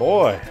my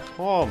boy.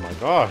 Oh my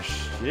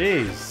gosh.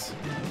 Jeez.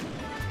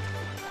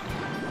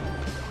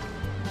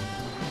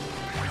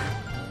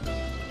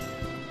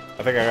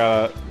 I think I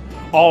gotta...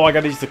 Oh, I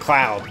gotta use the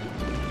cloud.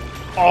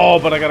 Oh,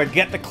 but I gotta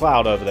get the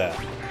cloud over there.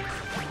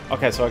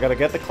 Okay, so I gotta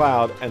get the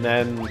cloud, and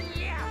then...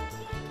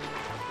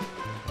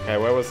 Okay,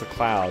 where was the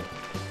cloud?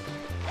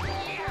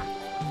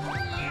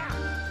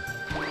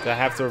 Did I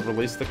have to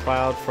release the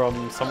cloud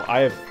from some...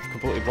 I have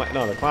completely blank...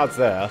 No, the cloud's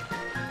there.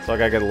 So I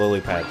gotta get a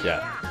lily pad,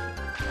 yeah.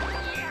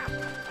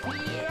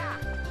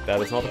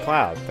 That is not the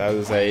cloud. That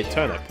is a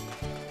turnip.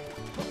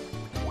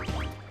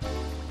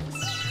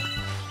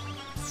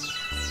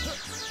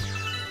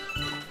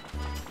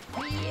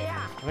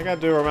 I think I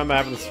do remember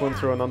having to swim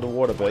through an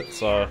underwater bit,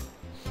 so...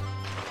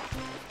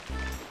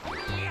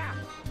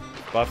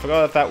 But I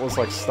forgot if that was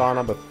like star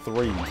number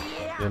 3,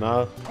 you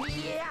know?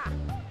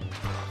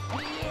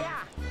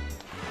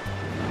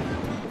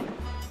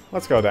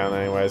 Let's go down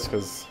anyways,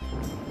 because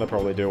they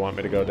probably do want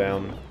me to go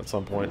down at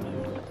some point.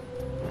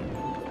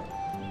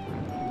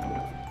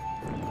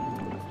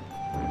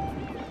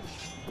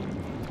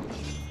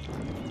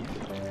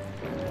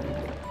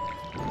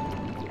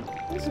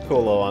 It's a cool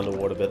little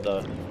underwater bit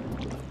though.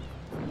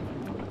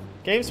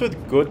 Games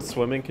with good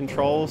swimming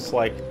controls,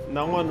 like,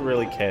 no one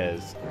really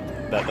cares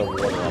that the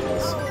water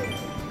levels.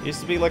 It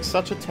used to be, like,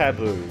 such a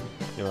taboo,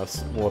 you know,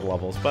 water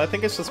levels, but I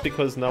think it's just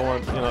because no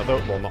one, you know,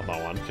 well, not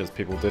no one, because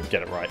people did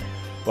get it right,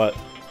 but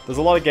there's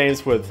a lot of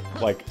games with,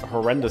 like,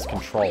 horrendous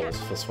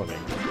controls for swimming.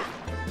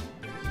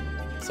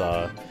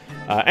 So,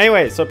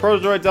 anyway, so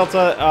Protodroid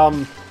Delta,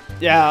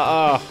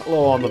 yeah, a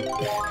little on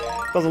the...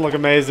 Doesn't look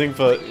amazing,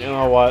 but you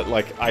know what,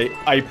 like,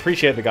 I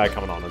appreciate the guy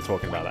coming on and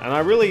talking about it. And I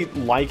really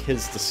like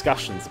his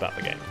discussions about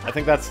the game. I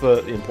think that's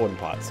the important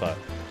part, so.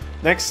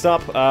 Next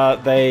up,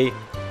 they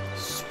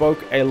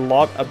spoke a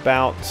lot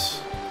about,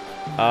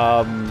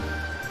 a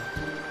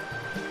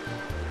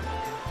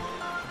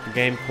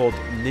game called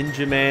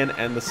Ninja Man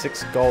and the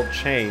 6 Gold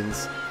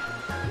Chains.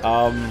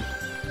 I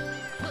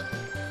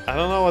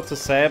don't know what to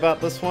say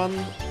about this one.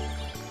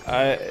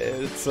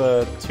 It's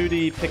a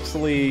 2D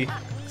pixely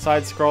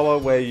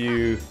side-scroller where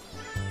you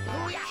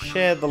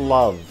share the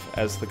love,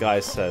 as the guy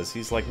says.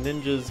 He's like,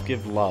 ninjas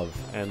give love,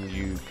 and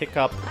you pick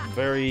up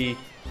very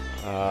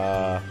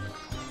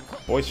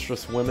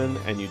boisterous women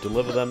and you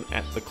deliver them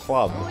at the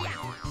club.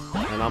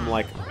 And I'm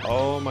like,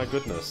 oh my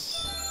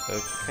goodness.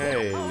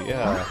 Okay,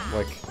 yeah,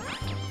 like,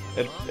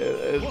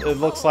 it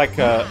looks like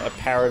a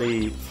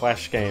parody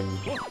Flash game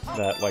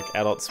that, like,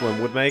 Adult Swim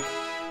would make.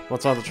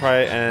 What's on to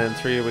try, and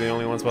 3 were the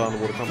only ones with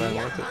underwater combat and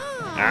liked it.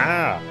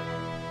 Ah!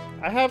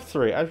 I have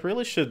 3. I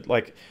really should,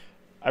 like,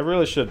 I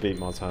really should beat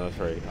Monster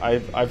Hunter 3.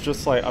 I've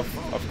just, like,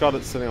 I've got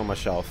it sitting on my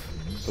shelf,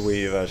 the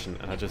Wii U version,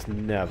 and I just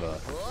never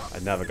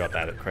got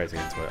that crazy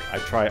into it.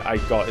 I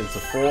got into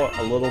 4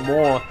 a little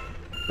more,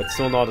 but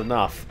still not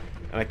enough.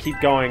 And I keep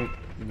going,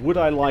 would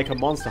I like a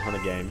Monster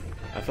Hunter game?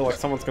 I feel like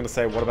someone's going to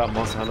say, what about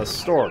Monster Hunter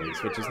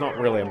Stories, which is not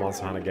really a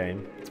Monster Hunter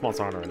game. It's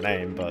Monster Hunter in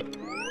name, but...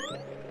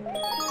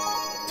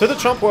 To the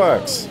Trump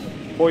Works!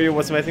 4U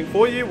was amazing.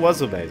 4U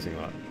was amazing,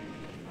 though.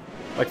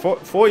 Like,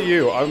 for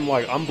you,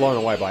 I'm blown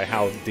away by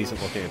how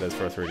decent looking it is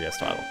for a 3DS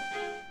title.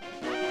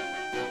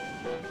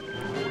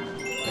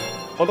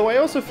 Although I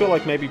also feel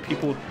like maybe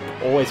people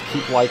always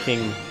keep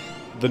liking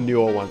the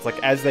newer ones. Like,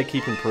 as they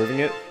keep improving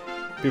it,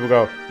 people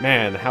go,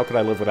 man, how could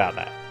I live without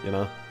that, you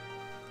know?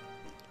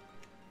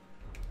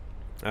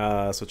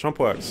 So Trump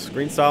Works,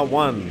 Green Star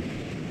 1.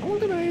 I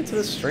look amazing. into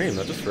this stream?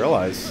 I just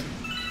realized.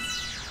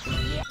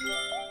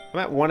 I'm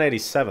at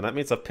 187. That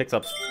means I've picked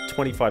up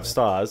 25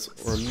 stars.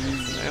 We're an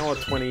hour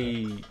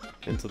 20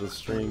 into the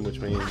stream, which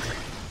means...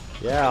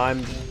 Yeah, I'm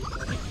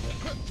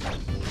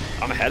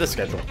ahead of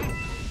schedule.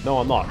 No,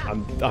 I'm not.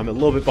 I'm a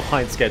little bit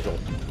behind schedule.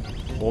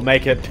 We'll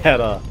make it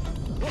better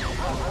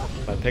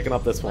by picking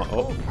up this one.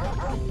 Oh.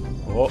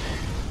 Oh.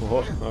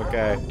 Oh.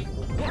 Okay.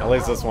 At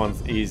least this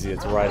one's easy.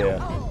 It's right here.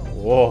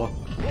 Whoa.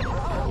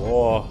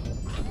 Whoa.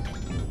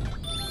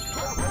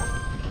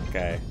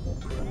 Okay.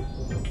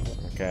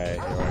 Okay,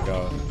 here I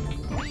go.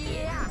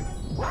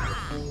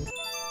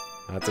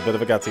 That's a bit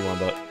of a gutsy one,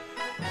 but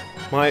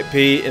might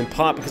be in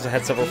part because I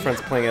had several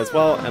friends playing as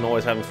well, and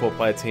always having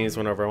 4-player teams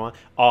whenever I want.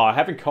 Oh,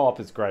 having co-op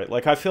is great.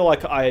 Like, I feel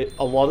like a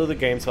lot of the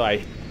games that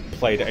I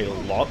played a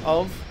lot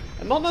of,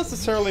 and not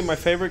necessarily my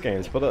favorite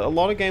games, but a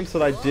lot of games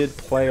that I did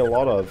play a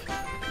lot of,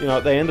 you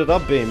know, they ended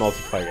up being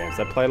multiplayer games.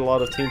 I played a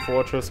lot of Team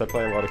Fortress, I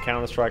played a lot of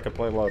Counter-Strike, I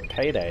played a lot of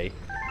Payday.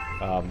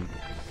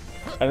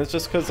 And it's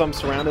just because I'm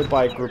surrounded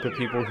by a group of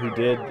people who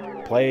did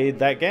play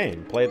that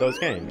game, play those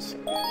games.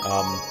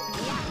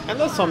 And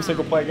there's some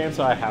single-player games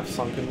that I have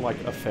sunken,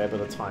 like, a fair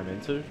bit of time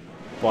into,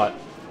 but...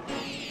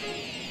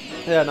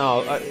 Yeah,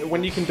 no,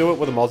 when you can do it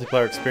with a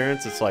multiplayer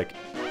experience, it's like,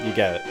 you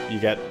get it. You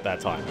get that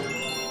time.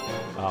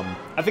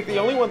 I think the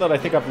only one that I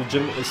think I've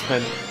legitimately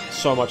spent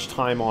so much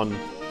time on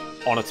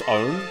its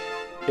own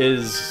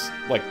is,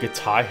 like,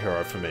 Guitar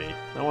Hero for me.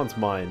 That one's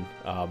mine.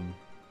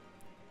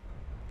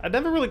 I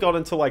never really got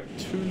into, like,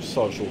 too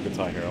social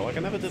Guitar Hero. Like,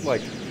 I never did,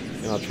 like,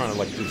 you know, trying to,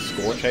 like, do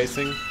score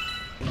chasing.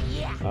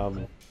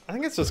 I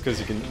think it's just because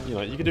you can, you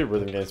know, you can do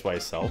rhythm games by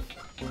yourself.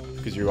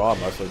 Because you are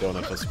mostly doing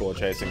it for score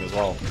chasing as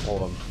well, all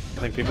of them. I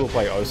think people who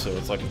play Osu,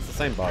 it's like, it's the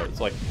same boat. It's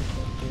like,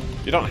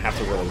 you don't have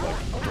to really,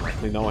 like,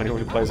 directly know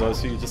anyone who plays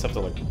Osu. You just have to,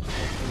 like,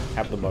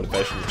 have the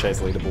motivation to chase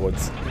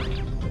leaderboards.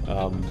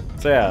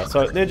 So yeah,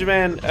 so Ninja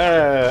Man,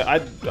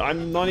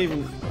 I'm not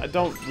even, I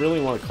don't really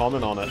want to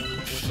comment on it.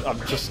 I'm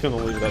just gonna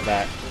leave it at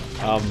that.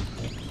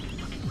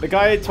 The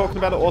guy talking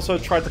about it also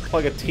tried to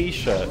plug a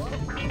t-shirt,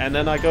 and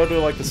then I go to,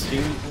 like, the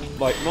Steam,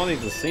 like, not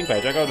even the Steam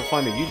page, I go to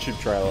find the YouTube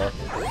trailer,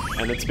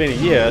 and it's been a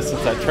year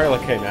since that trailer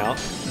came out,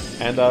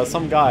 and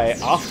some guy,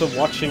 after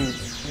watching,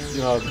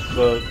 you know,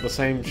 the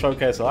same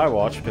showcase that I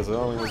watched, because it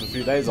only was a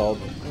few days old,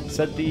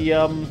 said the,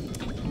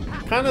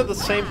 kind of the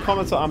same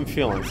comments that I'm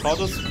feeling, so I'll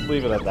just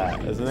leave it at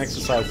that, as an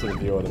exercise for the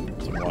viewer to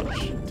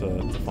watch,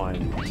 to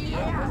find.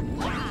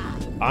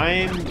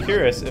 I'm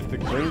curious if the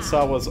green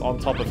star was on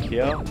top of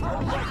here.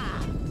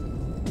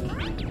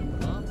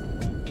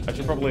 I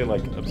should probably,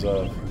 like,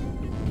 observe.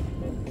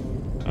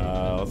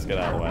 Let's get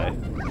out of the way.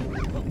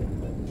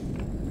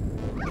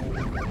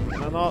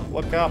 Can I not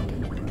look up?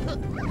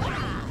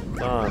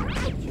 Done.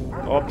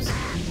 Oops.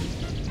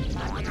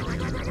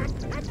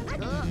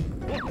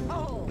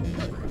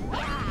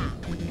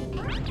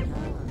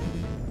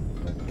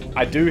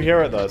 I do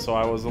hear it though, so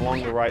I was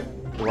along the right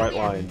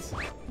lines.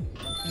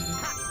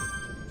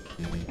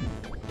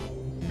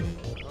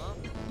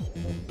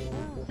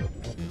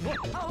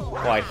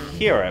 Well, I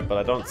hear it, but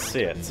I don't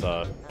see it,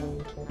 so...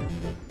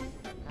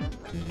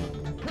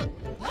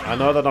 I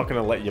know they're not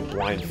going to let you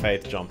blind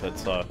faith jump it,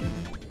 so...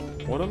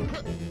 Wouldn't?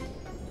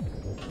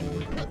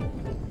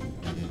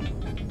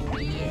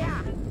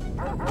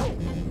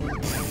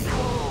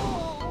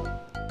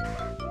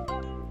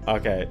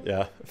 Okay,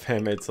 yeah.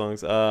 Fan-made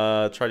songs.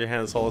 Tried your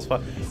hand at Solos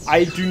 5.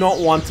 I do not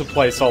want to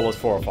play Solos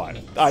 4 or 5.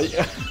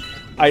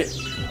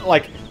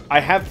 I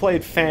have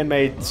played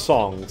fan-made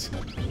songs.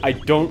 I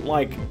don't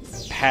like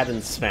pattern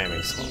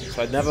spamming songs.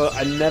 I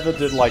never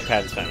did like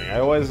pattern spamming. I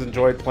always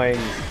enjoyed playing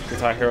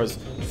Guitar Heroes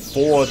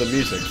for the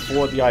music,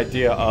 for the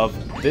idea of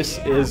this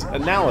is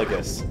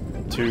analogous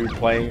to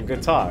playing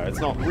guitar. It's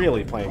not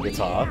really playing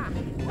guitar,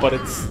 but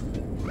it's...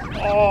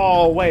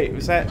 Oh, wait,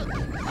 was that...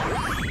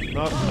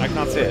 No, I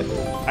can't see it.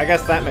 I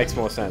guess that makes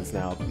more sense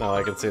now. No,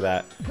 I can see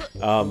that.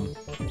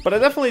 But I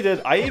definitely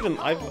did.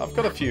 I've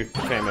got a few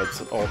fan-made,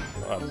 or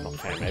not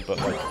fan-made, but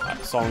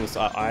like songs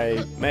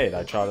I made.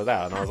 I tried it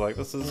out, and I was like,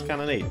 this is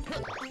kind of neat.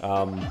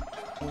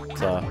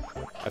 So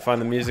I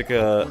find the music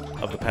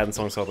of the pattern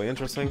songs totally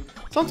interesting.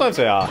 Sometimes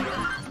they are.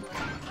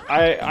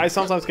 I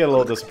sometimes get a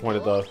little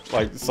disappointed though.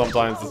 Like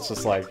sometimes it's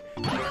just like,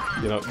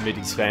 you know,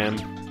 MIDI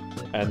spam,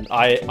 and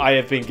I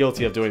have been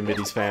guilty of doing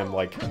MIDI spam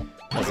like.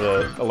 As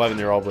a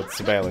 11-year-old with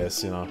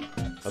Sibelius, you know,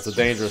 that's a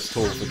dangerous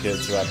tool for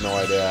kids who have no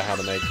idea how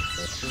to make,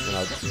 you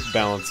know,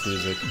 balanced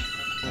music.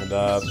 And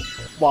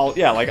well,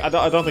 yeah, like I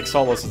don't think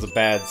Solos is a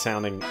bad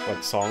sounding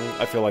like song.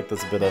 I feel like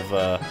there's a bit of,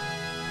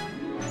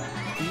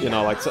 you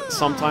know, like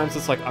sometimes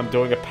it's like I'm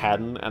doing a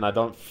pattern and I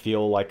don't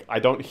feel like I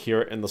don't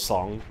hear it in the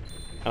song,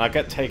 and I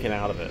get taken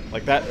out of it.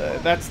 Like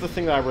that's the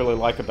thing that I really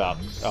like about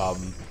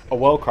a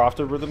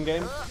well-crafted rhythm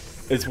game,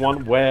 is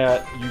one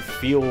where you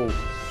feel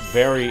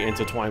very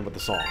intertwined with the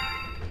song.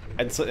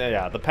 And so,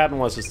 yeah, the pattern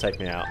ones just take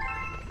me out.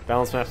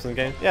 Balance maps in the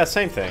game? Yeah,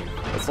 same thing.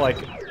 It's like,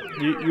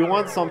 you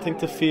want something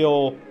to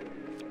feel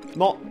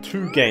not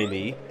too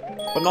gamey,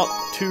 but not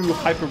too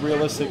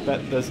hyper-realistic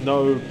that there's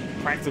no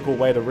practical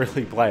way to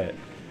really play it.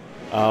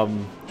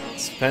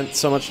 Spent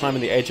so much time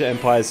in the Age of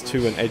Empires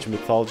 2 and Age of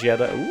Mythology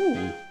edit.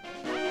 Ooh.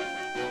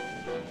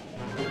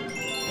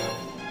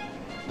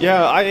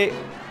 Yeah, I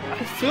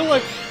feel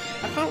like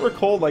I can't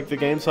recall like the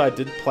games I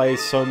did play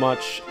so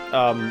much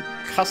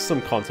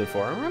custom content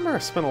for. I remember I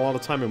spent a lot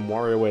of time in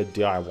WarioWare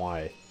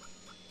DIY.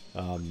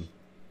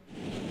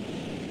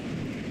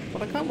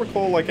 But I can't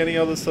recall like any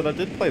others that I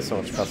did play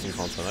so much custom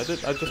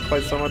content. I just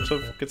played so much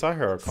of Guitar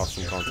Hero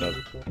custom content.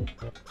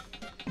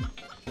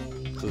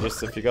 So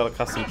just if you got a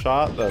custom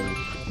chart, then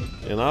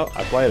you know,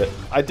 I played it.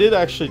 I did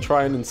actually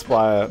try and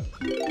inspire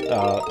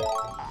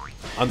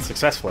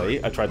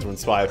unsuccessfully, I tried to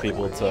inspire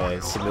people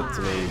to submit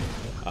to me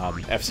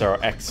F-Zero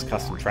X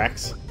custom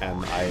tracks,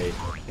 and I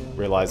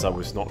realized I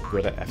was not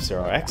good at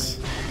F-Zero X,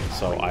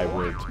 so I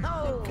would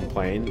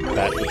complain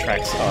that the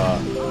tracks are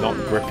not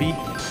grippy,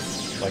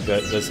 like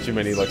there's too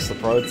many like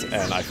slip roads,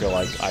 and I feel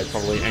like I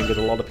probably angered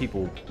a lot of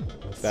people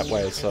that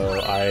way,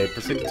 so I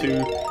proceeded to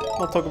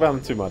not talk about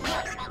them too much.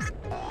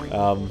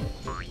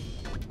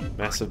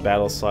 Massive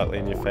battles slightly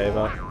in your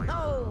favor.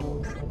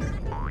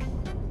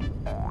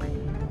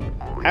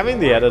 Having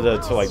the editor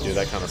to like do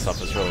that kind of stuff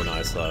is really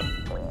nice though.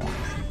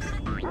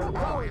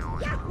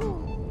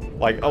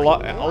 Like a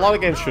lot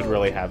of games should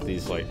really have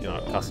these like, you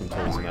know, custom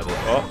tools and editors.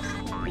 Oh,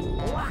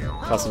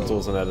 custom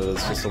tools and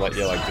editors just to let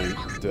you like do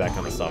that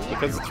kind of stuff,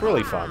 because it's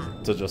really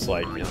fun to just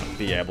like, you know,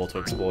 be able to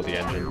explore the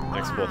engine,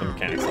 explore the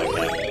mechanics like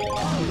that.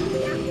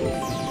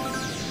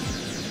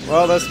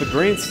 Well, there's the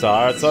green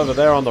star. It's over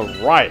there on the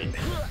right.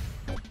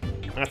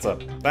 That's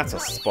a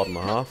spot and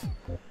a half.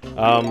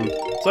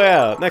 So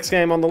yeah, next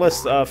game on the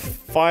list,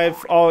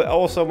 5. Oh,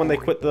 also when they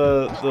quit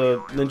the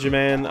Ninja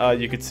Man,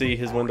 you could see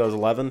his Windows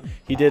 11.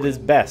 He did his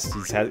best.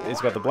 He's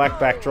got the black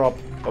backdrop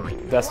of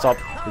desktop.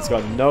 He's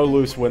got no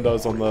loose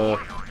windows on the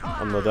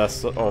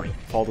desktop or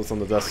folders on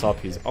the desktop.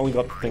 He's only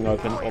got the thing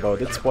open. Although it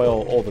did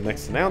spoil all the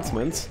next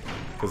announcements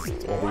because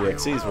all the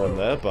EXEs weren't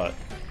there. But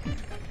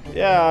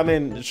yeah, I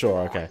mean,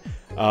 sure, okay.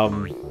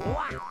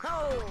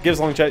 Gives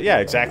longevity. Yeah,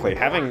 exactly.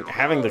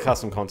 Having the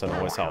custom content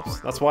always helps.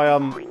 That's why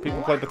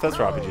people play Bethesda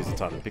RPGs a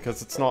ton,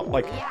 because it's not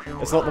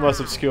the most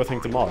obscure thing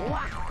to mod.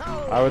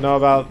 I would know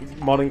about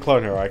modding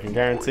Clone Hero. I can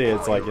guarantee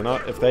it's like, you know,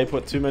 if they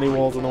put too many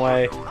walls in the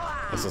way,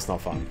 it's just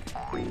not fun.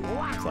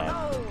 So,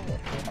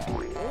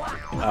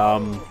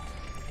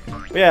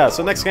 yeah.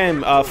 So next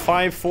game,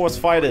 5 Force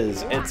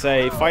Fighters. It's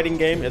a fighting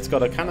game. It's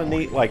got a kind of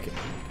neat like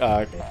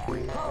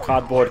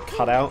cardboard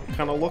cutout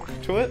kind of look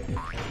to it.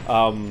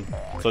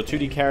 So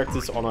 2D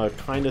characters on a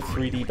kind of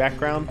 3D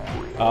background.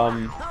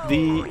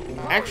 The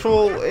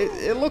actual,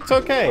 it looked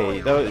okay.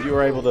 You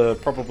were able to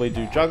probably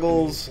do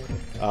juggles.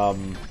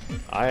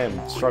 I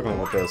am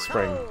struggling with the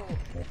spring.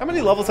 How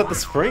many levels at the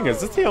spring? Is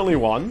this the only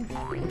one?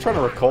 I'm trying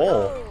to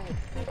recall.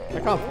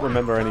 I can't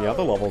remember any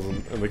other levels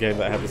in the game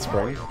that had the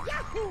spring.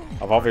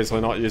 I've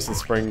obviously not used the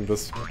spring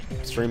this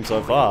stream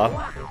so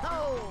far.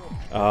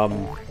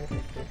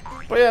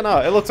 But yeah, no,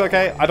 it looks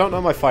okay. I don't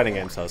know my fighting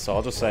games though, so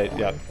I'll just say,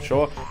 yeah,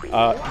 sure.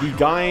 The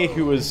guy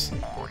who was,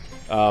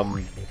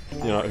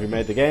 you know, who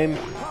made the game,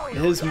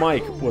 his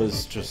mic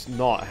was just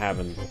not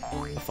having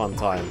a fun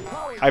time.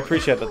 I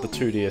appreciate that the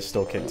 2D is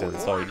still kicked in,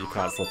 so you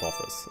can't slip off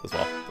this as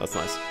well. That's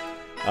nice.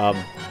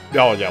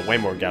 Oh yeah, way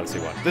more Galaxy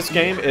 1. This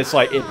game is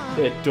like,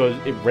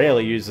 it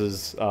rarely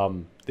uses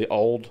the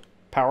old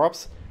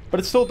power-ups,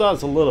 but it still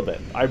does a little bit.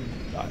 I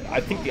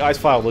think the Ice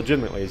File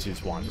legitimately is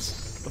used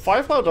once. The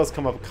Firefly does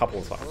come up a couple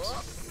of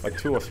times. Like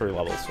 2 or 3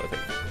 levels, I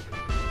think.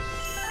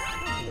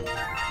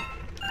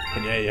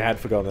 And yeah, you had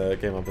forgotten that it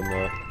came up in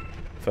the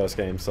first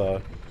game,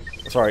 so...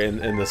 Sorry,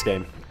 in this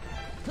game.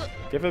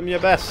 Give him your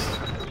best.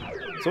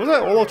 So was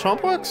that all of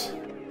Chomp Works?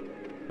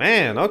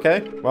 Man,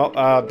 okay. Well,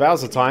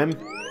 Bowser time.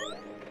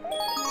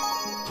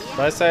 Did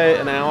I say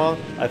an hour?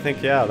 I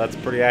think, yeah, that's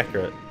pretty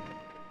accurate.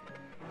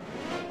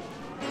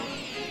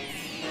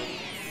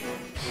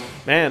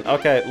 Man,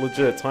 okay,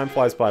 legit, time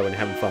flies by when you're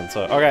having fun.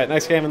 So, okay,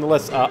 next game on the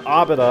list,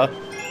 Arbiter.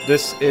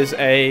 This is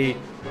a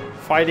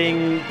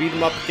fighting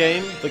beat-em-up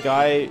game. The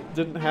guy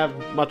didn't have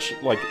much,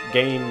 like,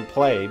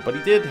 gameplay, but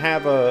he did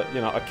have a, you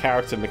know, a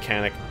character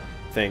mechanic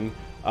thing.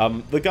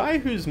 The guy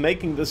who's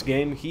making this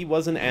game, he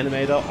was an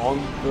animator on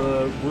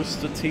the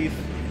Rooster Teeth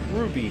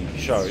Ruby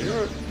show.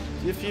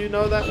 If you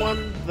know that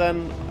one,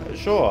 then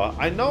sure.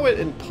 I know it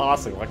in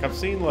passing. Like, I've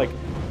seen, like,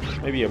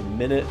 maybe a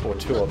minute or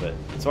 2 of it.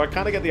 So I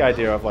kind of get the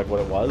idea of like what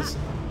it was.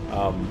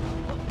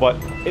 But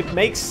it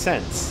makes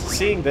sense.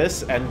 Seeing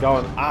this and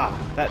going,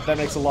 that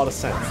makes a lot of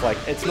sense. Like,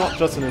 it's not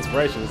just an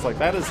inspiration. It's like,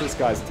 that is this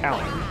guy's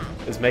talent.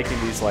 Is making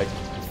these like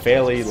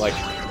fairly like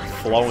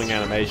flowing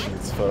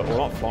animations for, well,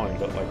 not flowing,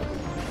 but like,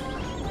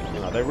 you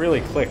know, they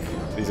really click,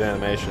 these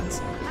animations.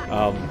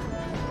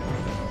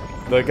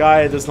 The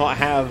guy does not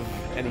have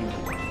any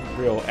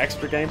real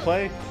extra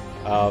gameplay.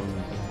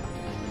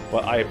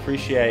 But I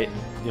appreciate,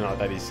 you know,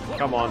 that he's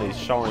come on, he's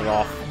showing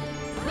off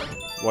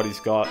what he's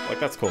got. Like,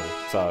 that's cool.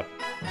 So,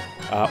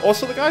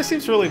 also the guy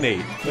seems really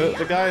neat.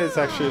 The guy is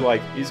actually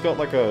like, he's got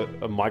like a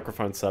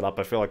microphone set up.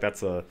 I feel like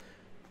that's an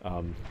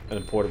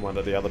important one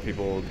that the other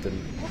people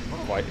didn't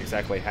quite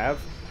exactly have.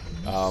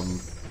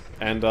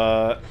 and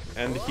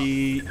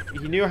he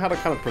knew how to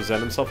kind of present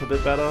himself a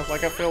bit better.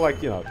 Like, I feel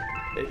like, you know,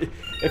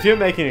 if you're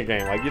making a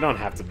game, like, you don't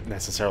have to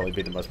necessarily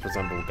be the most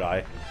presentable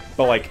guy,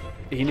 but like,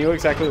 he knew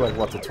exactly like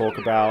what to talk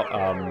about,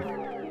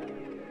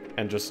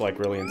 and just like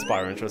really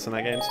inspire interest in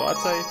that game. So I'd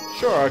say,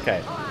 sure,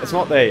 okay, it's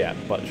not there yet,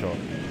 but sure.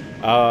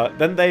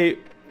 Then they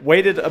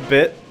waited a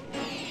bit.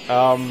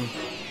 Well,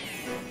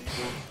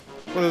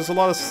 there's a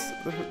lot of...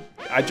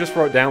 I just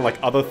wrote down, like,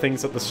 other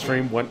things that the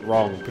stream went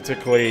wrong.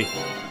 Particularly,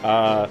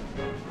 the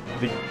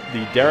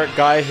Derek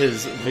guy,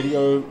 his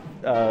video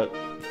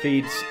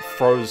feeds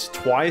froze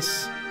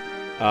twice.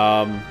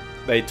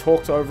 They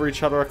talked over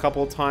each other a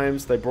couple of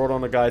times. They brought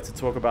on a guy to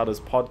talk about his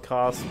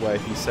podcast, where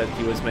he said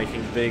he was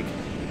making big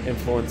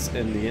influence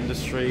in the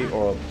industry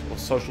or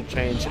social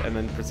change, and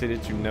then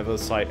proceeded to never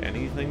cite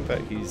anything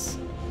that he's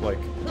like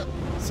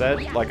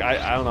said. Like,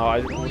 I don't know,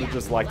 I would have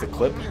just liked a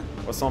clip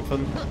or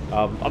something.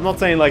 I'm not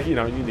saying like, you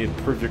know, you need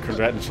to prove your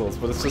credentials,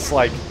 but it's just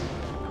like,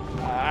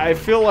 I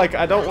feel like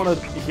I don't want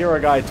to hear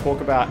a guy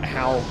talk about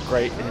how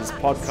great his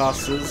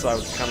podcast is. I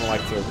would kind of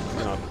like to,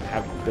 you know,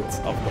 have bits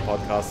of the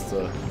podcast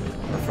to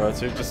refer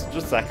to,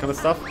 just that kind of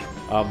stuff.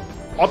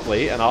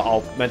 Oddly, and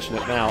I'll mention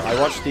it now, I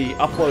watched the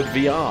Upload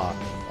VR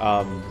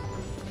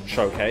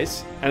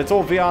showcase, and it's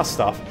all VR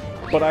stuff,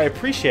 but I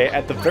appreciate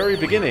at the very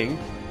beginning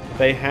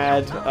they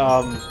had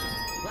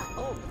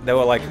they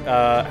were like,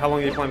 how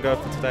long are you planning to go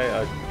for today?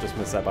 I just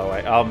missed that, by the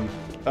way.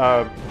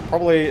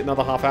 Probably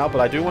another half hour, but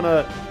I do want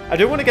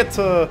to get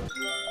to,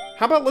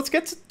 how about let's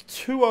get to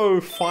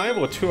 205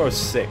 or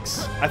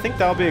 206? I think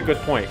that'll be a good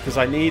point, because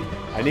I need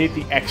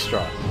the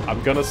extra.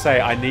 I'm gonna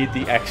say I need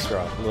the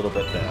extra a little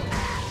bit there.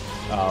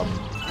 I'm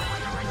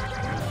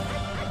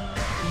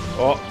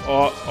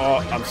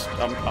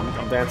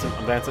dancing.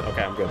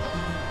 Okay, I'm good.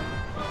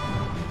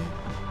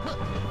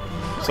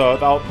 So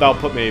that'll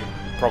put me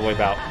probably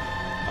about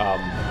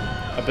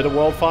a bit of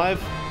World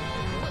 5.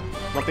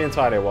 Not the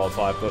entirety of World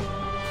 5, but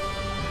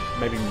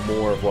maybe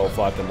more of World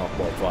 5 than not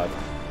World 5.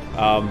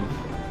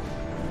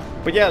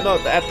 But yeah, no,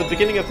 at the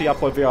beginning of the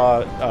Upload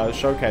VR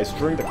showcase,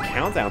 during the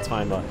countdown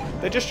timer,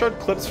 they just showed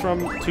clips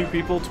from two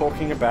people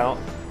talking about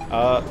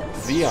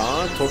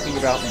VR, talking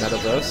about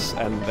Metaverse,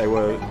 and they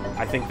were,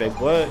 I think they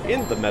were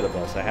in the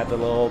Metaverse. They had the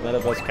little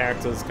Metaverse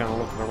characters kind of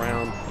looking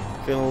around,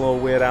 feeling a little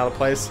weird out of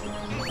place.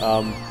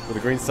 With the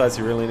green stars,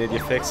 you really need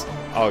your fix.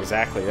 Oh,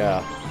 exactly,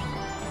 yeah.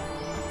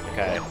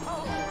 Okay.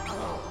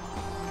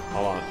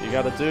 Hold on, you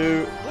gotta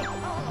do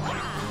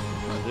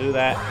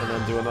that, and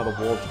then do another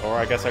wall, or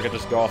I guess I could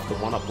just go off the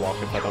one-up block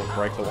if I don't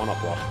break the one-up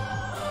block.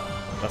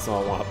 That's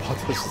not a one-up block,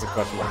 that's just a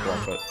question mark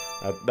block, but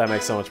that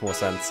makes so much more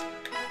sense.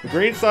 The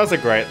green stars are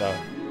great, though.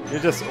 You're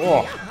just,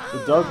 oh, the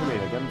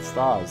dopamine, again,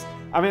 stars.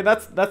 I mean,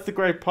 that's the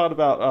great part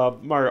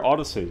about Mario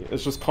Odyssey,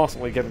 is just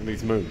constantly getting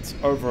these moons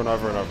over and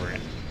over and over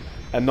again.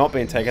 And not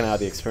being taken out of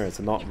the experience,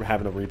 and not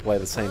having to replay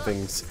the same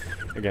things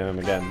again and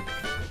again.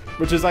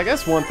 Which is, I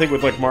guess, one thing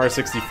with, like, Mario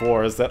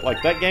 64, is that,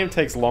 like, that game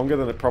takes longer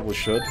than it probably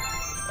should.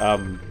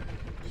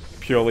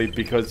 Purely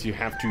because you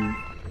have to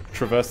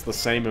traverse the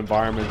same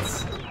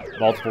environments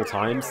multiple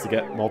times to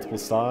get multiple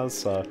stars.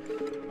 So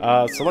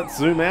let's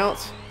zoom out.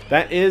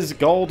 That is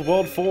Gold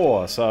World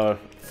 4. So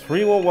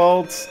 3 more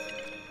worlds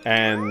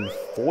and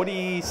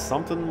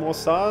 40-something more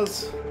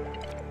stars.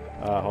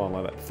 Hold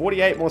on, like that.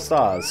 48 more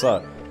stars.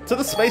 So to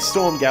the Space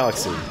Storm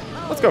Galaxy.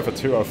 Let's go for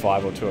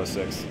 205 or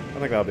 206. I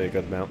think that'll be a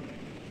good amount.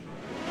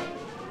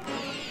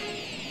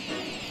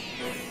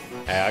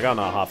 Hey, I got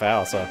another half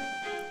hour, so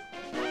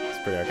it's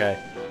pretty okay.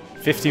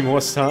 50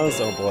 more stars?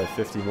 Oh boy,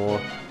 50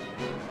 more.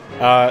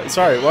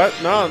 Sorry, what?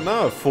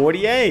 No,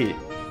 48.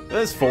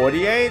 There's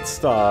 48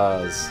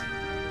 stars.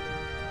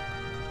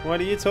 What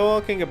are you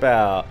talking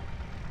about?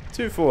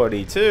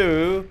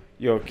 242?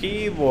 Your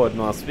keyboard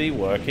must be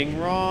working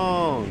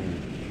wrong.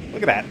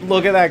 Look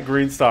at that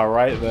green star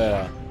right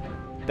there.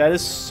 That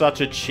is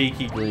such a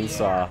cheeky green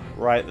star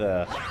right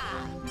there.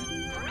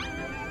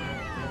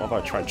 What if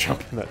I tried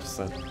jumping that just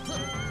then?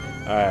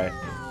 Alright.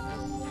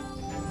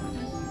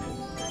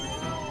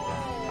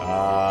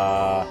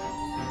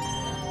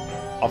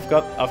 I've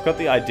got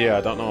the idea,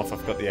 I don't know if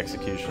I've got the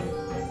execution.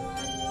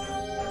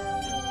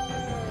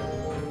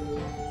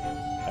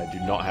 I do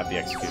not have the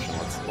execution.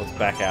 Let's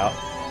back out.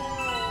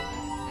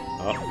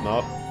 Oh,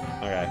 no.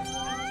 Okay.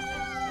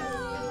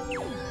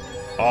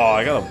 Oh,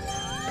 I gotta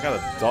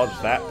dodge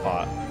that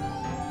part.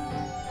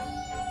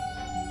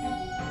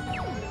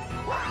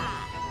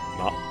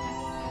 No.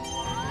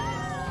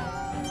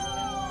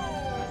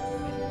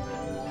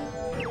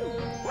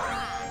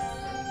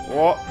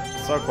 What?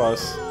 So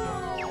close.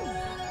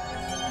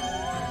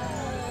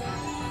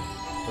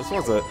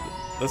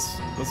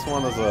 This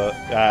one is a.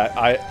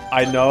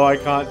 I know I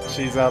can't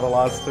cheese out the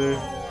last two.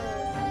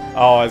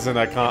 Oh, as in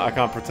I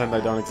can't pretend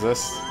they don't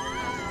exist.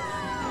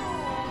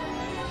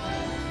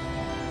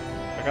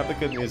 I got the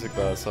good music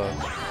though, so.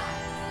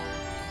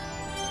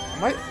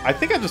 I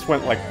think I just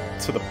went like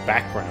to the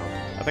background.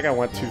 I think I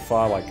went too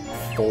far like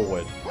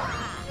forward.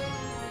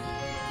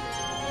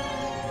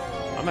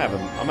 I'm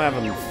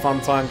having a fun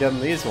time getting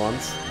these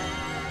ones.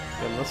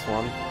 Getting this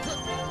one.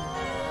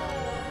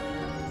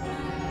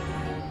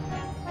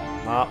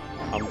 Ah,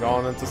 I'm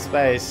going into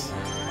space.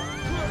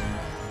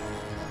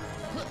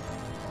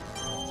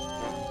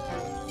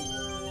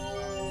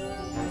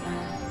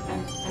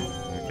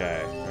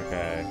 Okay,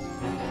 okay.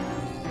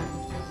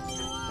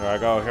 Here I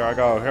go, here I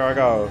go, here I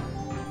go.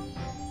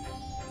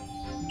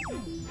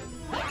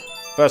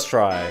 First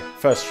try,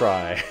 first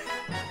try.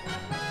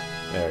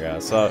 There we go.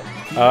 So,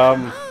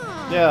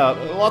 yeah,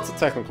 lots of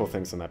technical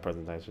things in that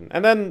presentation.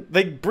 And then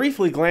they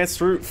briefly glanced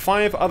through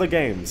 5 other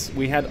games.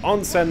 We had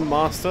Onsen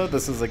Master.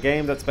 This is a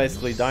game that's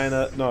basically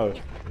no,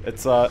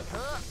 it's, I'm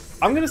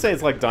gonna say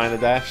it's like Diner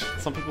Dash.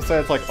 Some people say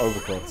it's like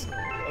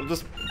Overcooked.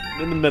 Just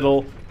in the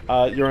middle,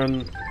 you're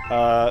in,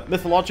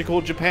 mythological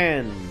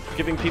Japan,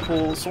 giving people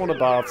sauna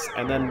baths,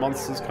 and then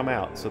monsters come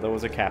out. So there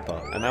was a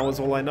kappa. And that was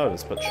all I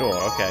noticed, but sure,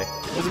 okay.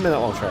 It was a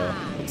minute-long trailer.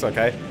 Looks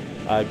okay.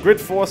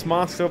 Grid Force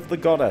Master of the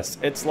Goddess.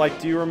 It's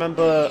like, do you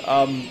remember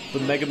the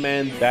Mega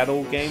Man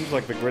battle games,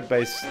 like the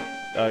grid-based,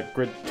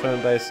 grid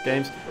turn-based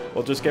games?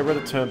 Well, just get rid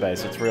of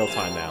turn-based. It's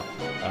real-time now.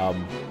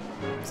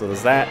 So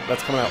there's that.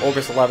 That's coming out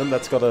August 11th.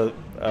 That's got a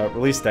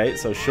release date,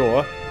 so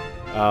sure.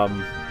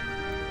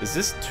 Is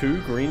this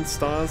 2 green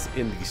stars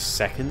in the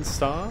 2nd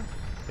star?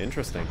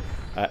 Interesting.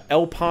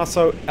 El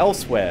Paso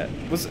Elsewhere.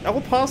 Was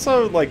El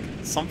Paso like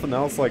something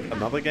else, like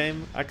another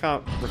game? I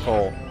can't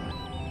recall.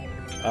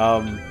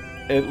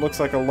 It looks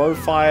like a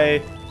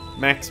lo-fi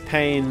Max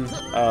Payne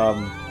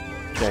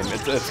game.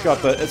 It's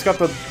got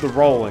the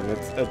rolling.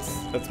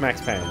 It's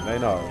Max Payne. They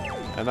know,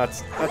 and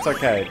that's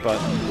okay.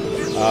 But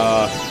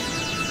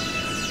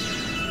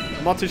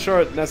I'm not too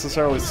sure it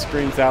necessarily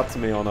screams out to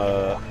me on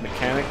a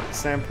mechanic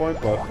standpoint.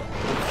 But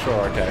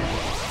sure, okay.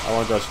 I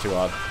won't judge too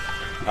hard.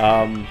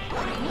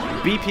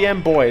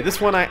 BPM Boy. This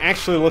one I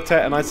actually looked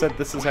at and I said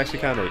this is actually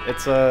kind of neat.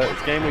 It's a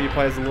game where you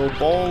play as a little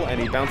ball and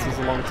he bounces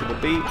along to the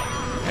beat.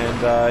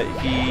 And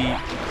he,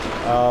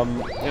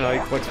 you know, he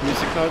collects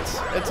music notes.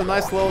 It's a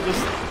nice little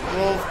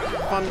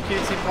fun,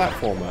 cutesy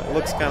platformer. It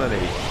looks kind of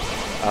neat.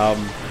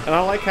 And I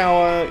like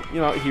how,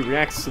 you know, he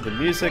reacts to the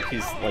music.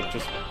 He's, like,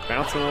 just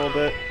bouncing a little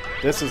bit.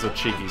 This is a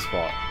cheeky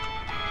spot.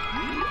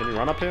 Can you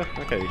run up here?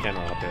 Okay, you can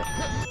run up here.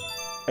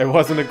 It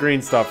wasn't a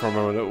green star for a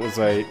moment. It was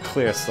a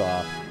clear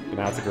star. And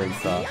now it's a green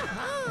star.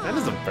 That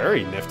is a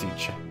very nifty,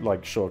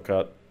 like,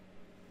 shortcut.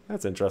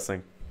 That's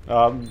interesting.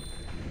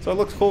 So it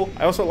looks cool.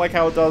 I also like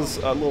how it does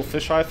little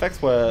fisheye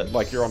effects where,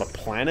 like, you're on a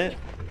planet,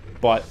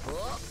 but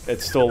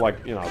it's still, like,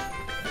 you know,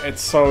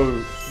 it's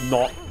so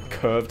not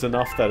curved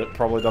enough that it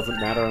probably doesn't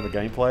matter in the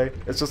gameplay.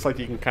 It's just like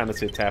you can kind of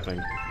see it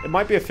tapping. It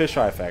might be a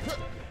fisheye effect.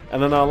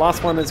 And then our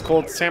last one is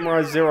called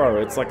Samurai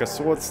Zero. It's like a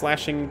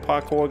sword-slashing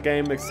parkour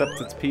game,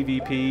 except it's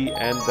PvP,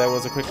 and there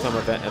was a quick-time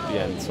event at the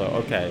end, so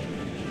okay.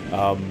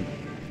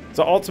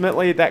 So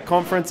ultimately, that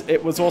conference,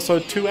 it was also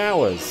 2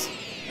 hours.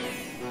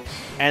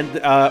 And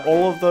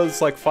all of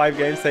those, like, 5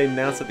 games they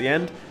announced at the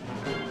end,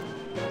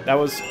 that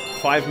was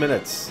 5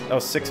 minutes. That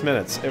was 6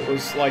 minutes. It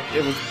was, like,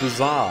 it was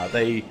bizarre.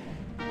 They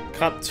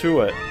cut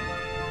to it,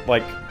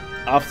 like,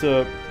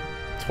 after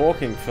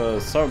talking for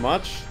so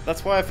much.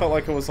 That's why I felt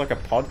like it was like a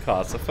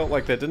podcast. I felt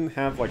like they didn't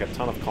have, like, a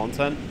ton of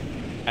content.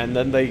 And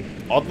then they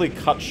oddly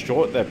cut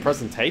short their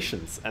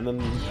presentations. And then,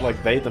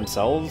 like, they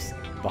themselves,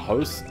 the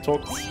host,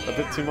 talked a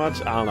bit too much.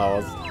 I don't know. I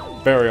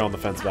was very on the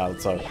fence about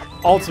it. So,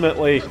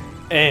 ultimately,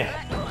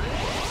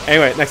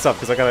 Anyway, next up,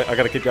 because I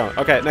gotta keep going.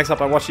 Okay, next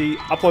up, I watched the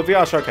Upload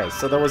VR Showcase.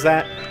 So there was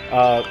that,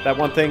 that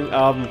one thing.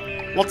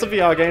 Lots of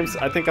VR games.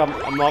 I think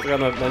I'm not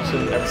gonna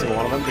mention every single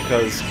one of them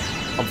because,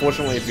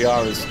 unfortunately,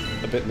 VR is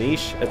a bit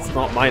niche. It's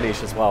not my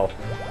niche as well.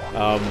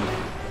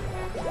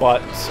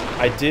 But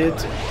I did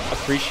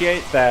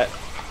appreciate that.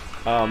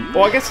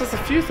 Well, I guess there's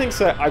a few things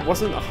that I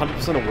wasn't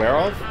 100% aware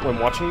of when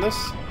watching this,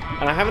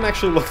 and I haven't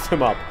actually looked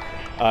them up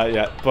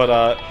yet.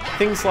 But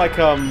things like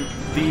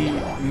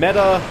the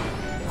Meta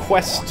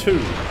Quest 2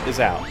 is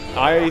out.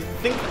 I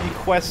think the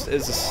Quest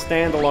is a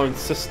standalone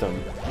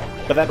system,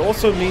 but that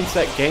also means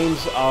that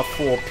games are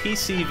for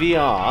PC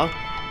VR,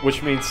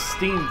 which means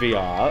Steam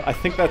VR. I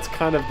think that's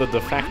kind of the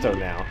de facto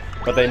now,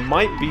 but they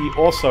might be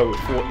also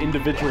for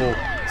individual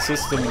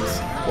systems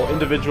or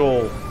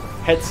individual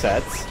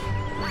headsets.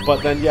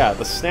 But then, yeah,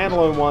 the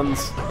standalone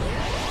ones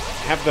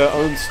have their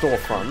own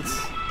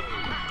storefronts,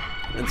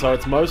 and so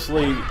it's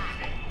mostly,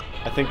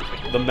 I think,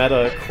 the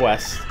Meta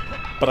Quest.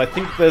 But I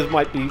think there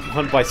might be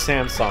one by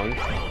Samsung.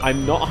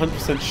 I'm not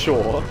 100%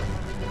 sure.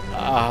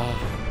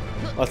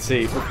 Let's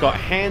see. We've got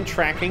hand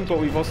tracking, but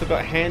we've also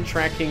got hand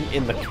tracking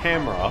in the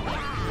camera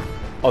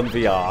on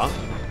VR.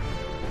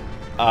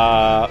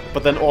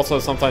 But then also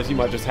sometimes you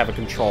might just have a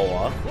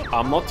controller.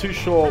 I'm not too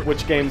sure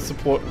which games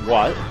support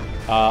what,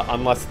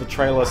 unless the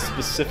trailer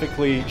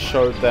specifically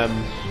showed them,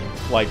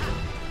 like,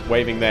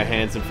 waving their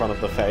hands in front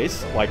of the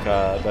face. Like,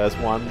 there's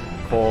one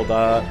called,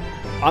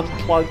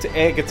 Unplugged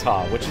Air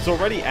Guitar, which is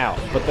already out,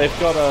 but they've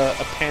got a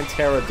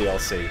Pantera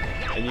DLC,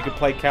 and you can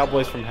play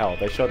Cowboys from Hell.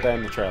 They showed that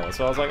in the trailer,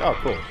 so I was like, oh,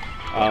 cool.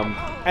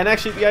 And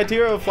actually, the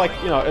idea of, like,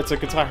 you know, it's a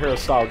Guitar Hero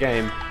style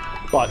game,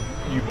 but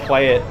you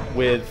play it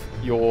with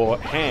your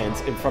hands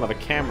in front of a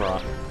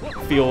camera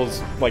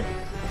feels, like,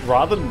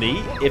 rather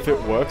neat if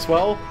it works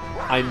well.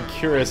 I'm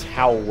curious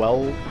how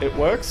well it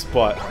works,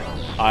 but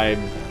I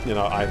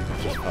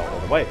just fell all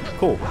the way.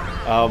 Cool.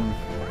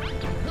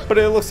 But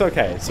it looks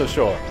okay, so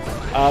sure.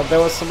 There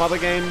were some other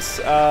games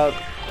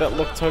that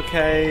looked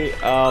okay.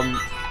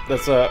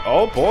 There's a...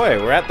 Oh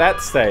boy, we're at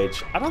that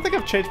stage. I don't think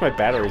I've changed my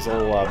batteries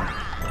all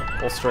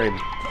stream.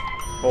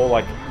 All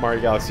like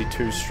Mario Galaxy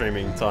 2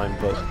 streaming time,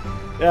 but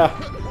yeah,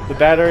 the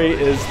battery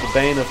is the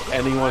bane of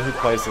anyone who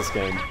plays this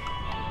game.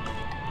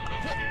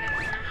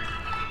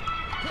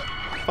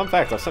 Fun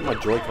fact, I've sent my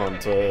Joy-Con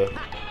to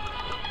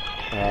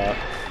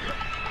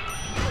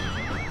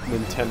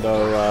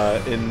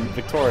Nintendo in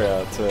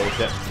Victoria to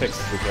get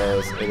fixed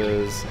because it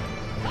is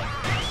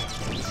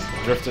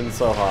drifting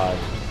so hard.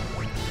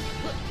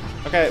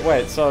 Okay,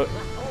 wait, so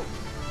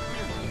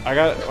I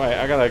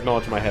gotta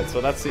acknowledge my head. So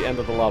that's the end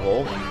of the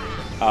level.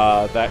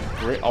 That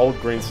old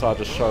green star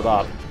just showed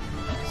up.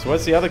 So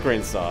where's the other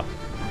green star?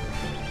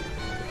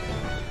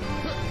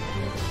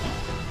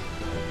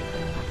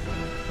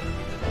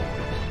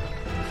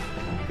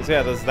 Because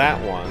yeah, there's that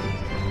one.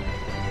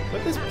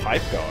 Where'd this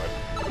pipe go?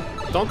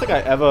 I don't think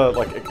I ever,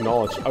 like,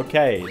 acknowledged...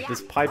 Okay,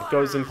 this pipe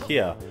goes in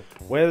here.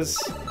 Where's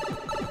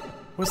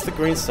the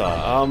green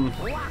star?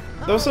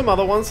 There were some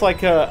other ones,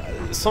 like,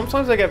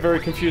 sometimes I get very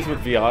confused with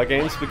VR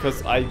games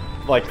because I,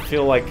 like,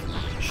 feel like,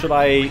 should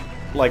I,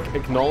 like,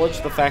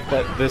 acknowledge the fact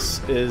that this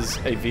is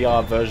a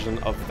VR version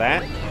of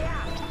that?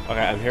 Okay,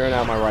 I'm hearing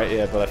out my right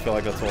ear, but I feel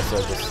like that's also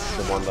just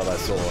the one that I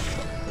saw.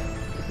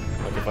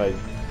 Like, if I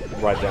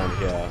write down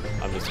here,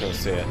 I'm just gonna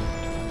see it.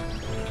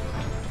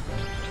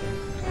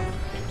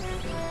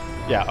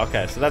 Yeah,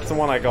 okay, so that's the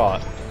one I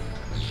got.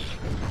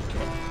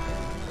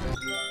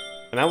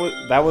 And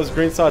that was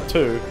Green Star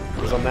 2,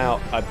 because I'm now...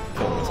 I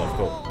killed myself,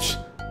 cool.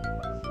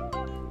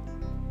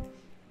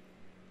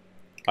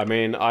 I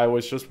mean, I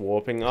was just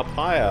warping up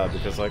higher,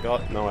 because I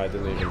got... No, I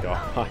didn't even go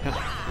up higher.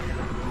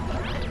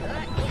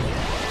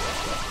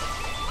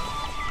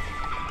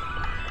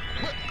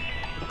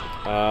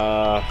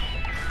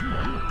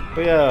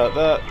 But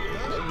yeah,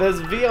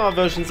 there's VR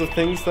versions of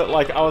things that,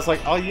 like, I was like,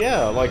 oh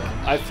yeah, like,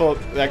 I thought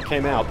that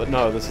came out, but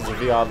no, this is a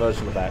VR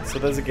version of that. So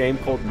there's a game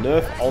called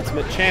Nerf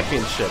Ultimate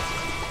Championship.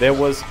 There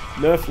was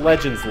Nerf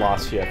Legends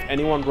last year, if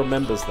anyone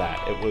remembers that.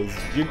 It was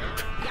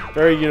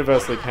very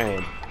universally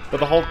panned. But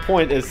the whole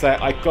point is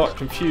that I got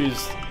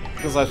confused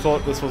because I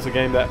thought this was a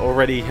game that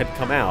already had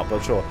come out,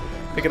 but sure.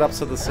 Pick it up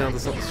so the sound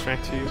doesn't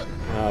distract you.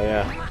 Oh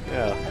yeah,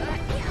 yeah.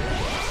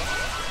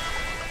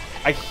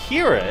 I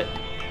hear it.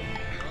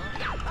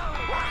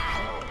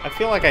 I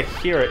feel like I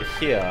hear it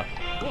here.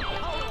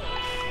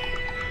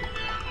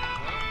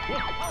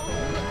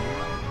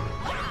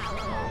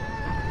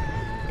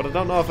 But I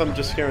don't know if I'm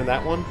just hearing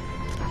that one.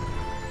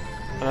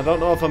 And I don't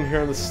know if I'm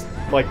hearing this,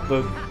 like,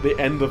 the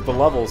end of the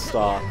level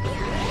start.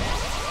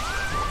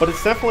 But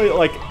it's definitely,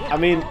 like, I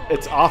mean,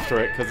 it's after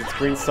it, because it's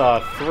Green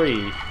Star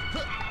 3.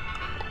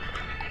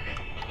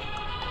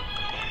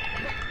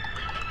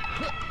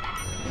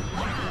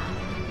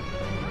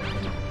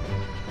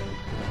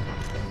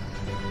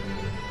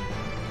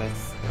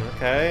 That's,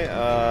 okay,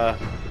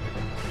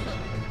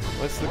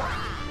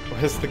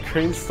 where's the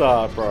Green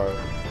Star, bro?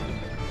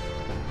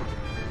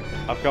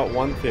 I've got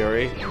one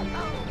theory.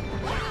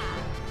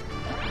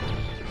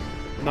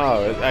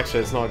 No,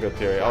 actually, it's not a good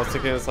theory. I was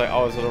thinking it's like,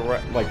 oh, is it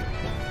like...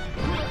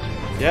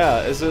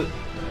 Yeah, is it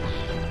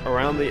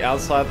around the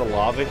outside of the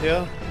lava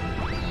here?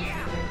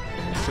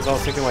 Because I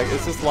was thinking, like,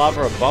 is this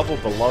lava above or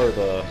below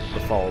the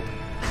fold?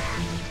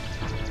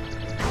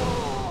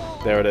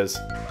 There it is.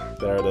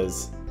 There it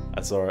is.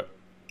 I saw it.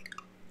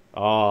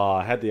 Oh,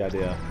 I had the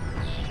idea.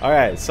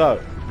 Okay, so...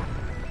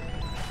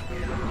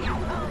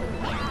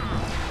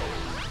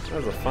 That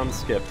was a fun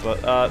skip,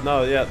 but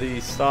no, yeah, the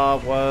star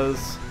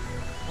was...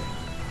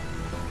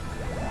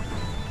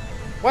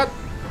 What?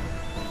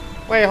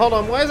 Wait, hold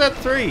on, why is that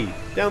 3?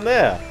 Down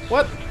there?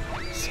 What?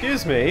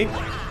 Excuse me?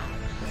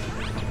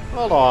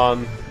 Hold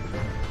on.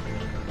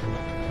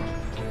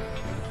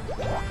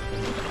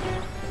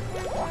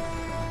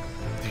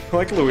 Do you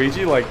like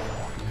Luigi? Like,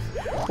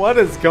 what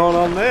is going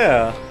on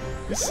there?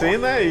 You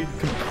seeing that? He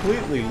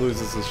completely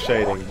loses his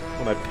shading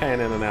when I pan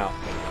in and out.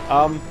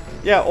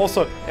 Yeah,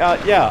 also,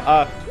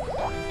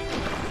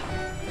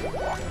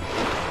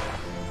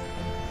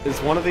 is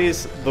one of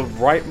these the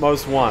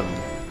rightmost one?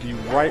 The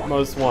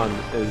rightmost one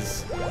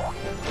is...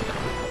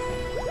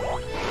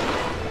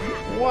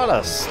 What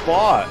a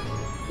spot!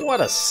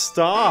 What a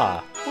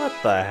star! What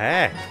the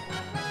heck?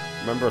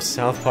 Remember a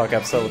South Park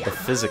episode with the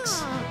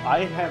physics?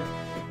 I have...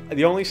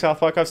 The only South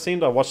Park I've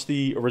seen, I watched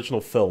the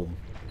original film,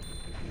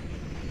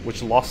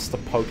 which lost to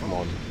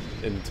Pokemon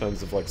in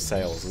terms of, like,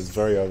 sales. It was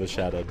very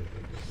overshadowed.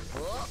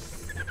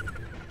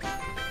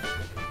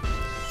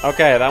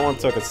 Okay, that one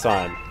took its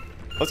time.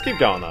 Let's keep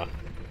going, though.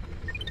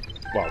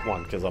 Well,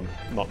 one, because I'm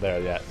not there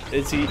yet.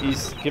 He's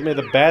giving me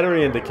the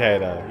battery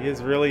indicator. He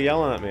is really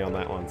yelling at me on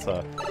that one,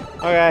 so...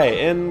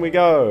 Okay, in we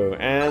go,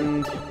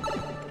 and...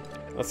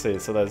 Let's see,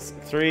 so there's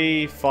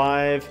 3,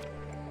 5,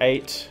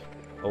 8,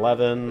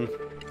 11...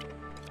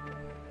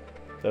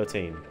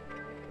 13.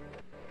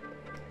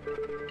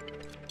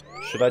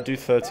 Should I do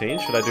 13?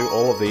 Should I do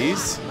all of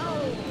these?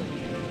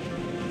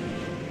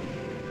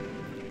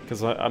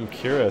 Because I'm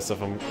curious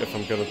if I'm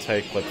gonna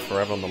take like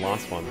forever on the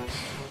last one.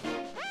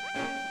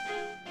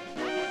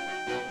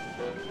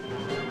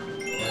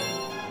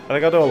 I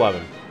think I'll do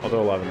 11. I'll do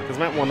 11 because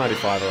I'm at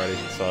 195 already,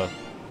 so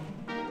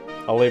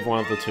I'll leave one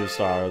of the 2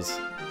 stars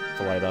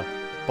for later.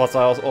 Plus,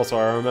 I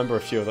remember a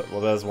few of it.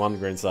 Well, there's one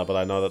green star, but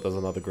I know that there's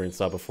another green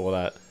star before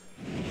that.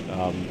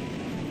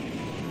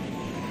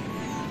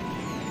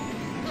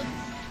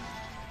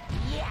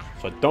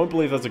 So I don't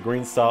believe there's a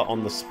green star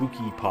on the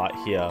spooky part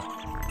here.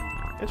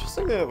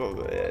 Interesting.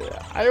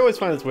 I always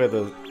find it's weird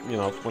that, you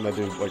know, when they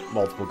do like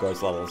multiple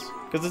ghost levels,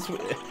 because it's,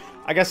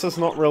 I guess it's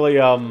not really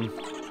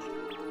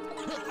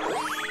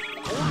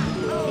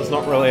there's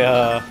not really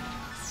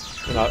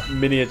you know,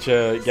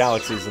 miniature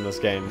galaxies in this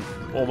game.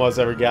 Almost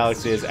every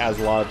galaxy is as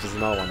large as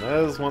another one.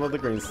 There's one of the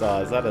green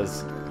stars. That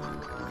is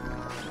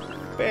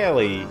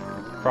fairly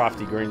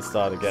crafty green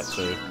star to get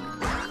to.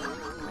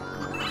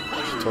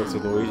 I should talk to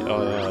Luigi.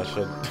 Oh yeah, I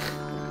should.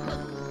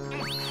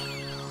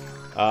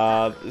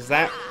 Is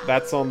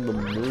that's on the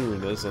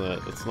moon, isn't it?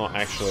 It's not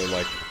actually,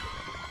 like,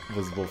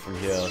 visible from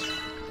here.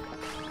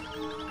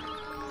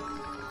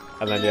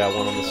 And then, yeah,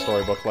 one on the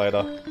storybook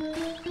later.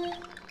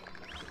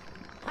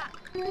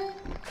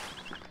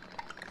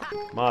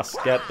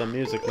 Must get the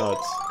music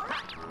notes.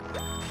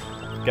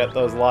 Get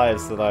those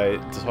lives that I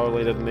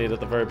totally didn't need at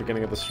the very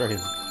beginning of the stream.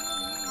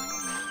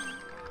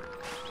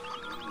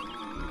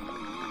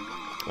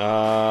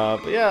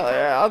 But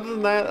yeah, other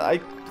than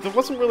that, there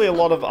wasn't really a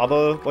lot of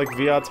other, like,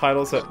 VR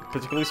titles that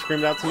particularly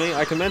screamed out to me.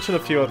 I can mention a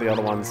few of the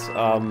other ones.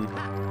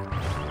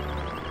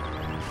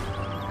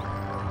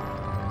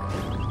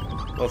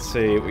 Let's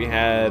see, we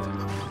had...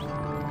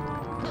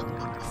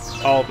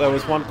 Oh, there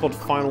was one called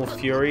Final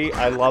Fury.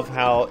 I love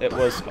how it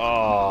was, it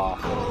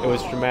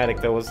was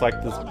dramatic. There was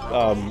like this,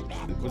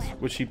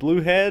 was she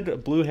blue-haired? A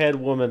blue-haired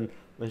woman,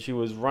 and she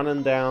was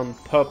running down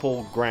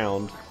purple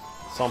ground,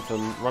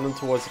 something, running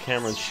towards the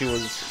camera, and there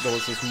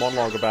was this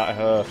monologue about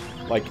her,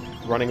 like,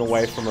 running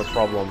away from her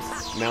problems.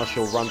 Now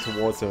she'll run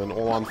towards them, and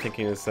all I'm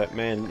thinking is that,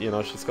 man, you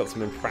know, she's got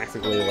some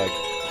impractically, like,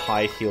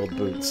 high-heeled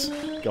boots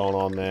going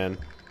on, man.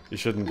 You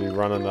shouldn't be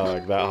running,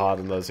 like, that hard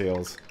in those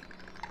heels.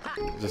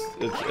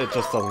 It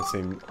just doesn't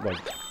seem, like,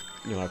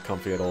 you know,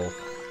 comfy at all.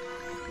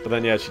 But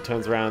then, yeah, she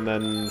turns around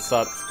and then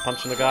starts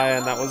punching the guy,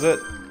 and that was it.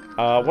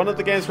 One of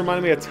the games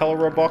reminded me of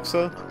Telero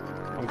Boxer.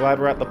 I'm glad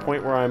we're at the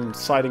point where I'm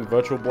citing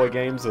Virtual Boy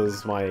games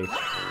as my, you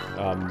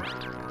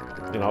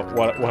know,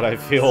 what I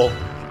feel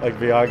like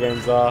VR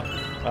games are.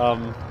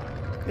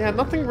 Yeah,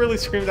 nothing really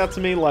screamed out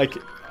to me like,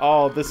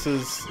 oh, this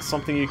is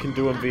something you can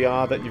do in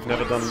VR that you've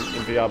never done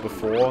in VR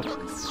before.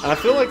 And I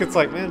feel like it's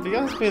like, man,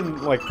 VR's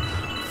been, like,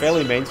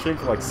 fairly mainstream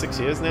for like 6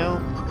 years now,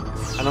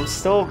 and I'm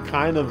still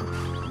kind of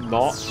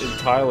not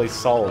entirely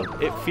sold.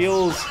 It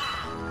feels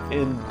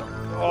can't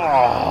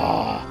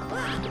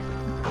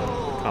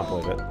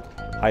believe it.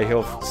 High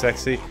heel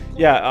sexy.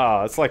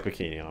 Yeah, it's like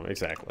bikini armor.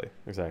 Exactly.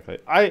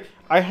 I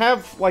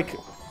have, like,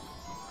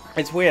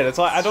 it's weird. It's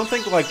like, I don't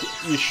think, like,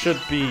 you should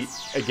be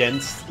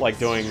against, like,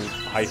 doing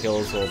high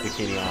heels or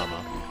bikini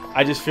armor.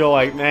 I just feel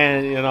like,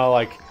 man, you know,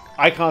 like,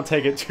 I can't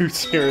take it too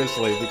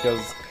seriously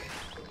because,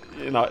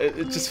 you know,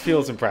 it just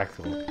feels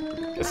impractical.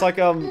 It's like,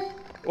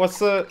 what's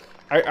the...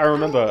 I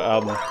remember,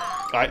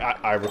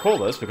 I recall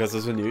this because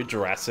there's a new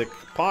Jurassic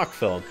Park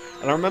film.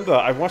 And I remember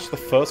I watched the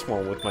first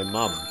one with my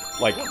mum.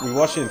 Like, we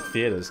watched it in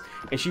theaters.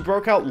 And she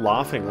broke out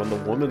laughing when the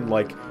woman,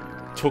 like,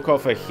 took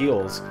off her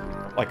heels,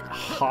 like,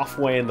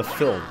 halfway in the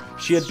film.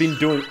 She had been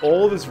doing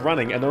all this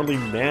running, and only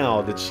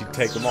now did she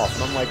take them off.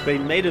 And I'm like, they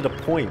made it a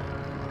point.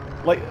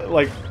 Like,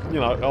 you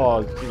know,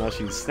 oh, you know,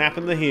 she's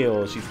snapping the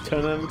heels, she's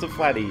turning them into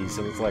flatties,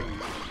 and it's like...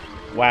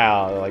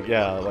 Wow, like,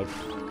 yeah, like,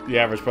 the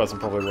average person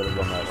probably would have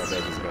done that like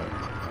ages ago.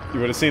 You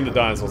would have seen the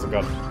dinosaurs and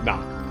gone,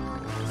 nah,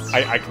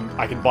 I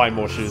can buy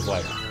more shoes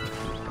later.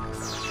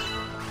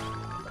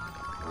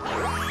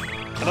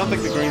 I don't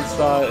think the green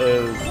star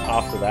is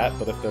after that,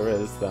 but if there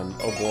is, then,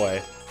 oh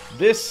boy.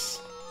 This,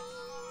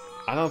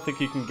 I don't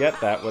think you can get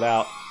that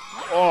without,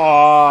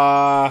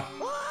 oh,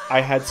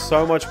 I had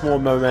so much more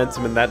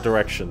momentum in that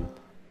direction.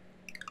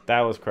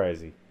 That was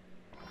crazy.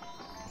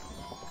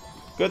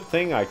 Good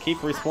thing I keep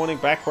respawning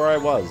back where I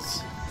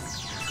was.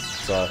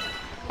 So,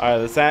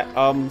 alright, that's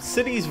that.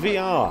 Cities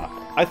VR.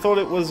 I thought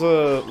it was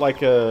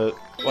oh,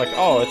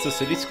 it's a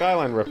City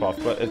Skyline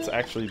ripoff, but it's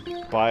actually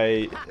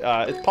by,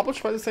 it's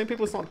published by the same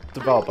people. It's not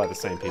developed by the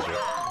same people,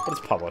 but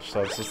it's published,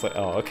 so it's just like,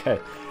 oh, okay.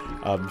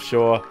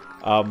 Sure.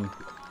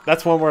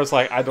 That's one where it's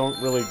like, I don't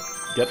really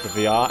get the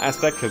VR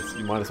aspect, because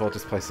you might as well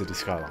just play City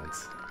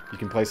Skylines. You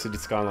can play City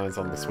Skylines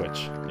on the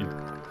Switch.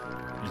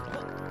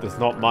 There's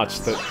not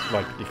much that,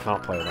 like, you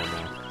can't play it on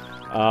there.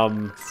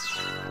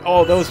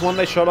 Oh, there was one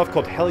they showed off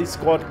called Heli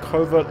Squad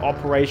Covert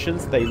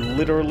Operations. They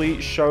literally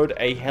showed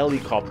a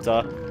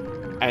helicopter,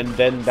 and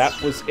then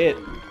that was it.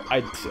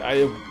 I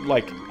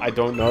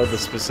don't know the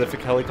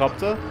specific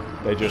helicopter.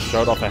 They just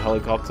showed off a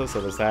helicopter,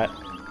 so there's that.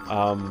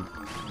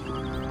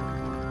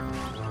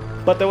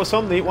 But there were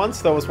some neat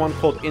ones. There was one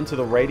called Into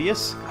the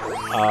Radius,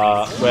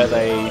 where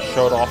they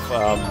showed off,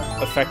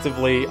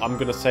 effectively, I'm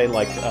gonna say,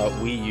 like,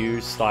 Wii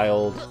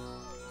U-styled...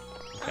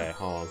 Okay,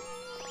 hold on.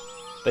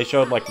 They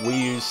showed, like,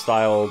 Wii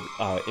U-styled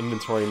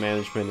inventory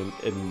management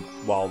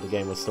while the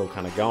game was still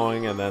kind of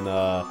going, and then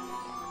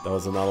there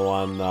was another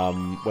one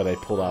where they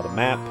pulled out a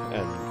map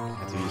and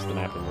had to use the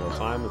map in real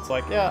time. It's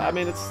like, yeah, I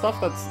mean, it's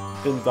stuff that's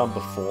been done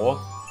before,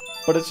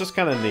 but it's just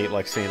kind of neat,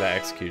 like, seeing that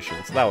execution,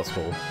 so that was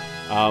cool.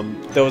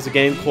 There was a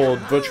game called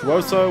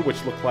Virtuoso,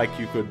 which looked like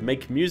you could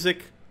make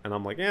music, and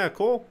I'm like, yeah,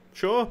 cool,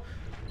 sure.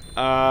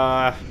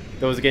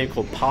 There was a game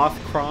called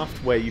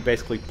Pathcraft, where you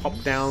basically pop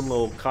down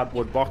little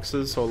cardboard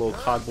boxes, so a little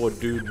cardboard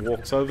dude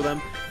walks over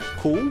them.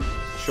 Cool,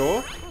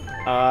 sure.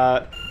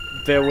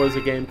 There was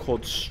a game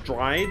called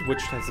Stride,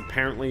 which has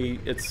apparently,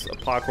 it's a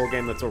parkour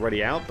game that's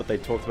already out, but they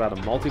talked about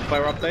a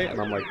multiplayer update, and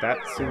I'm like, that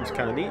seems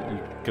kind of neat,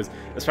 because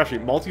especially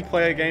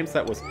multiplayer games,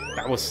 that was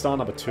Star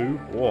number 2.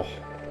 Whoa.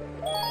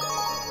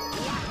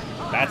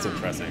 That's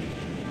interesting.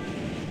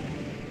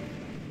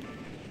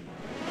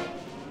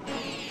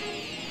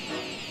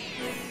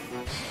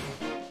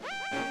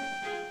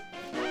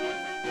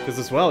 Because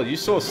as well, you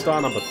saw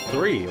Star number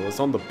 3, it was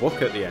on the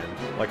book at the end,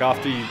 like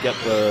after you get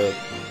the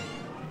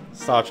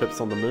Star Trips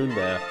on the moon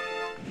there.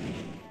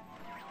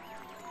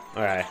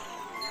 Alright.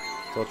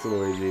 Talk to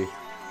Luigi.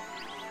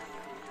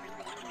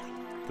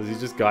 Does he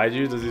just guide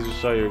you? Does he just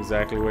show you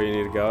exactly where you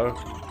need to go?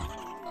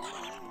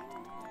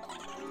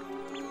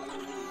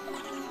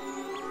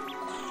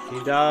 He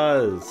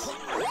does.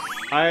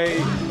 I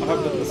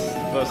hope that this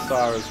first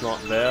star is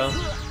not there.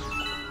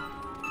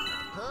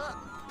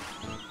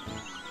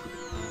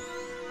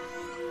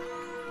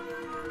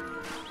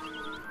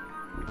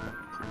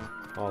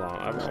 Hold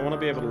on, I want to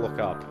be able to look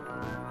up.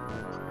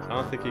 I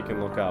don't think you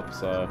can look up,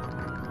 so...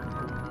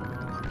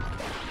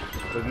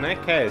 But in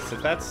that case,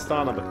 if that's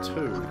star number 2...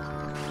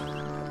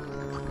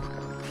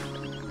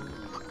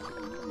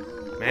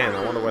 Man,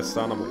 I wonder where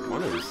star number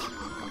 1 is.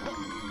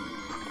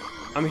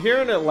 I'm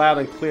hearing it loud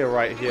and clear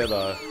right here,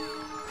 though.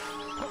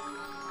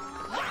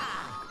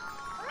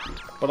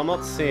 But I'm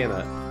not seeing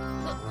it.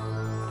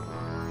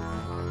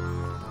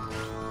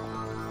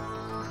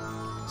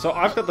 So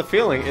I've got the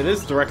feeling it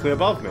is directly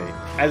above me.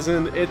 As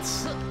in,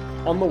 it's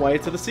on the way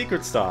to the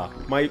secret star.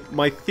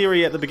 My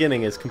theory at the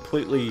beginning is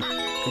completely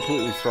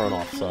thrown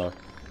off, so...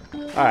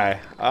 Alright,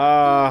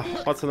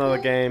 what's another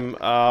game?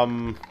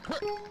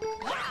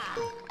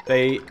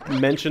 They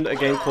mentioned a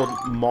game called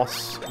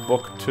Moss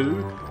Book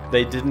 2.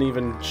 They didn't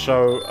even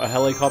show a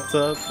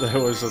helicopter, there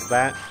was just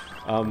that.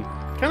 Kind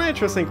of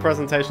interesting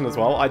presentation as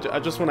well. I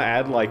just want to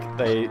add, like,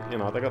 they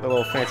got their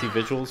little fancy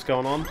visuals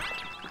going on.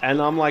 And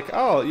I'm like,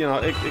 oh,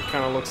 it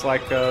kind of looks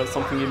like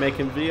something you make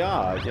in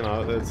VR.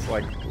 It's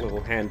like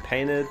little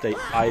hand-painted.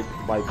 I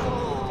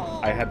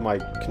had my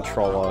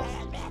controller,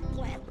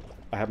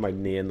 I had my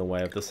knee in the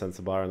way of the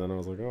sensor bar, and then I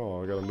was like,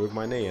 oh, I gotta move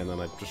my knee, and then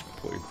I just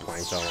completely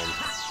planked on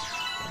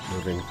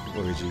moving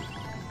Luigi.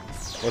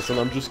 Listen,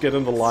 I'm just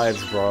getting the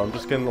lives, bro. I'm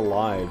just getting the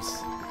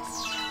lives.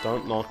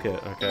 Don't knock it,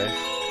 okay?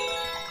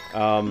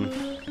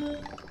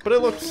 But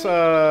it looks,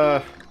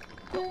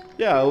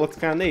 yeah, it looks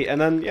kind of neat. And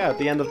then, yeah, at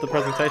the end of the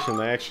presentation,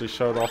 they actually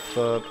showed off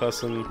the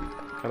person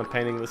kind of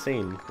painting the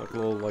scene. Like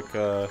little, like,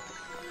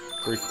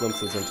 brief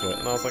glimpses into it.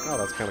 And I was like, oh,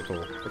 that's kind of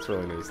cool. That's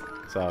really neat.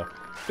 So,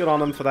 good on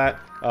them for that.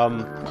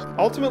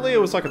 Ultimately,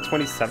 it was like a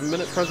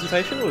 27-minute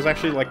presentation. It was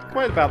actually, like,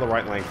 quite about the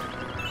right length.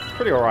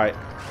 Pretty alright.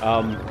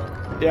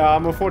 Yeah,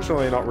 I'm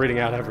unfortunately not reading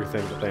out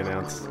everything that they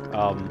announced.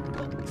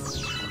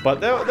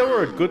 But there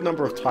were a good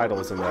number of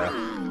titles in there.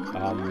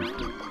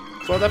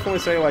 So I'll definitely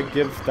say, like,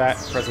 give that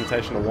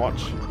presentation a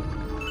watch.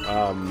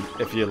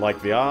 If you like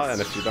VR,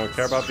 and if you don't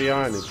care about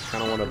VR, and you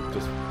kind of want to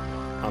just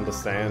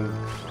understand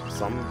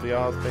some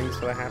VR things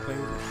that are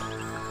happening.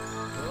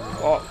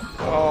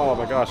 Oh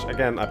my gosh,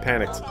 again, I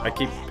panicked. I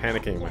keep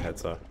panicking in my head,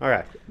 so...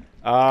 Okay.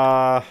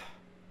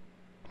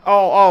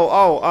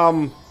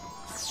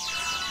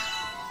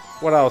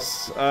 What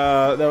else?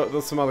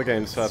 There's some other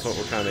games, so I thought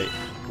were kind of neat.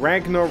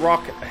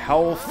 Ragnarok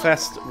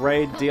Hellfest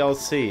Raid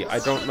DLC. I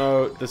don't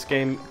know, this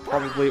game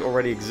probably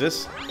already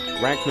exists.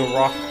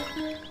 Ragnarok...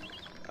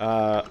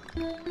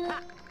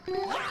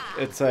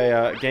 it's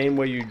a game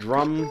where you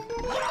drum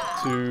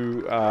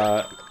to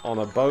on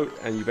a boat,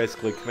 and you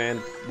basically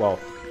command... Well,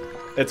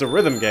 it's a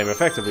rhythm game,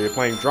 effectively. You're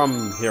playing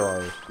Drum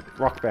Hero,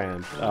 Rock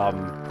Band,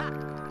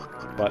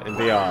 but in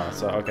VR.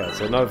 So, okay,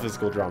 so no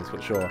physical drums,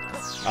 but sure.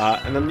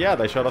 And then, yeah,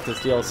 they showed off this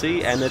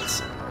DLC, and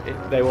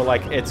they were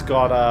like, it's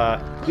got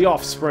The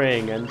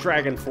Offspring and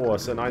Dragon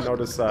Force, and I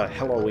noticed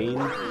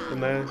Halloween in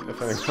there,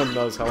 if anyone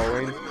knows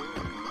Halloween.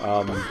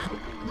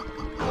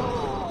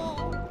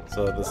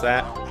 So there's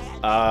that.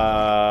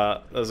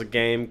 There's a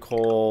game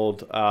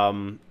called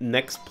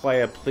Next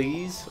Player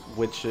Please,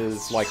 which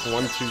is like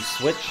 1-2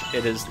 switch.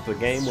 It is the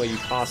game where you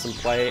pass and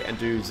play and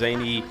do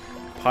zany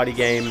party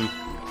game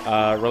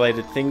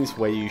related things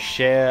where you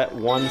share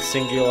one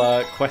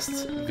singular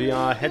Quest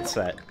VR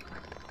headset.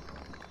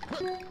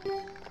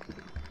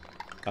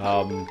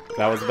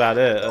 That was about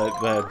it.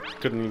 They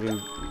couldn't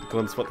even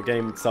glimpse what the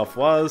game itself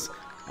was.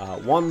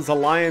 One's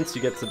Alliance,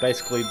 you get to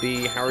basically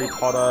be Harry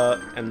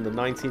Potter and the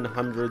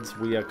 1900s,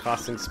 we are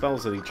casting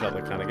spells at each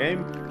other kind of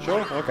game.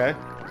 Sure, okay.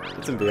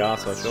 It's in VR,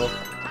 so sure.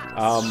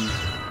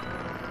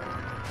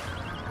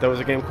 There was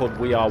a game called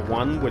We Are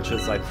One, which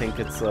is, I think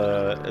it's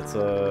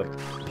a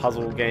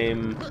puzzle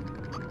game.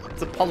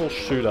 It's a puzzle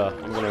shooter,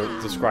 I'm going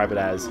to describe it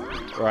as,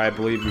 where I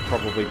believe you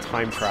probably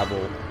time travel.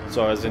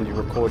 So as in you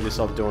record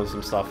yourself doing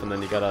some stuff and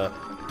then you gotta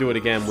do it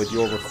again with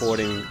your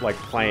recording, like,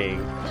 playing,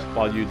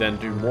 while you then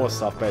do more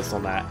stuff based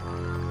on that.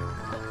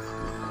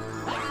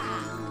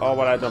 Oh,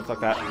 why did I jump like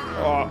that?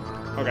 Oh,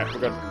 okay, we're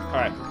good.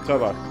 Alright,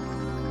 turbo.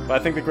 But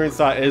I think the green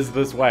star is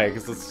this way,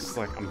 because it's just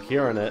like, I'm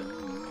hearing it.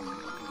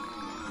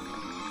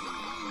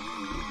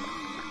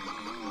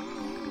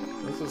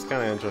 This is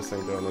kind of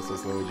interesting doing this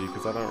as Luigi,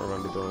 because I don't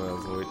remember doing it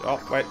as Luigi. Oh,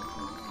 wait.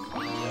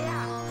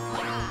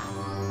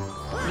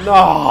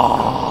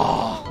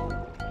 No!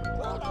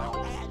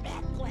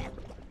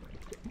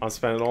 I'm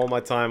spending all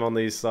my time on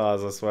these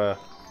stars, I swear.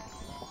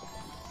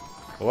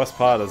 The worst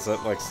part is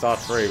that, like, star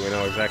 3, we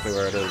know exactly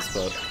where it is,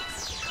 but...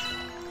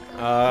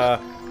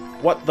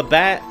 What the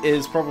Bat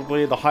is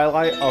probably the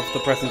highlight of the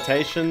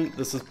presentation.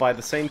 This is by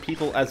the same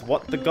people as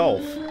What the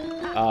Golf.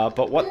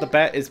 But What the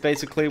Bat is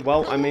basically,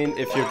 well, I mean,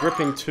 if you're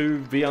gripping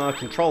two VR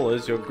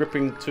controllers, you're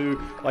gripping two,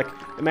 like,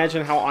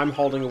 imagine how I'm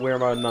holding a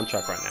Wiimote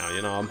nunchuck right now,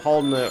 you know, I'm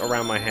holding it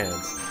around my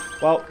hands.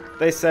 Well,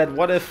 they said,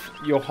 what if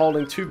you're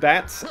holding two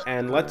bats,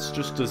 and let's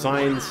just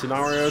design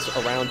scenarios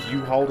around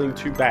you holding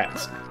two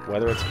bats.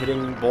 Whether it's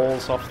hitting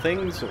balls off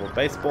things, or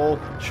baseball,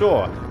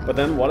 sure. But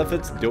then what if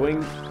it's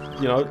doing,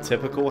 you know,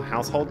 typical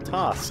household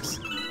tasks?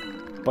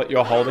 But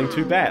you're holding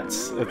two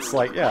bats. It's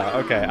like, yeah,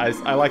 okay,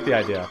 I like the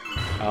idea.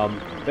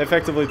 They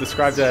effectively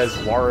described it as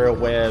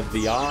WarioWare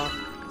VR.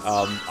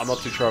 I'm not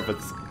too sure if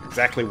it's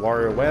exactly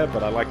WarioWare,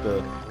 but I like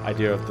the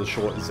idea of the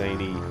short,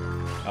 zany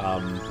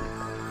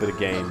bit of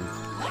game.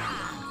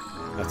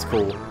 That's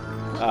cool.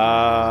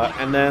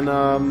 And then,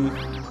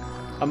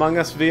 Among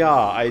Us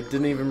VR. I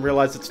didn't even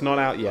realize it's not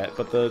out yet,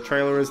 but the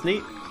trailer is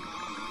neat.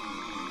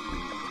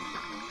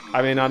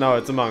 I mean, I know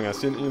it's Among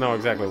Us. You know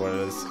exactly what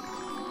it is.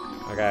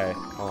 Okay,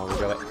 hold on, we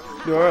got it.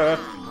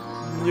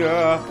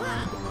 Yeah.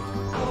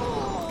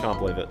 Can't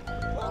believe it.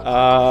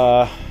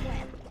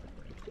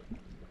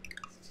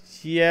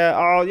 Yeah,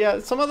 oh yeah,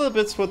 some other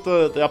bits with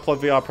the upload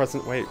VR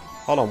present. Wait,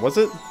 hold on, was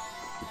it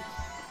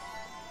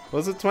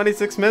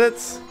 26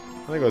 minutes?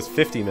 I think it was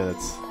 50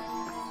 minutes.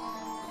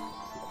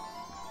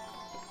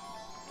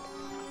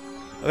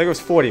 I think it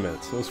was 40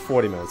 minutes. It was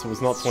 40 minutes. It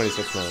was not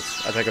 26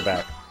 minutes. I take it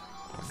back.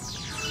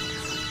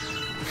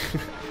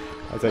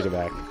 I take it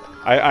back.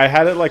 I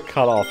had it like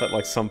cut off at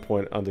like some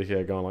point under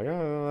here going like,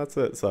 oh, that's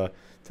it. So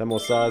 10 more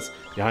stars.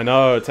 Yeah, I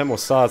know, 10 more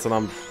stars and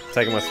I'm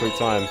taking my sweet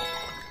time.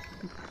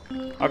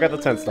 I'll get the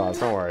 10 stars,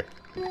 don't worry.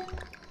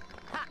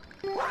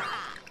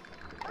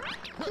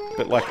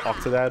 Bit like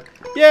Octodad.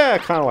 Yeah,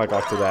 kind of like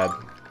Octodad.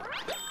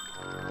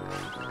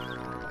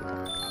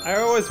 I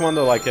always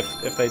wonder like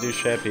if they do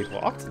share people.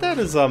 Octodad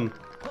is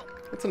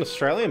it's an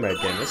Australian-made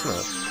game, isn't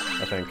it?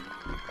 I think.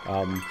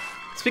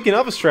 Speaking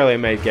of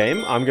Australian-made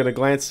game, I'm going to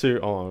glance to...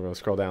 Oh, I'm going to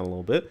scroll down a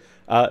little bit.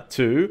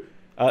 To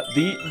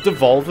the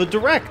Devolver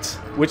Direct,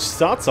 which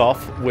starts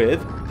off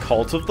with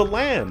Cult of the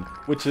Lamb,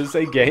 which is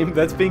a game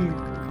that's being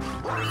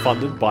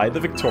funded by the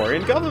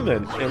Victorian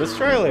government in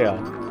Australia.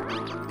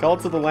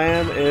 Cult of the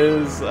Lamb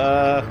is...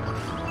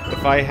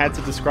 if I had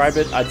to describe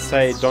it, I'd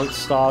say Don't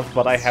Starve,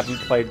 but I haven't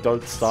played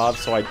Don't Starve,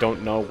 so I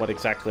don't know what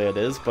exactly it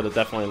is, but it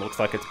definitely looks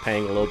like it's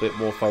paying a little bit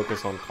more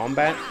focus on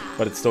combat,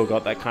 but it's still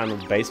got that kind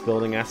of base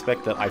building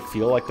aspect that I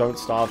feel like Don't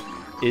Starve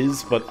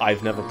is, but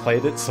I've never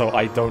played it, so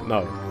I don't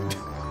know.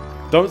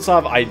 Don't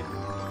Starve, I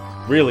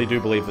really do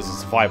believe this is a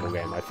survival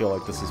game. I feel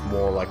like this is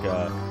more like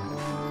a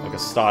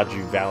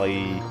Stardew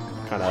Valley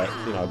kind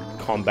of, you know,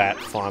 combat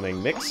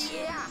farming mix.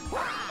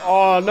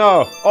 Oh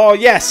no! Oh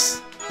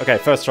yes! Okay,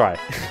 first try.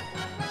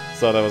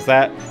 So there was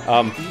that.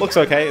 Looks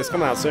okay. It's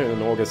coming out soon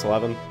in August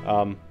 11.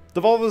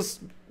 Devolver's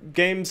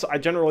games I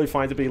generally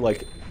find to be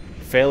like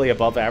fairly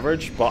above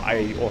average, but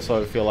I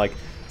also feel like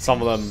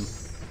some of them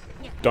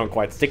don't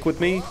quite stick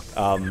with me.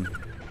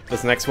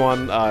 This next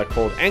one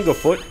called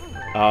Angerfoot.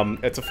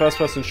 It's a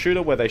first-person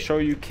shooter where they show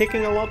you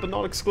kicking a lot, but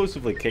not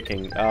exclusively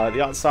kicking.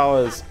 The art style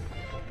is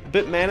a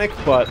bit manic,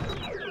 but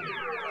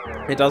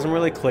it doesn't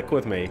really click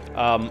with me.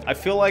 I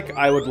feel like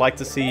I would like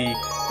to see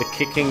the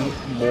kicking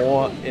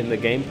more in the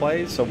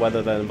gameplay, so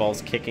whether that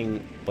involves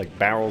kicking like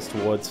barrels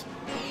towards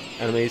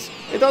enemies.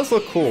 It does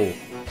look cool.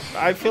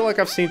 I feel like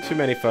I've seen too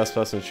many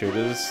first-person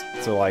shooters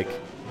to like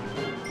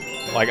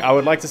I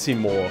would like to see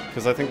more,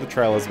 because I think the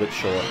trailer's a bit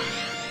short.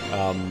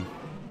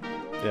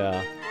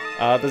 Yeah.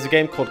 There's a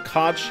game called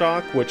Card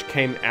Shark, which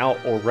came out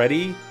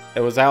already.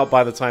 It was out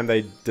by the time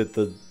they did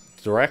the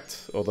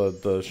direct, or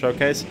the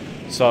showcase.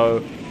 So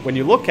when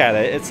you look at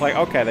it, it's like,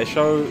 okay, they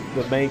show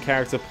the main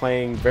character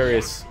playing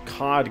various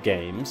card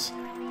games,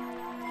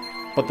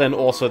 but then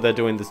also they're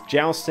doing this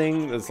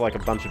jousting, there's like a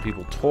bunch of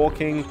people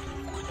talking.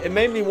 It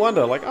made me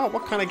wonder, like, oh,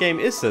 what kind of game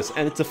is this?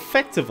 And it's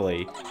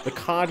effectively, the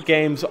card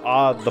games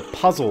are the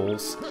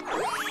puzzles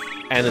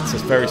and it's a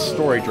very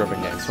story-driven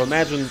game. So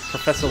imagine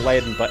Professor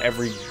Layton, but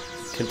every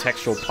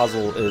contextual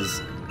puzzle is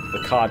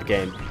the card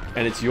game,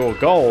 and it's your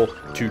goal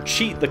to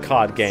cheat the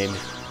card game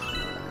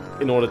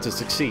in order to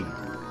succeed.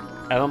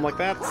 And I'm like,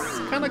 that's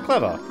kind of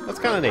clever. That's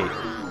kind of neat.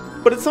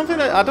 But it's something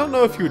that I don't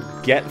know if you'd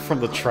get from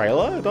the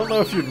trailer. I don't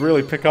know if you'd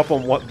really pick up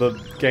on what the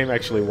game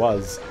actually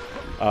was,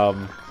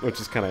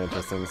 which is kind of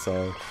interesting,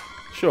 so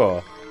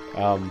sure.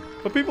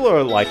 But people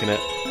are liking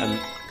it, and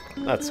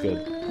that's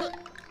good.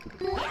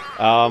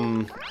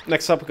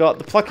 Next up we got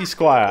The Plucky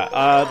Squire.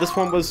 This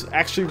one was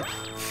actually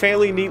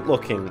fairly neat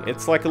looking.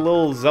 It's like a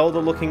little Zelda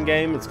looking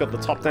game. It's got the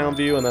top-down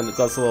view, and then it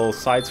does a little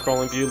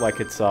side-scrolling view like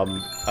it's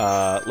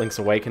Link's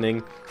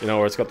Awakening, you know,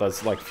 where it's got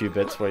those like few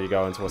bits where you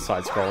go into a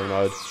side-scrolling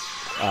mode.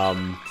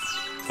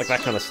 Like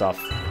that kind of stuff.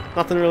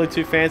 Nothing really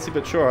too fancy,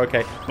 but sure,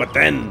 okay. But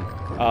then,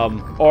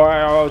 or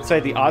I would say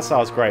the art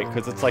style is great,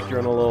 because it's like you're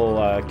in a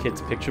little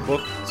kid's picture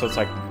book, so it's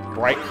like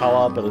bright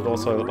color, but it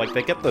also, like,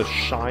 they get the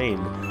shine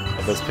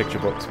of those picture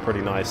books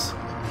pretty nice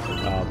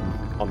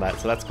on that,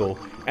 so that's cool.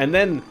 And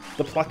then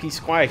the Plucky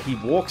Squire, he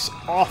walks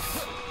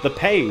off the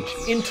page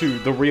into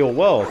the real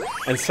world,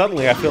 and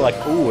suddenly I feel like,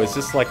 ooh, is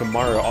this like a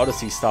Mario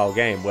Odyssey style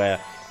game where,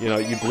 you know,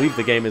 you believe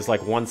the game is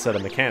like one set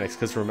of mechanics,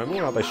 because remember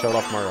how they showed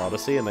off Mario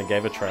Odyssey and they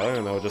gave a trailer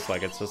and they were just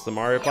like, it's just a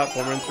Mario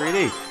platformer in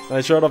 3D. And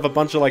they showed off a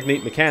bunch of like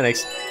neat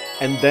mechanics,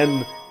 and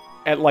then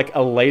at like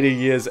a later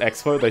year's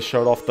expo, they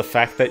showed off the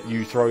fact that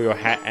you throw your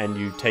hat and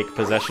you take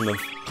possession of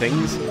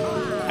things.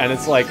 And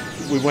it's like,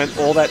 we went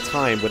all that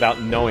time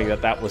without knowing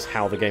that that was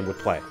how the game would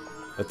play.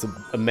 That's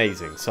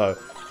amazing. So,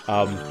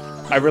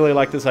 I really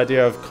like this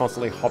idea of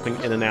constantly hopping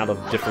in and out of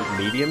different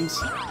mediums.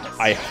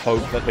 I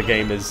hope that the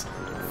game is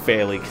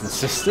fairly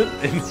consistent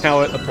in how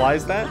it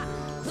applies that.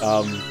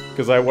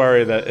 Because I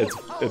worry that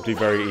it'd be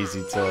very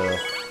easy to,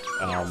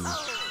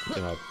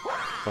 you know,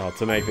 well,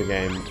 to make the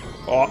game...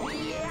 Oh!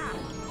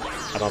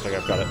 I don't think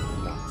I've got it.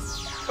 No.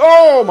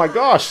 Oh my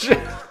gosh!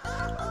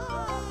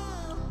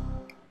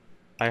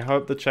 I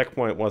hope the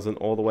checkpoint wasn't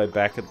all the way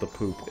back at the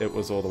poop. It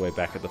was all the way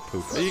back at the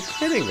poop. Are you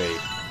kidding me?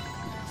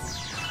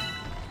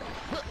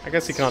 I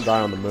guess you can't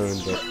die on the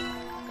moon, but...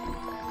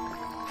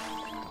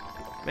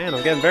 Man,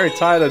 I'm getting very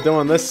tired of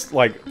doing this,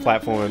 like,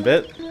 platforming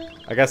bit.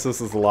 I guess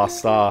this is the last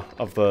star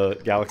of the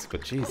galaxy,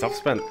 but jeez, I've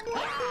spent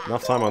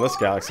enough time on this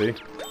galaxy.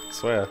 I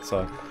swear,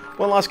 so...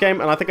 One last game,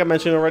 and I think I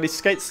mentioned already,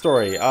 Skate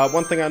Story.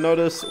 One thing I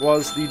noticed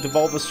was the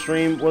Devolver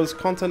stream was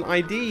content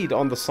ID'd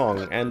on the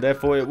song, and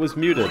therefore it was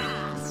muted,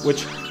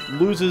 which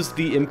loses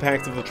the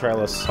impact of the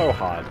trailer so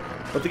hard.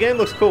 But the game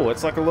looks cool.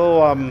 It's like a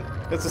little,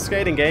 it's a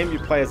skating game. You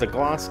play as a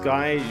glass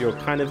guy. You're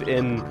kind of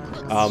in,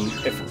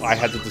 if I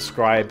had to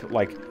describe,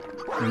 like,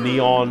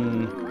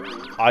 neon,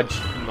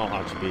 not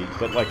RGB,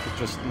 but like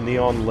just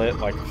neon lit,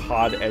 like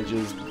hard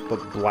edges,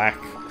 but black,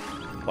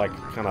 like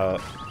kind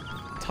of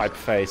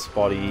typeface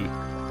body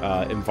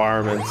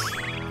environments.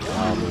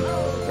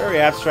 Very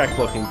abstract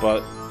looking,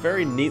 but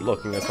very neat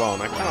looking as well.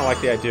 And I kind of like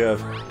the idea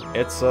of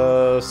it's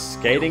a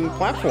skating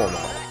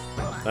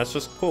platformer. That's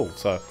just cool.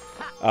 So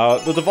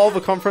the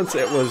Devolver conference,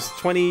 it was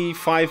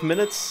 25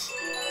 minutes,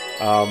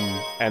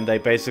 and they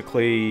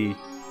basically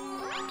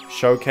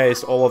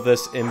showcased all of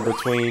this in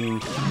between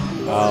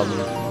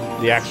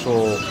the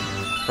actual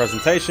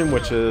presentation,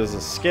 which is a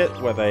skit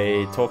where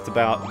they talked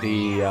about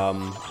the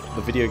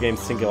video game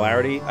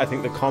Singularity. I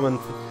think the common,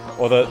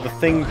 or the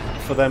thing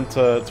for them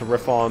to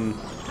riff on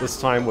this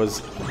time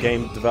was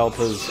game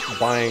developers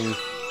buying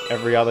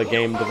every other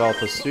game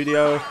developer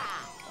studio.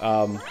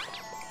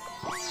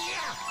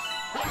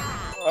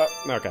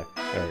 Okay,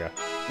 there we go.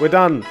 We're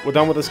done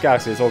with this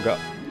galaxy. It's all done.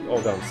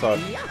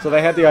 So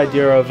they had the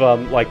idea of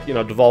like, you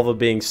know, Devolver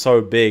being so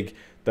big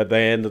that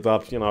they ended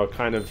up, you know,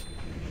 kind of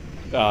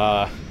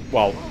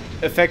well,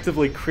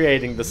 effectively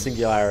creating the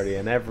Singularity,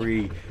 and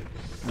every,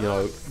 you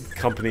know,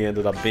 company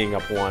ended up being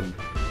up one.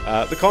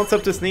 The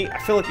concept is neat. I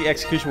feel like the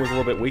execution was a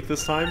little bit weak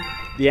this time.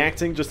 The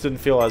acting just didn't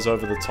feel as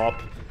over the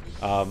top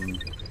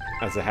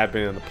as it had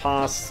been in the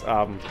past.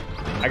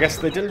 I guess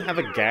they didn't have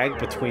a gag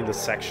between the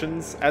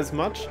sections as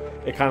much.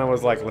 It kind of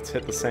was like, let's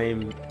hit the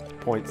same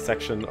point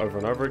section over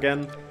and over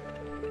again,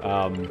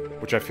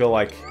 which I feel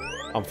like,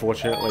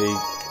 unfortunately,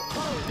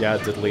 yeah,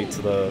 it did lead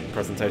to the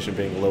presentation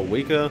being a little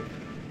weaker.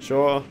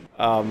 Sure.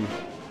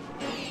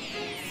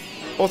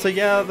 Also,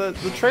 yeah, the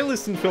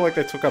trailers didn't feel like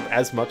they took up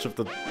as much of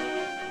the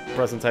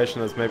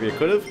presentation as maybe it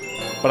could have.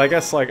 But I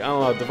guess, like, I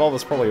don't know,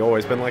 Devolver's probably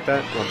always been like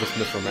that. I'm just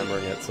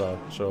misremembering it, so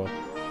sure.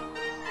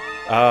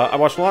 I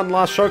watched one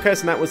last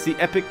showcase, and that was the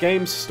Epic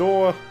Games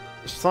Store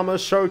Summer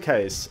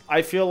Showcase.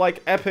 I feel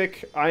like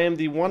Epic, I am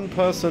the one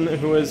person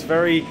who is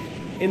very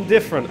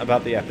indifferent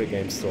about the Epic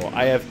Games Store.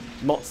 I have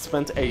not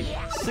spent a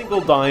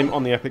single dime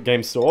on the Epic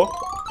Games Store,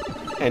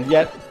 and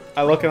yet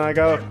I look and I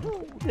go,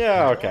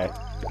 yeah, okay.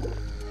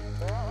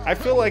 I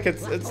feel like it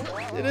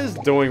is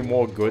doing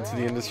more good to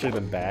the industry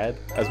than bad,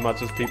 as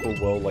much as people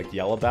will, like,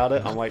 yell about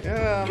it. I'm like,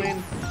 I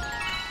mean,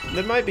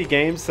 there might be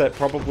games that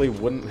probably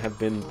wouldn't have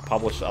been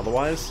published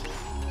otherwise.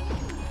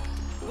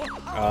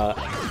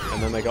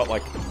 And then they got,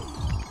 like,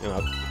 you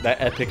know, that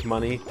Epic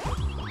money.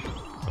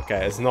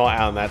 Okay, it's not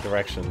out in that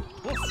direction.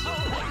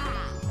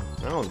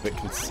 Now I'm a bit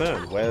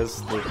concerned.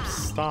 Where's the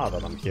star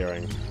that I'm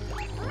hearing?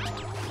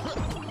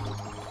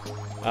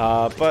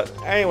 But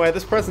anyway,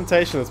 this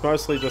presentation is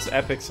mostly just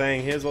Epic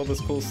saying, here's all this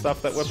cool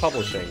stuff that we're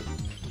publishing.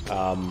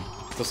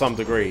 To some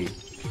degree.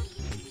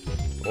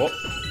 Oh,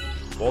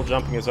 wall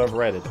jumping is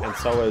overrated, and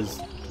so is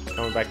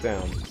coming back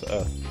down to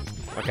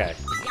Earth. Okay.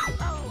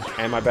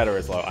 And my battery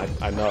is low,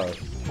 I know.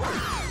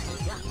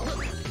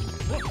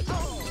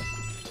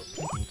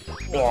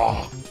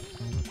 Oh.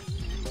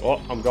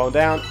 Oh, I'm going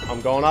down, I'm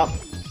going up.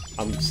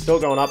 I'm still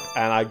going up,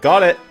 and I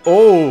got it!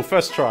 Oh,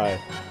 first try.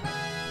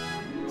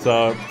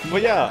 So,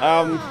 but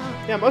yeah,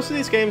 yeah, most of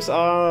these games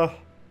are...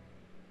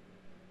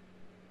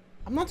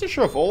 I'm not too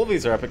sure if all of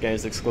these are Epic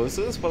Games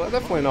exclusives, but I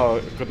definitely know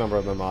a good number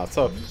of them are.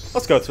 So,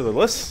 let's go through the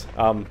list.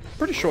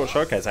 Pretty short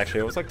showcase,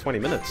 actually. It was like 20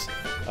 minutes,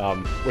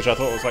 which I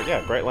thought was like,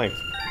 yeah, great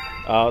length.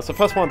 So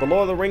first one, The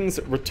Lord of the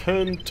Rings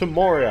Return to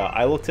Moria.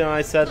 I looked in and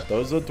I said,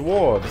 those are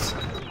dwarves.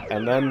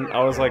 And then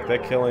I was like, they're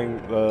killing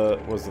the,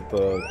 was it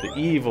the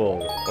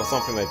evil, or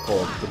something they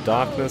called, the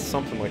darkness,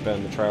 something like that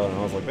in the trailer, and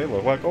I was like, they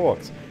look like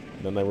orcs.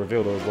 And then they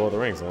revealed it was Lord of the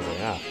Rings, and I was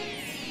like, ah.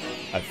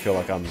 I feel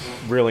like I'm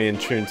really in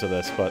tune to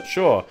this, but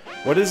sure.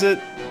 What is it?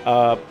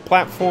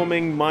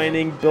 Platforming,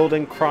 mining,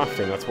 building,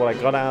 crafting. That's what I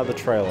got out of the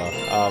trailer.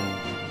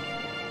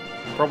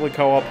 Probably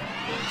co-op,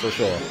 for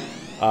sure.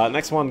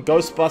 Next one,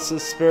 Ghostbusters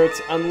Spirits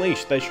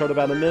Unleashed. They showed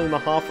about 1.5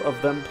 minutes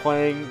of them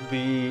playing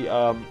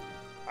the,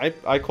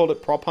 I called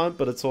it prop hunt,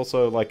 but it's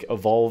also like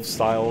Evolve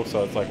style,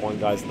 so it's like one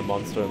guy's the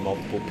monster and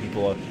multiple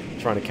people are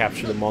trying to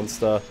capture the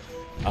monster.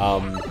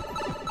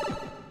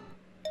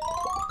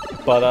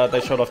 But they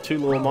showed off 2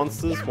 little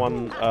monsters.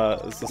 One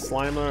is the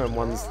Slimer, and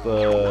one's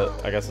the,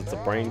 I guess it's a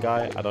brain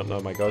guy. I don't know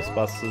my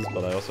Ghostbusters,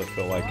 but I also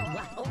feel like,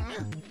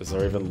 is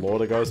there even lore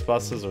to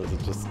Ghostbusters, or is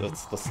it just,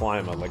 it's the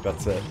Slimer, like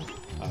that's it.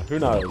 Who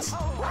knows?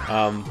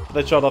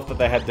 They showed off that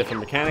they had different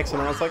mechanics,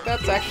 and I was like,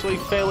 that's actually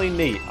fairly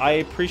neat. I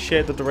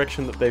appreciate the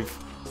direction that they've,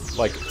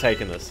 like,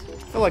 taken this.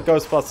 I feel like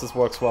Ghostbusters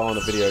works well in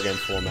a video game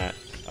format.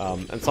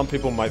 And some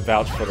people might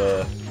vouch for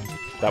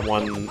that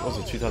one, what was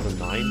it,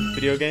 2009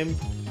 video game?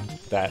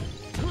 That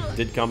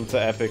did come to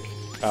Epic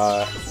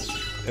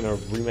in a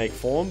remake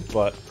form,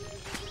 but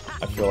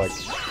I feel like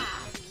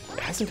it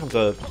hasn't come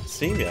to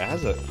Steam yet,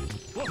 has it?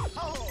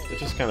 It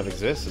just kind of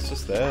exists, it's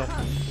just there.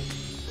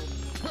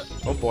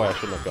 Oh boy, I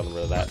shouldn't have gotten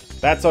rid of that.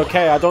 That's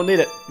okay, I don't need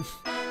it.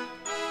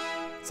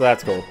 So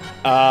that's cool.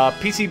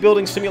 PC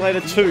Building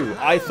Simulator 2.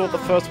 I thought the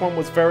first one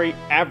was very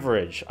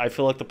average. I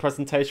feel like the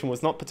presentation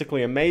was not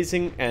particularly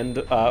amazing,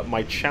 and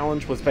my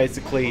challenge was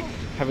basically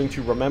having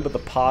to remember the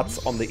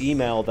parts on the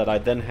email that I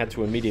then had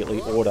to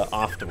immediately order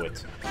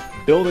afterwards.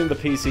 Building the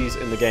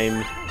PCs in the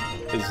game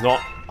is not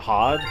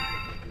hard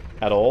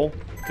at all,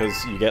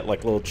 because you get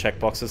like little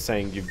checkboxes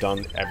saying you've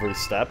done every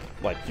step,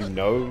 like you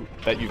know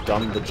that you've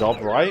done the job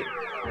right.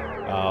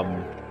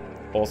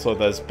 Also,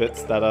 there's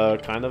bits that are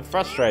kind of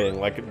frustrating,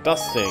 like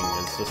dusting.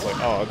 It's just like,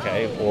 oh,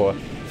 okay. Or,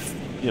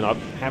 you know,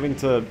 having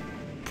to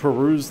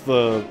peruse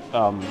the,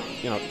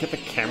 you know, get the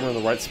camera in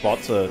the right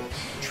spot to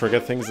trigger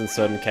things in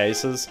certain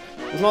cases.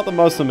 It's not the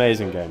most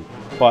amazing game,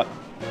 but,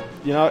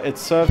 you know, it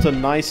served a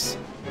nice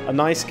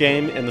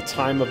game in the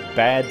time of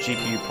bad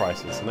GPU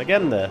prices. And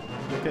again,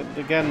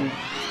 again,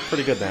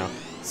 pretty good now.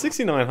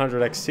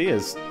 6900 XT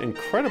is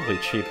incredibly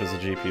cheap as a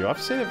GPU.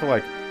 I've seen it for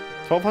like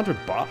 1,200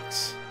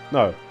 bucks.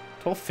 No.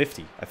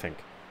 $12.50, I think.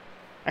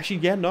 Actually,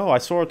 yeah, no, I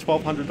saw a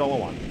 $1,200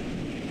 one.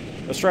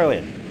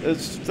 Australian.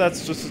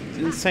 That's just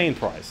an insane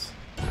price.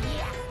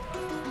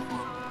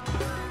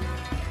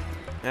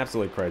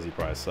 Absolutely crazy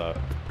price, so...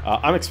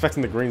 I'm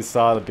expecting the green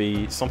star to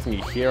be something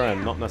you hear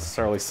and not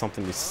necessarily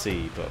something you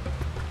see, but...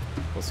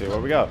 We'll see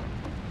where we go.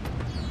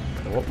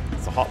 Oh,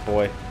 it's a hot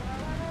boy.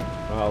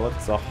 Well,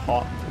 it's a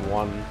hot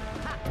one.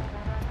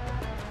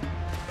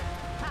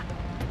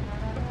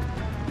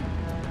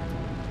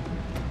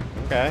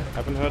 Okay,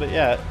 haven't heard it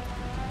yet.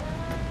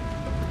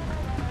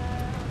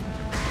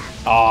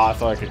 Oh, I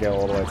thought I could get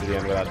all the way to the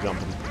end without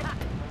jumping.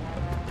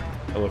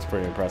 It looks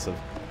pretty impressive.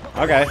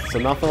 Okay, so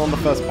nothing on the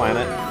first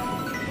planet.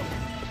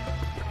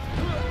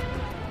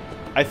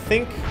 I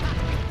think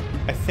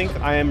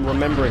I am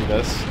remembering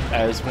this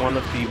as one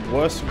of the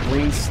worst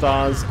green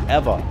stars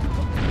ever.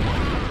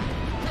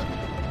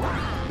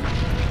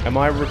 Am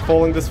I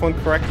recalling this one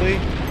correctly?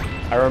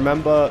 I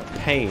remember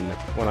pain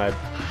when I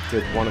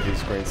did one of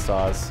these green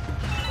stars.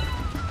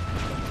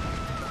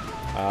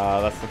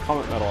 That's the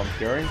comet metal I'm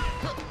hearing.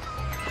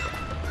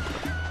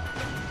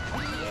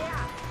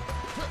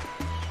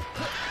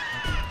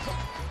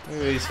 Look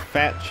at these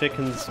fat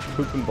chickens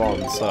pooping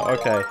bombs. So,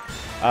 okay.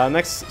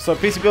 Next, so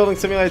PC Building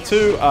Simulator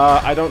 2,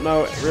 I don't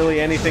know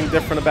really anything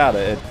different about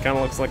it. It kind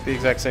of looks like the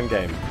exact same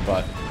game,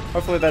 but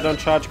hopefully they don't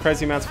charge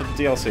crazy amounts for the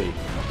DLC.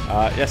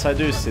 Yes, I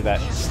do see that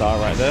star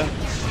right there.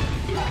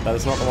 That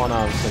is not the one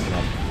I was thinking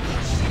of.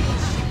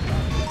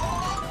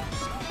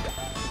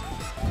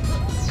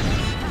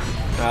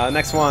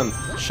 Next one,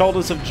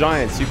 Shoulders of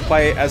Giants. You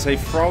play as a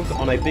frog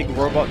on a big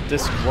robot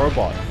disc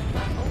robot.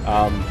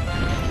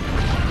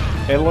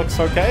 It looks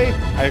okay.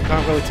 I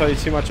can't really tell you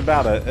too much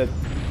about it.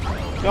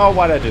 Oh,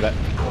 why did I do that?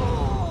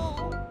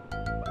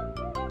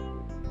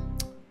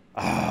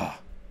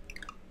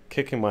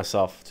 kicking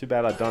myself. Too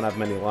bad I don't have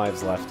many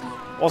lives left.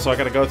 Also, I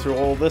gotta go through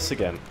all this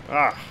again.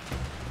 Ah.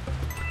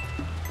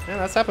 Man,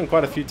 that's happened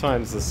quite a few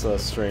times this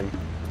stream.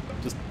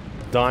 Just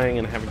dying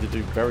and having to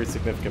do very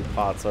significant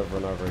parts over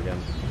and over again.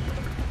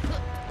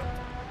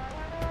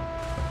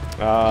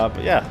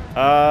 But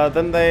yeah,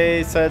 then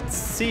they said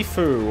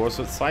Sifu, or was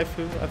it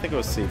Saifu? I think it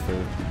was Sifu.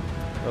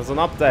 There was an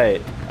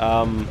update.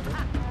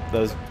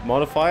 There's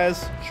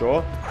modifiers,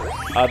 sure.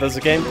 There's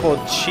a game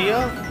called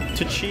Chia.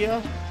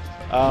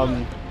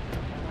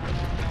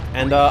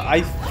 And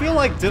I feel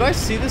like, did I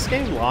see this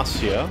game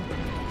last year?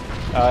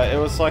 It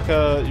was like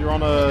you're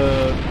on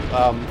a,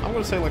 I'm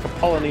gonna say like a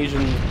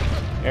Polynesian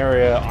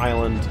area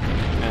island,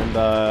 and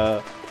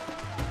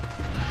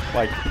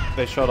like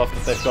they showed off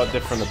that they've got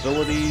different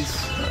abilities.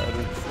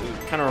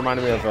 It kind of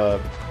reminded me of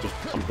just,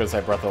 I'm gonna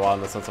say Breath of the Wild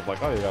in the sense of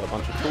like, oh, you got a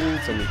bunch of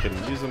tools and you can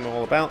use them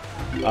all about.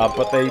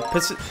 But they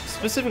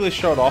specifically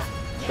showed off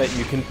that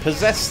you can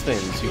possess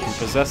things. You can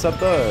possess a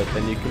bird,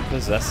 then you can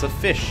possess a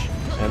fish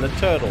and a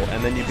turtle,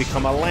 and then you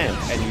become a lamp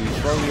and you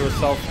throw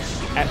yourself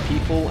at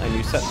people and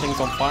you set things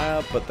on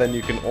fire, but then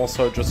you can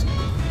also just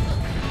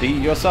be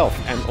yourself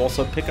and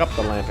also pick up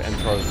the lamp and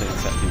throw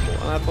things at people.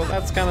 And I thought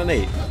that's kind of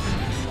neat.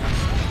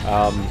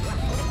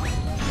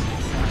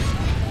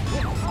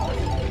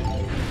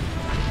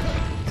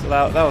 So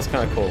that was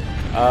kind of cool.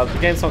 The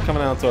game's not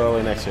coming out until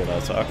early next year though,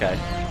 so okay.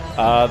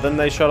 Then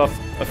they showed off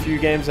a few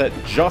games that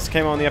just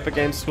came on the Epic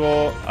Games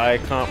Store. I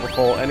can't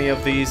recall any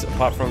of these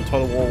apart from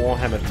Total War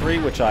Warhammer 3,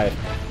 which I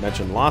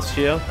mentioned last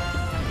year.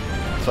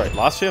 Sorry,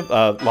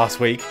 last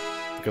week,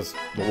 because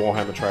the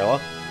Warhammer trailer,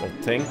 or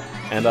thing.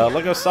 And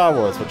Lego Star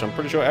Wars, which I'm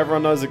pretty sure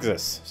everyone knows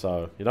exists,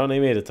 so you don't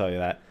need me to tell you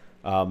that.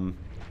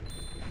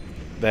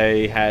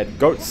 They had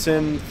Goat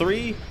Sim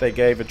 3, they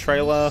gave a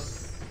trailer,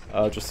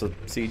 just a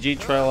CG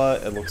trailer.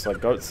 It looks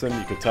like Goat Sim,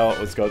 you could tell it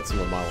was Goat Sim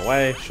a mile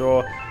away,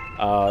 sure.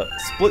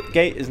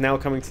 Splitgate is now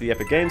coming to the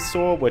Epic Games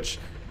Store, which,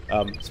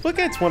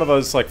 Splitgate's one of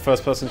those, like,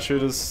 first-person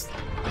shooters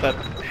that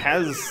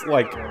has,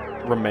 like,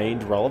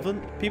 remained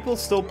relevant. People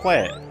still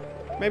play it.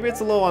 Maybe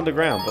it's a little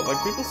underground, but,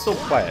 like, people still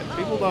play it.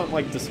 People don't,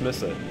 like,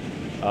 dismiss it.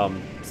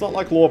 It's not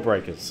like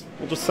Lawbreakers.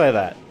 We'll just say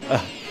that.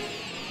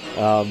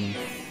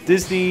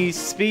 Disney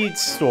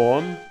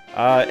Speedstorm.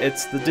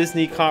 It's the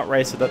Disney kart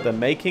racer that they're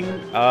making.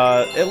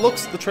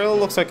 The trailer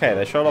looks okay.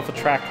 They showed off a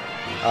track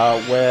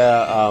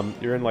where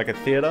you're in like a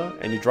theater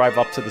and you drive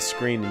up to the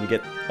screen and you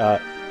get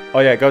oh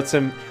yeah, Goat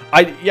Sim.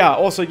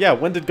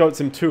 When did Goat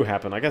Sim 2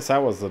 happen? I guess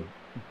that was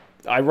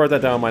I wrote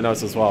that down in my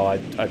notes as well. I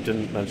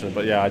didn't mention it,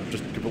 but yeah, I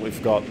just completely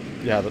forgot.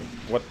 Yeah,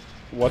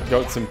 what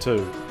Goat Sim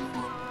 2?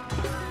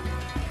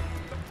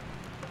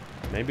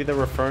 Maybe they're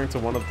referring to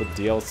one of the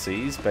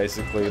DLCs,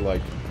 basically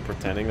like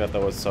pretending that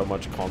there was so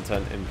much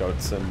content in Goat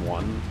Sim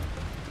 1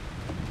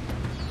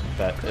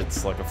 that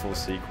it's like a full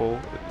sequel.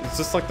 It's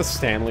just like the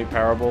Stanley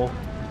Parable.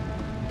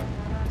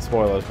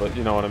 Spoilers, but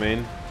you know what I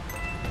mean.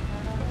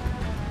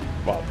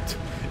 Well,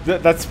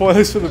 that's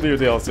spoilers for the new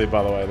DLC,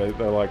 by the way.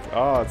 They're like,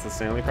 oh, it's the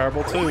Stanley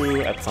Parable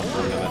 2 at some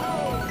point in it.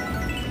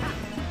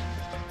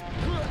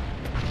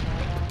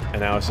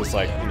 And now it's just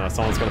like, you know,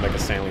 someone's gonna make a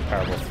Stanley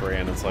Parable 3,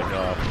 and it's like,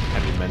 oh, how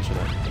do you mention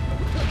it?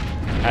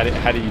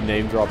 How do you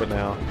name drop it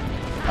now?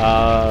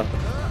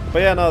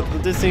 But yeah, no, the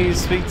Disney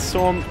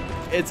Speedstorm,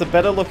 it's a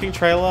better looking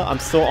trailer. I'm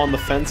still on the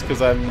fence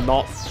because I'm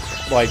not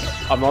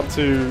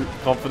too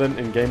confident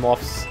in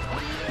Gameloft's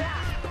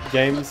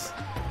games.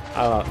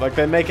 I don't know, like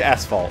they make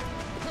Asphalt.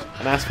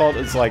 And Asphalt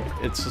is like,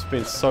 it's just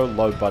been so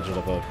low budget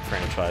of a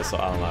franchise, so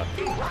I don't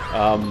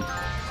know.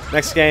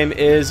 Next game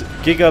is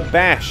Giga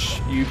Bash.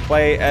 You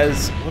play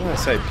as, what did I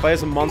say? Play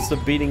as a monster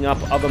beating up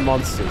other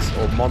monsters,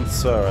 or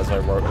monster as I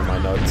wrote in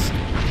my notes.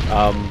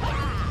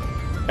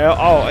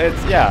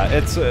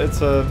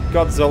 It's a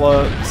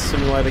Godzilla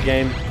simulator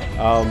game,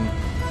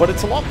 but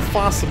it's a lot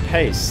faster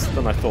paced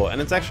than I thought,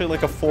 and it's actually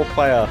like a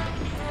 4-player,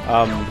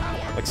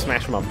 like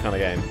smash 'em up kind of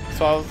game.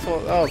 So I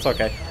thought, oh, it's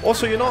okay.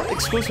 Also, you're not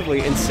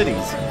exclusively in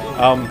cities.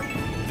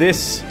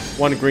 This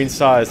one green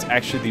star is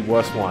actually the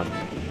worst one.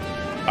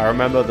 I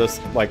remember this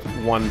like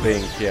one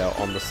being here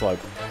on the slope.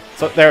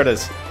 So there it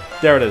is.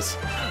 There it is.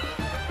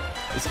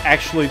 It's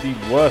actually the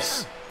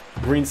worst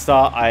green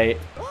star I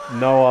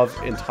know of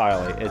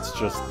entirely. It's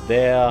just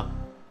there.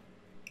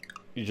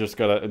 You just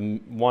gotta,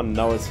 one,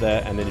 know it's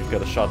there, and then you've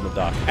got a shot in the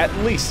dark. At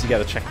least you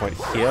get a checkpoint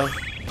here.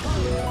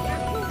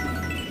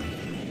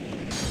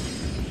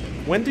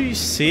 When do you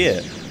see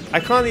it? I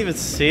can't even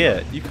see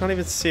it. You can't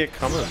even see it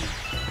coming.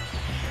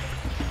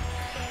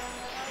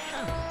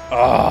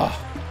 Ah.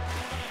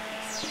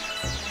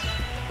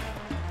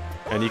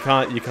 And you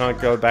can't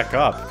go back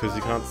up because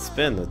you can't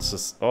spin. It's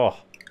just, oh,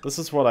 this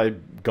is what I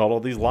got all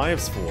these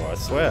lives for, I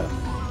swear.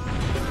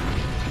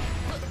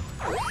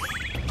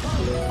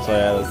 So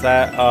yeah, there's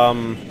that.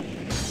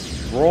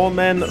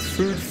 Rawmen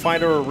Food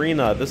Fighter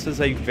Arena. This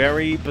is a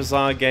very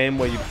bizarre game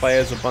where you play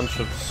as a bunch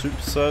of soup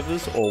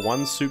servers, or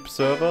one soup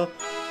server.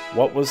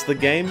 What was the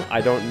game? I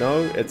don't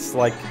know. It's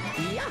like,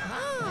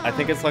 I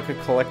think it's like a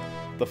collect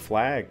the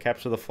flag,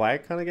 capture the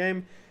flag kind of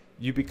game.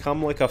 You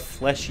become like a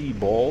fleshy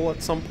ball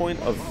at some point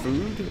of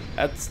food.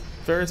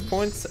 various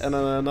points, and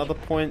then another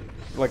point,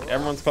 like,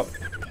 everyone's got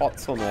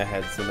pots on their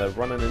heads and they're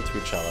running into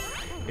each other.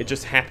 It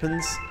just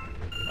happens.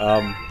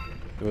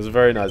 It was a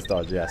very nice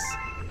dodge, yes.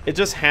 It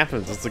just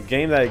happens. It's a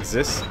game that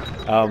exists.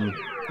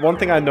 One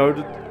thing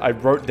I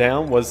wrote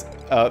down was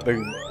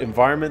the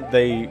environment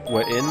they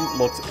were in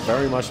looked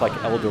very much like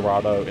El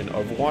Dorado in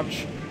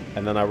Overwatch,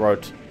 and then I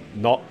wrote,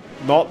 not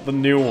the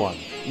new one.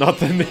 Not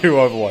the new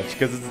Overwatch,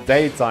 because it's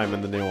daytime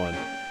in the new one.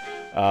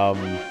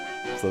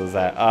 So there's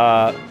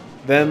that.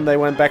 Then they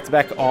went back to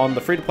back on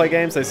the free-to-play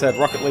games. They said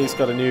Rocket League's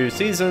got a new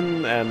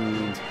season,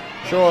 and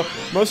sure,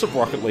 most of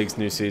Rocket League's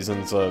new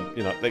seasons are,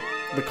 you know,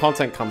 the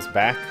content comes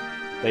back.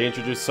 They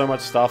introduce so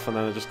much stuff, and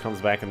then it just comes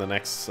back in the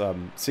next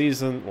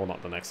season. Well,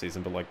 not the next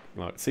season, but like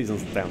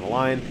seasons down the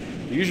line.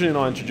 They're usually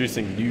not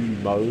introducing new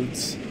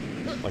modes.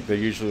 Like, they're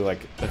usually like,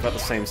 they've got the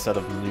same set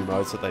of new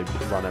modes that they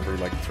run every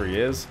like 3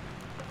 years.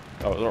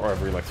 Or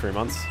every like 3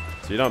 months.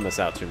 So you don't miss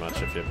out too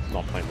much if you're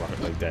not playing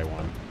Rocket League day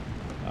one.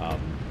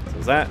 So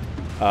there's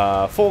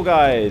that. Fall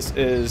Guys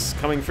is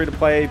coming free to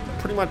play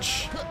pretty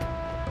much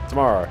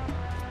tomorrow.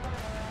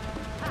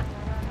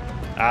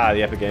 Ah,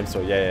 the Epic Game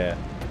Store, yeah.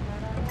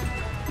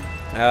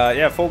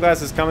 Yeah, Fall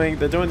Guys is coming.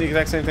 They're doing the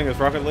exact same thing as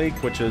Rocket League,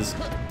 which is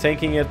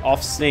taking it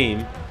off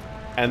Steam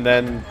and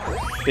then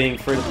being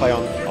free to play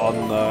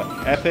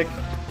on Epic.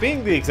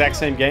 Being the exact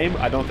same game,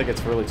 I don't think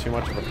it's really too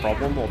much of a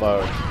problem,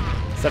 although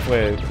it's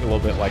definitely a little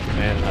bit like,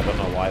 man, I don't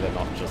know why they're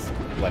not just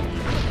letting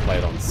you play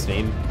it on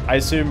Steam. I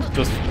assume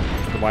just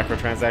for the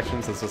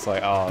microtransactions, it's just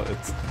like, oh,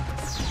 it's,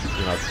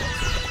 you know,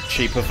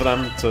 cheaper for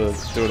them to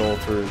do it all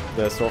through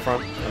their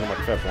storefront. And I'm like,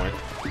 fair point.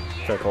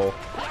 Fair call.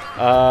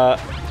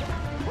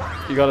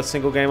 You got a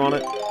single game on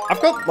it?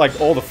 I've got, like,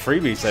 all the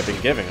freebies they've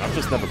been giving. I've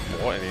just never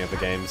bought any of the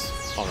games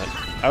on it.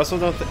 I also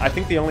don't I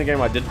think the only game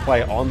I did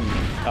play on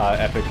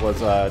Epic was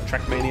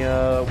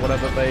Trackmania,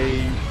 whatever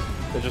they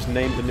just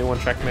named the new one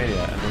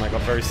Trackmania, and then I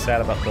got very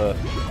sad about the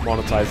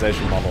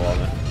monetization model on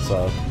it,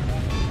 so...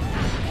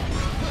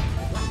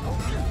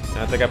 And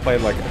I think I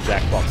played, like, a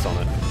Jackbox on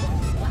it,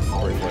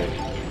 briefly.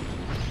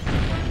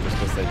 Just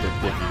because they did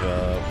give you,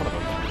 whatever.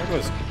 I think it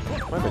was...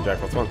 might have been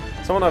Jackbox 1.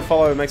 Someone I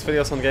follow makes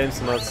videos on games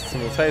and knows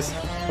similar taste.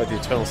 Like the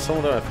Eternal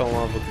Cylinder, I fell in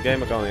love with the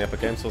game. I got on the Epic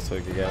Game Store so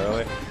we could get it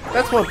early.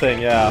 That's one thing,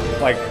 yeah.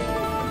 Like,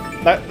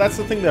 that's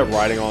the thing they're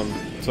riding on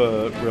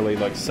to really,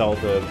 like, sell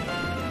the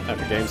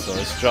Epic Game Store.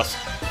 It's just...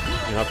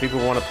 you know, people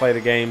want to play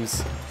the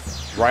games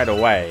right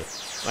away.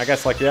 I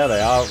guess, like, yeah, they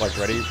are, like,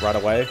 ready right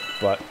away,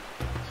 but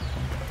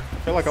I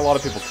feel like a lot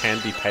of people can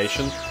be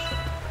patient.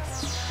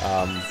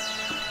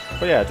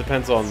 But yeah, it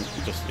depends on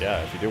just,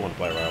 yeah, if you do want to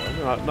play right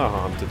away. No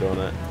harm to doing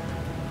it.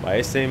 By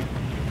Ace Team.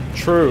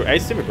 True,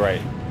 Ace Team are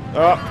great.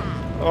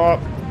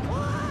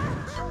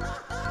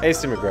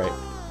 Ace Team are great.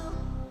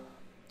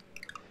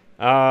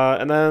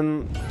 And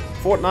then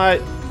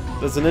Fortnite.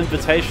 There's an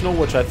invitational,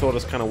 which I thought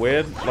was kind of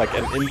weird, like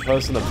an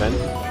in-person event,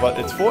 but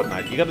it's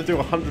Fortnite. You got to do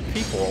 100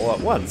 people all at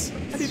once.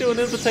 How do you do an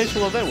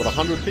invitational event with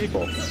 100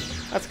 people?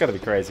 That's got to be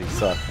crazy.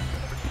 So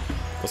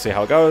we'll see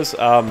how it goes.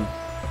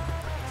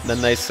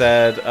 Then they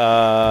said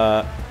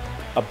a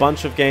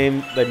bunch of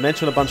games. They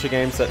mentioned a bunch of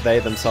games that they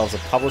themselves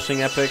are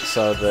publishing Epic.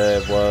 So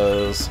there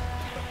was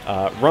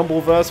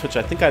Rumbleverse, which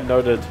I think I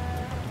noted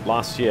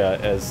last year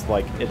as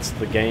like it's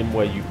the game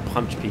where you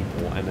punch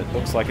people, and it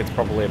looks like it's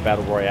probably a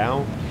battle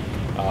royale.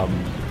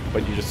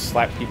 But you just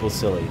slap people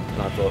silly.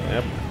 And I thought,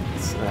 yep,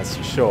 that's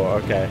sure,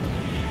 okay.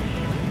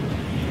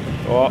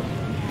 Oh,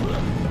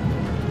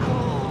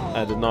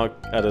 I did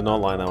not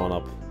line that one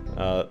up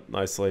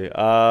nicely.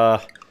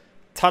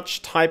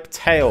 Touch type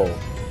tail.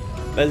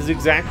 That is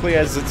exactly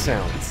as it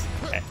sounds.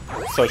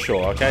 So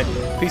sure, okay.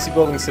 PC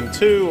Building Sim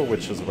 2,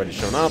 which has already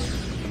shown up.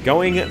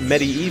 Going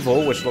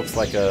Medieval, which looks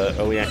like a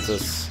early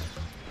access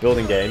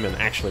building game, and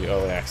actually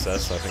early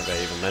access, I think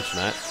they even mentioned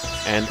that.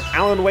 And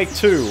Alan Wake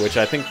 2, which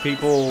I think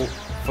people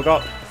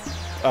forgot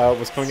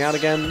was coming out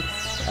again.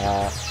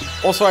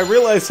 Also, I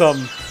realized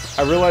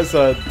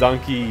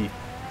Donkey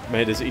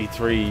made his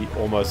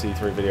almost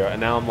E3 video,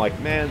 and now I'm like,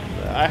 man,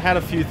 I had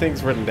a few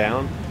things written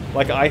down.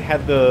 Like, I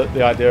had the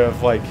idea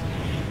of, like,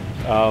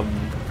 I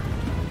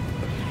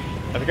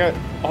think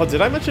oh,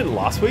 did I mention it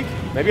last week?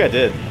 Maybe I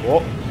did.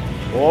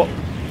 Oh,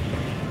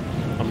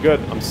 I'm good,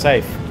 I'm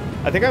safe.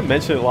 I think I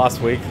mentioned it last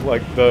week,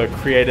 like the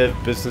Creative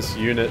Business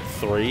Unit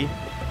 3.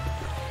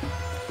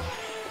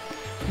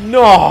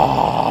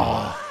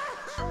 No!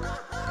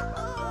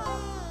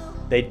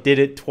 They did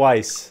it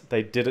twice.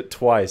 They did it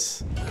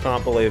twice.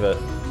 Can't believe it.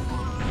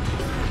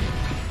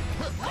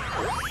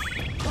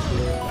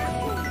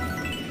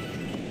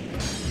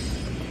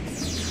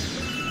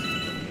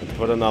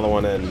 Put another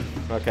one in.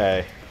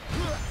 Okay.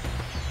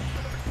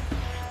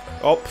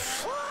 Oh,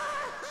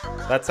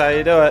 that's how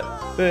you do it.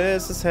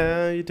 This is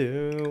how you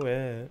do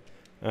it.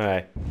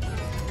 Alright.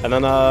 And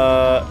then,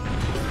 a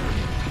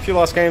few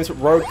last games.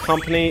 Rogue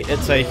Company.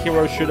 It's a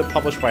hero shooter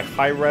published by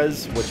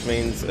Hi-Rez, which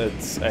means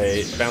it's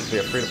bound to be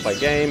a free-to-play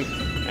game.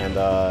 And,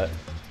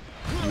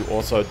 you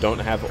also don't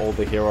have all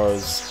the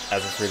heroes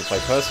as a free-to-play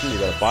person. You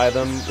gotta buy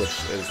them,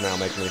 which is now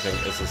making me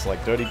think, is this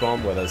like Dirty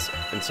Bomb, where there's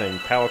insane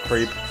power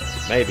creep?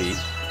 Maybe.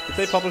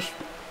 Did they publish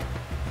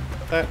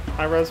that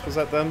high-res? Was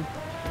that them?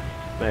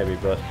 Maybe,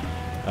 but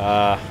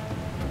I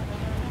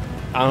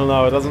don't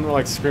know. It doesn't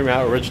like scream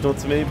out original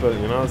to me, but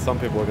you know, some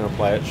people are gonna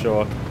play it,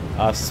 sure.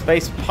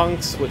 Space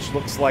Punks, which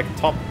looks like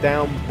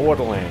top-down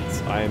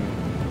Borderlands. I'm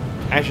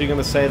actually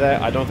gonna say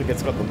that I don't think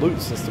it's got the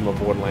loot system of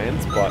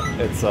Borderlands, but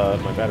it's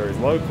my battery's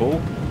low,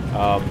 cool.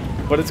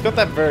 But it's got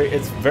that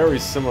it's very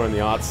similar in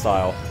the art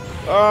style.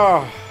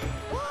 Oh,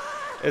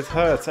 it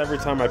hurts every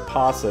time I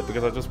pass it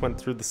because I just went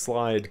through the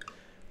slide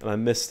and I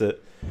missed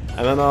it.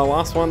 And then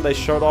last one, they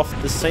showed off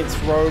the Saints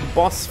Row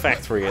boss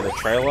factory in a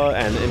trailer,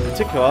 and in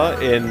particular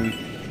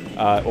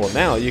or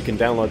now you can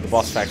download the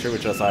boss factory,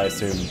 which is, I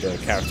assume, the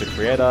character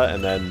creator,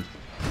 and then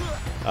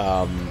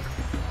I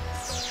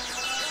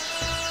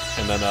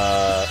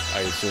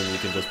assume you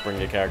can just bring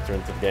your character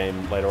into the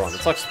game later on.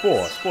 It's like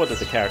Spore. Spore did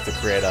the character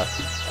creator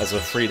as a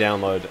free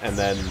download, and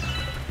then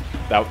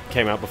that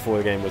came out before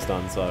the game was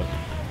done, so...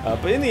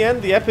 but in the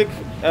end, the Epic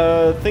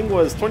thing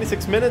was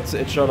 26 minutes.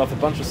 It showed off a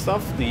bunch of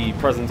stuff. The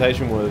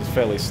presentation was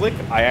fairly slick.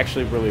 I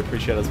actually really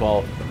appreciate as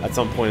well, at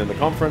some point in the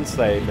conference,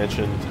 they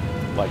mentioned,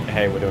 like,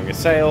 hey, we're doing a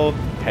sale.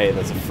 Hey,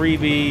 there's a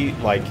freebie.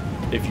 Like,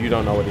 if you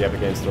don't know what the Epic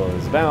Games Store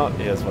is about,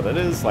 here's what it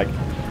is. Like,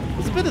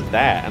 there's a bit of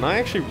that, and I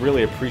actually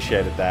really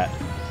appreciated that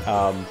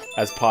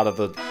as part of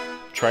the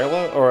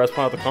trailer, or as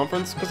part of the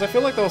conference, because I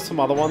feel like there were some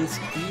other ones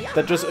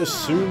that just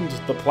assumed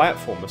the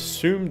platform,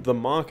 assumed the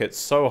market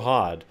so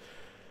hard.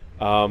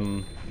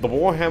 The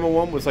Warhammer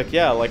one was like,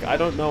 yeah, like, I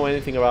don't know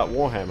anything about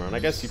Warhammer, and I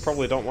guess you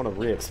probably don't want to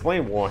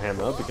re-explain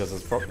Warhammer, because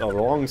it's a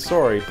long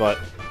story, but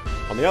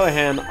on the other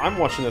hand, I'm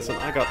watching this and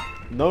I got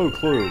no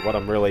clue what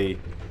I'm really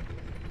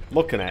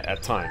looking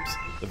at times.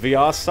 The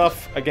VR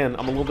stuff, again,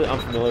 I'm a little bit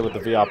unfamiliar with the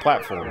VR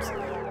platforms.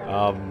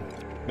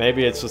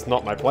 Maybe it's just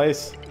not my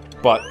place,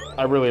 but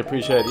I really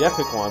appreciate the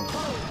Epic one.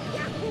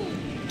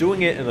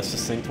 Doing it in a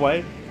succinct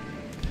way,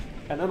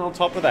 and then on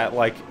top of that,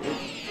 like,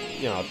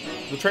 you know,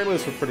 the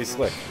trailers were pretty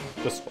slick,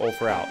 just all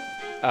throughout.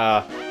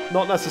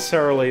 Not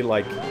necessarily,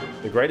 like,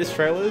 the greatest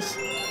trailers,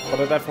 but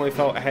I definitely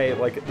felt, hey,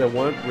 like, there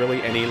weren't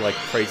really any, like,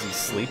 crazy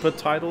sleeper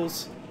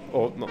titles,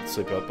 or not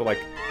sleeper, but, like,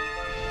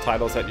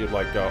 titles that you'd,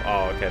 like, go,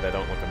 oh, okay, they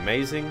don't look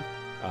amazing.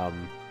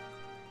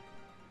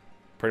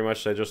 Pretty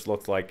much they just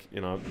looked like, you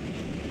know,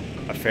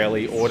 a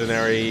fairly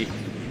ordinary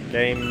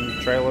game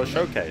trailer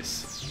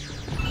showcase.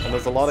 And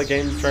there's a lot of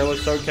game trailer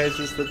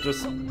showcases that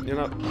just, you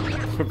know,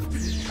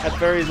 had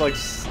very, like,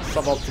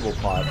 suboptimal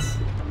parts.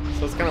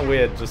 So it's kind of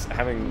weird just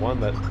having one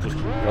that just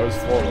goes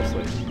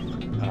flawlessly.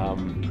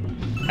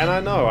 And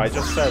I know, I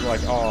just said, like,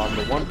 oh, I'm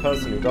the one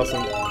person who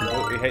doesn't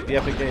completely hate the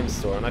Epic Games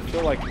Store, and I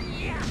feel like...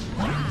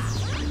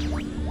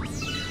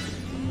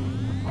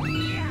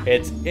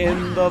 It's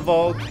in the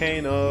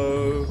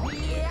volcano.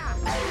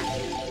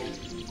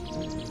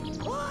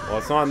 Well,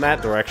 it's not in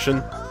that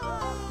direction.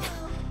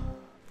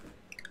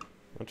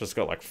 I just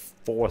got, like,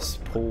 force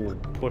pull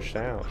pushed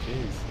out.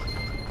 Jeez.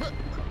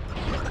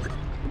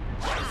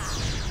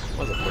 That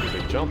was a pretty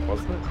big jump,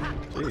 wasn't it?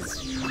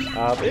 Jeez.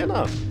 But yeah,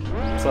 no.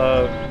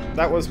 So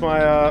that was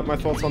my my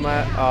thoughts on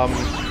that. I'm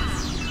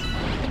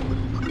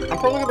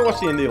probably gonna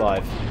watch the indie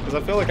live because I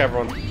feel like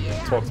everyone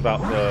talks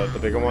about the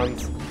bigger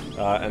ones.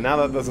 And now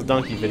that there's a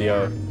donkey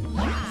video,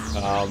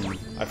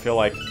 I feel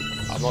like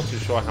I'm not too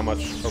sure how much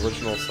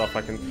original stuff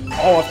I can.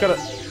 Oh, I've got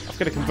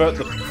to convert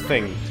the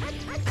thing.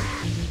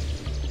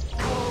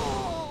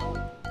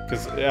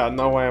 Because yeah,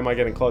 no way am I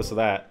getting close to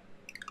that.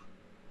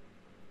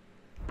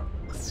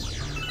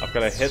 I've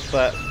got to hit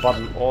that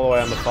button all the way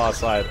on the far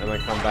side and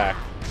then come back.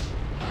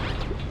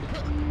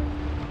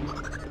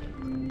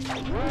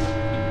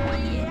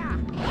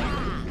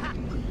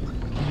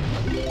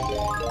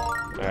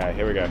 Alright,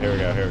 here we go, here we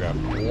go, here we go.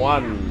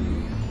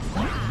 1,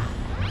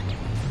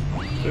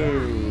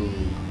 2,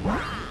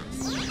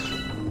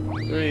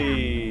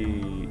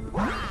 3.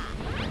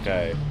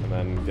 Okay, and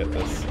then get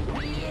this.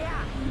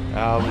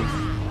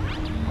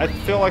 I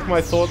feel like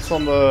my thoughts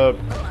on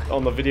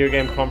the video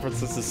game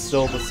conferences is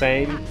still the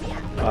same.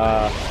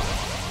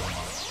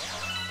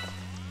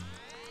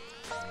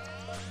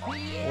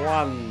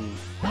 One.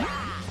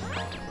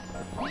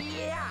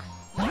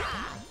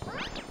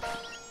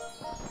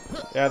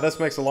 Yeah, this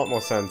makes a lot more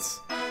sense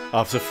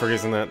after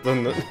freezing that,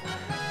 doesn't it?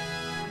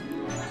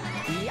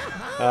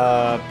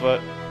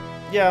 But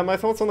yeah, my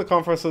thoughts on the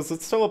conferences,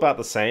 it's still about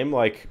the same.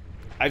 Like,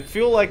 I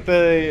feel like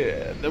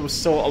there was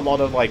still a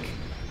lot of, like,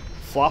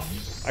 fluff.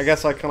 I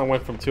guess I kind of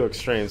went from two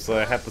extremes. So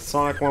I had the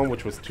Sonic one,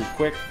 which was too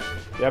quick.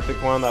 The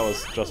Epic one, that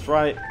was just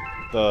right.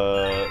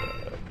 The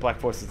Black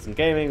Voices in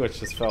Gaming, which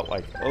just felt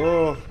like,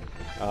 oh.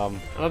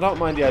 And I don't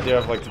mind the idea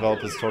of, like,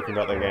 developers talking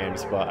about their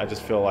games, but I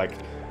just feel like,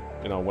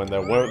 you know, when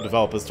there weren't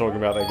developers talking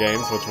about their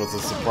games, which was a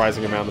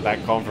surprising amount of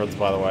that conference,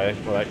 by the way,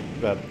 or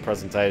that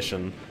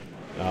presentation.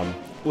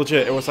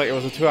 Legit, it was a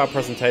 2-hour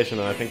presentation,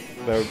 and I think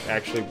there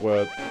actually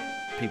were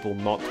people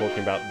not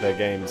talking about their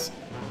games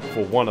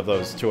for one of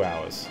those 2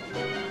 hours.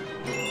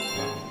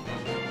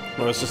 It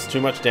was just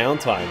too much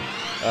downtime.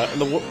 And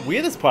the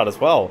weirdest part as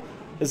well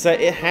is that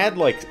it had,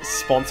 like,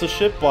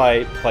 sponsorship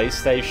by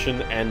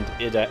PlayStation and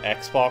either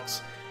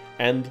Xbox,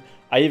 and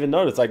I even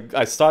noticed,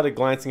 I started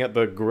glancing at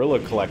the Gorilla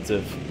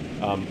Collective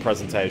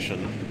presentation,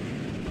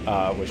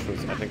 which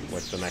was, I think,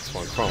 like the next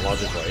one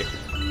chronologically,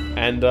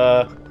 and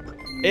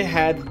it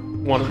had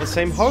one of the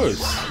same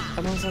hosts,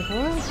 and I was like,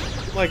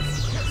 what? Like,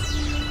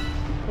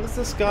 what is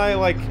this guy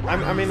like?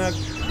 I mean, I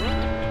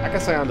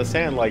guess I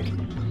understand, like,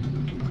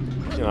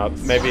 you know,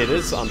 maybe it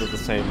is under the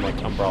same like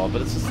umbrella,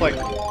 but it's just like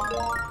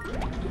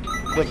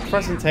the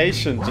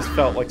presentation just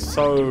felt like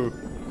so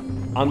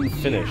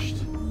unfinished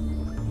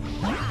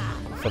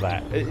for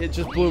that. It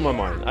just blew my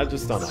mind. I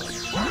just don't know.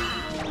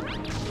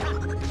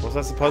 Was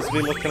I supposed to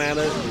be looking at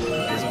it?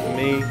 Is it for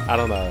me? I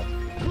don't know.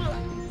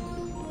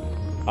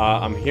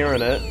 I'm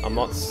hearing it. I'm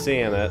not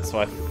seeing it, so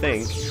I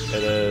think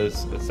it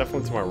is. It's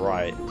definitely to my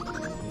right.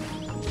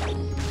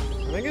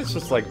 I think it's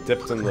just like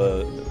dipped in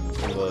the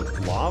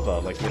lava.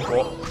 Like,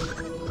 oh.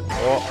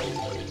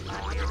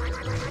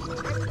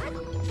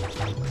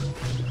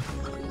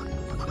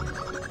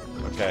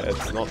 Okay,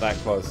 it's not that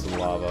close to the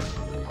lava.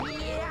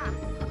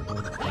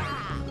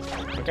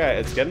 Okay,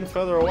 it's getting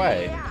further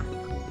away.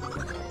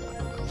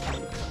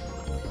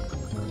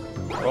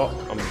 Oh,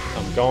 I'm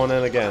going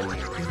in again.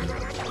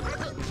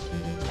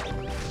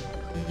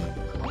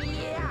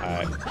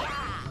 Alright.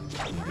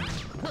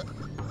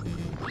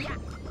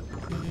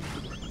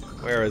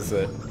 Where is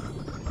it?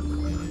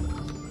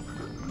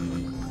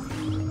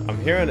 I'm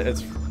hearing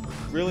it's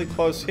really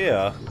close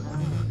here,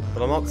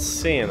 but I'm not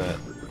seeing it.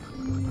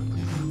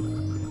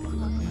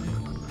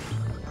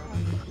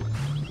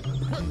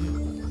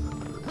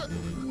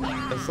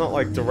 It's not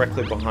like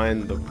directly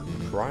behind the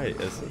right,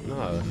 is it?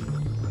 No.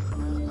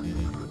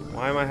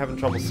 Why am I having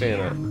trouble seeing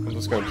it? I'm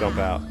just gonna jump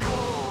out.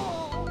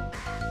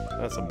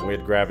 That's some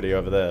weird gravity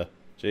over there.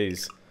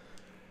 Jeez.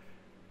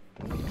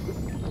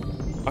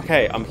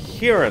 Okay, I'm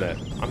hearing it.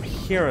 I'm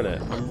hearing it.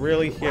 I'm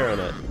really hearing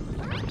it.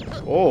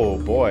 Oh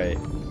boy.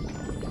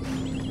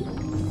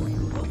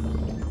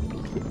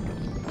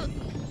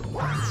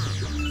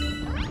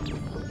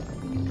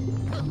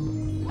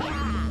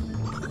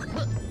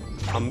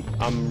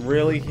 I'm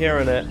really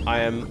hearing it. I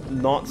am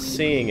not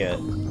seeing it.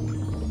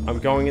 I'm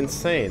going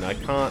insane. I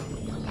can't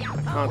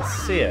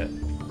see it.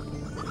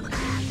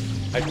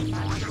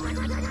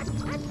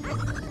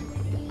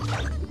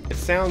 It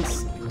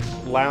sounds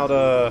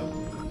louder.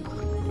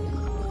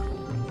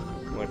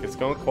 Like it's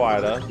going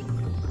quieter.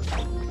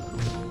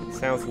 It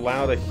sounds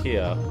louder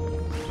here.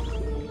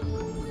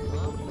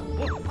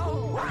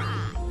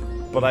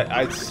 But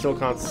I still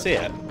can't see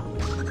it.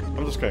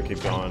 I'm just gonna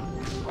keep going.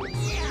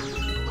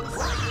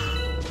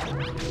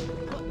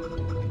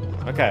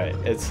 Okay,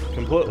 it's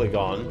completely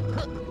gone.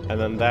 And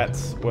then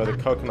that's where the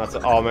coconuts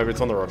are. Oh, maybe it's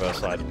on the reverse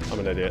side. I'm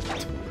an idiot.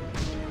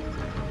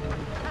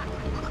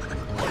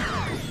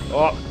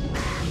 Oh!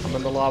 I'm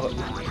in the lava.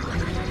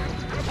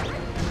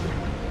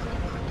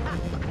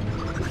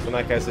 In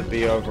that case, it'd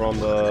be over on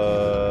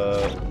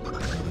the...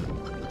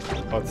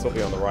 Oh, it'd still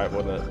be on the right,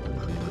 wouldn't it?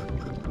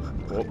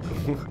 Oh.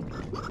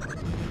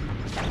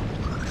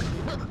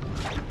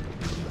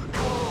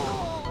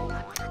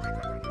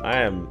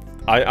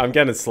 I'm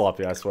getting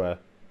sloppy, I swear.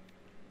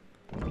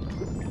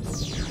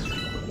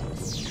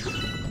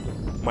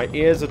 My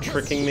ears are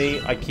tricking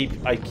me. I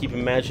keep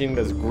imagining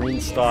there's green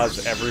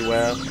stars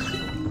everywhere.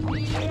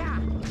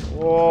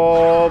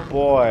 Oh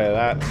boy,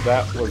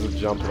 that was a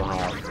jump and a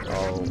half.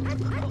 Oh,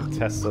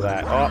 test of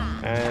that. Oh,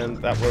 and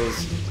that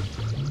was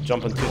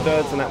jumping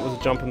 2/3, and that was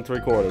jumping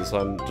 3/4.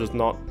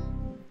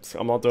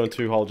 I'm not doing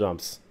 2 whole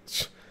jumps.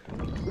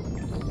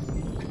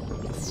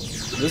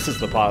 This is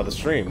the part of the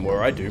stream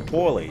where I do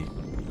poorly.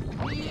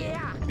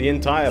 The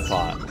entire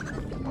part.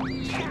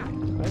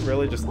 I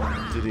really just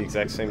do the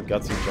exact same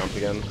gutsy jump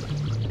again.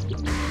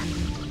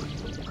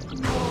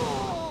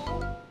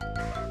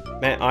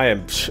 Man,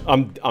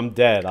 I'm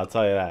dead, I'll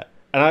tell you that.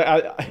 And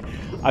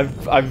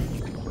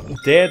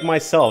I've dared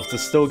myself to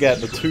still get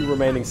the 2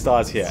 remaining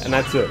stars here, and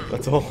that's it.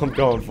 That's all I'm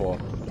going for.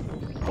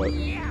 But,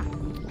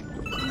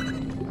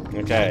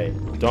 okay,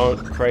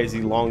 don't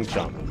crazy long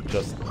jump.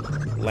 Just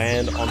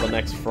land on the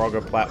next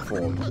Frogger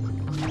platform.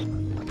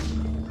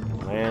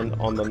 Land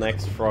on the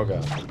next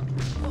Frogger.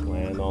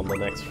 Land on the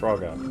next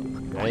Frogger.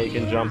 Now you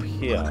can jump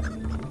here.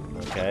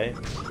 Okay?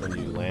 When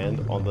you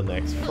land on the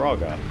next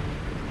Frogger.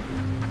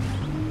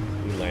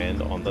 You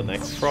land on the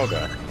next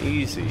Frogger.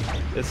 Easy.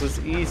 This is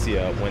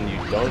easier when you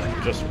don't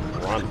just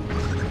run.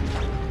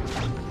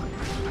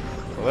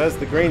 Well, there's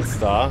the green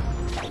star.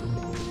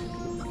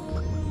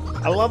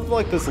 I love,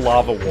 like, this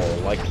lava wall.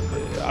 Like,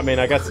 I mean,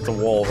 I guess it's a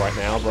wall right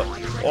now, but...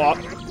 Oh!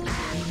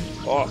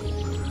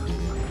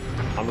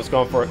 I'm just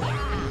going for it.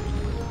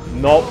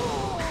 Nope.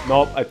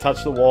 Nope, I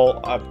touched the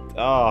wall.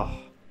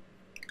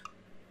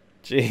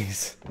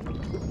 Jeez.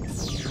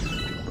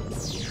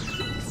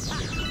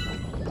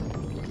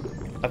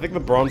 I think the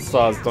bronze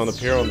stars don't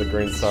appear on the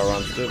green star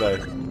runs, do they?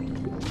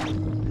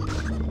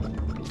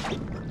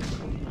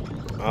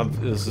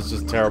 This is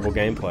just terrible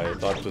gameplay.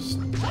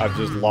 I've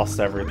just lost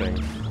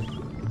everything.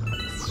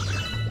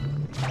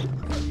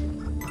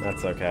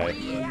 That's okay.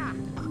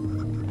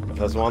 If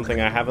there's one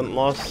thing I haven't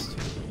lost,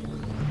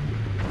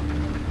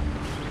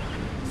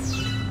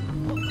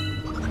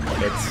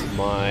 affect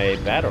my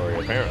battery,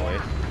 apparently.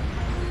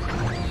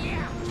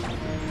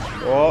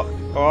 Oh.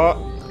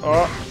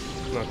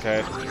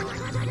 Okay.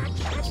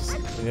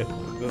 Yeah,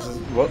 this is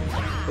what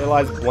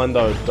realize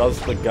Biendeo does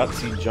the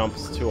gutsy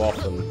jumps too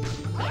often.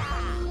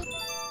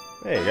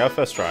 There you go,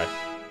 first try.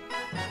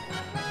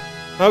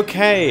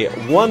 Okay,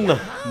 one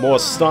more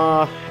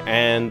star,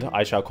 and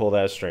I shall call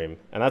that a stream.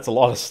 And that's a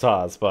lot of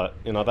stars, but,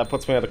 you know, that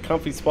puts me at a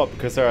comfy spot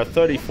because there are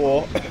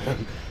 34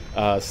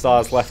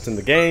 stars left in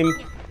the game,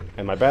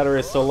 and my battery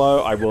is still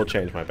low. I will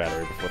change my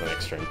battery before the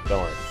next stream,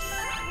 don't worry.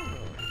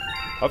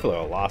 Hopefully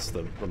it'll last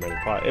the remaining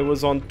part. It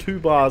was on 2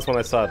 bars when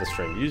I started the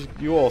stream.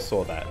 You all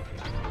saw that.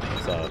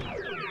 So,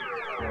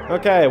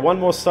 okay, one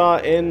more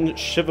star in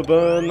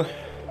Shiverburn.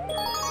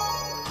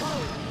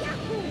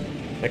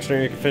 Next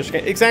stream you can finish the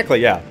game. Exactly,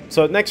 yeah.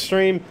 So next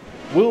stream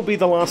will be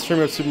the last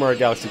stream of Super Mario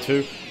Galaxy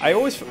 2. I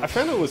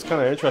found it was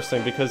kind of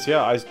interesting because,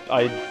 yeah,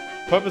 I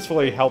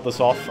purposefully held this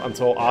off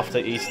until after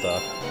Easter,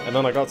 and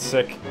then I got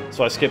sick,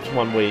 so I skipped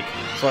 1 week.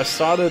 So I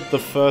started the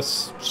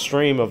first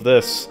stream of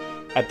this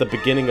at the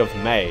beginning of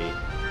May,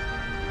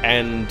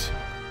 and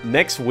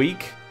next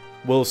week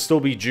will still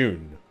be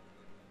June.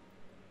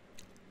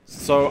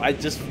 So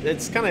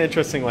it's kind of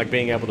interesting, like,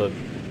 being able to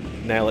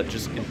nail it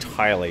just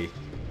entirely.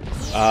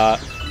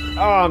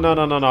 Oh, no,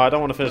 I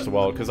don't want to finish the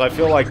world, because I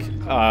feel like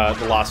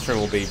the last stream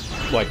will be,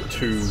 like,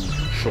 too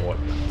short.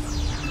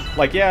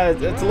 Like, yeah,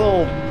 it's a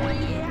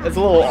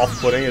little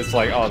off-putting. It's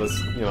like, oh,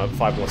 there's, you know,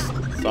 5 more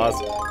stars.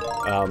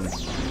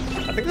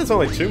 I think there's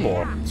only 2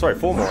 more. Sorry,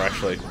 4 more,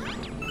 actually.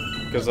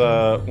 Because,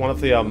 one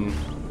of the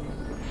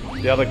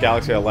other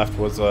galaxy I left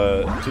was,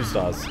 2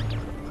 stars.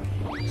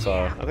 So,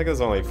 I think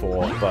there's only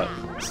 4, but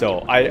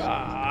still,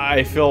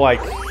 I feel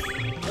like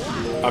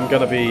I'm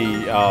gonna be,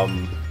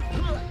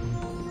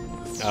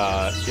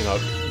 you know,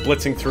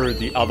 blitzing through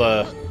the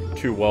other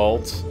 2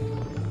 worlds,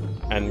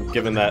 and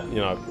given that, you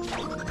know,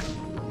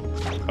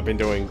 I've been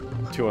doing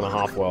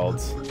 2.5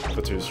 worlds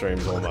for 2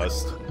 streams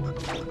almost.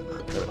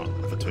 Maybe not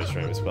for 2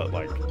 streams, but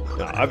like,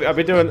 no, I've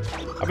been doing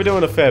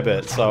a fair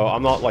bit, so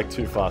I'm not like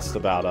too fussed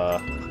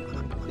about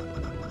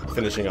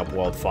finishing up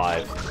World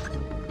 5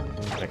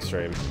 next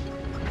stream.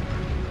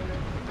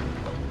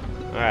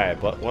 Alright,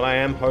 but what I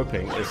am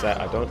hoping is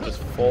that I don't just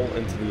fall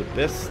into the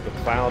abyss. The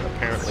cloud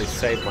apparently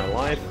saved my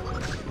life.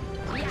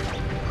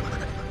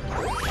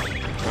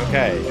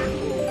 Okay,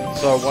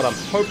 so what I'm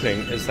hoping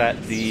is that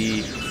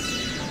the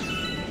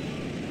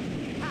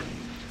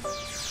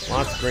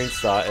last green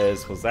star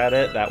was that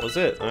it? That was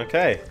it,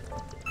 okay.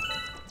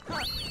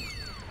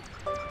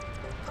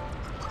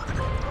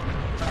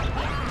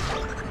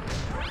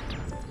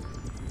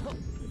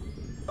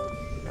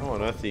 How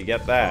on earth do you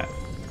get that?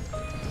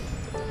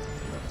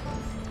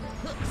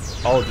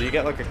 Oh, do you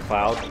get like a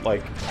cloud,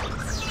 like,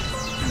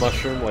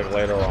 mushroom, like,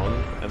 later on,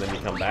 and then you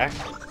come back?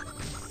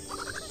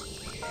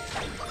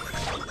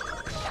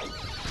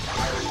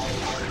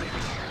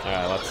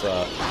 Alright, let's,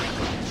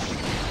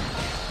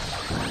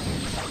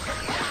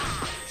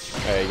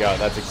 there you go,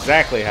 that's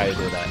exactly how you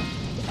do that.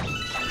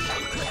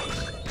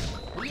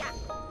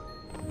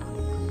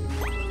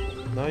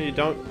 No, you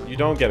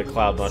don't get a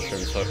cloud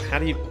mushroom, so how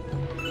do you...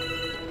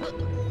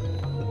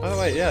 By the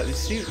way, yeah, you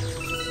see...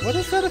 What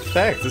is that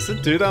effect? Does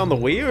it do that on the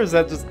Wii, or is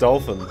that just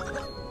Dolphin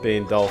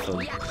being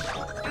Dolphin?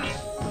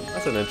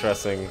 That's an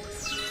interesting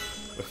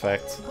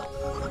effect.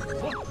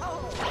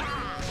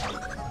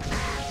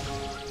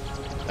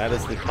 That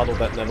is the puddle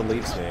that never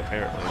leaves me,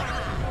 apparently.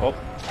 Oh.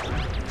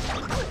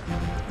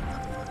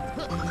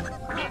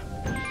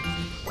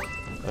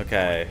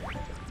 Okay.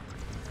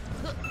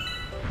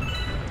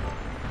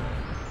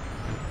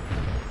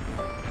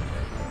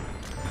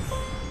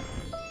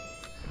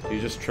 Do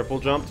you just triple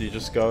jump? Do you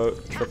just go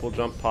triple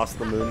jump past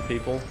the moon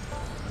people?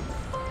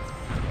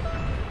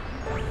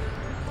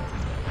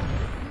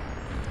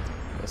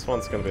 This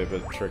one's gonna be a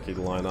bit tricky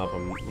to line up,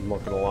 I'm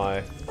not gonna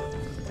lie.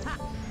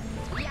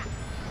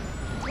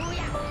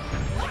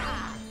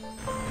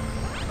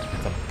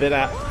 It's a bit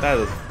out. That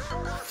is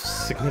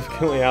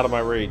significantly out of my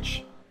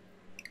reach.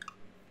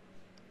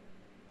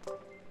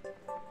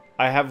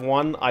 I have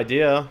one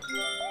idea.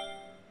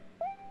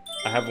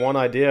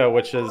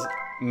 Which is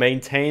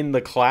maintain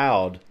the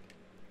cloud.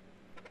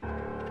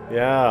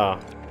 Yeah,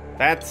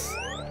 that's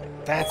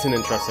an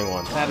interesting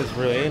one. That is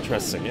really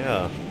interesting,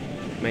 yeah.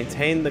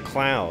 Maintain the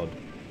cloud.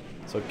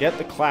 So get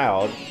the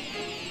cloud,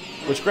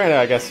 which granted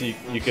I guess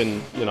you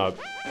can, you know,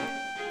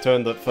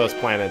 turn the first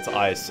planet into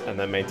ice and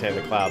then maintain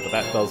the cloud, but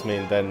that does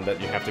mean then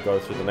that you have to go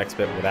through the next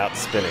bit without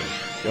spinning.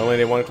 You only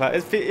need 1 cloud.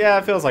 Yeah,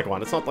 it feels like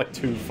 1. It's not like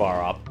too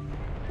far up,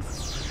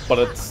 but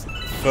it's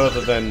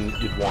further than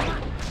you'd want,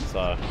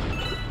 so...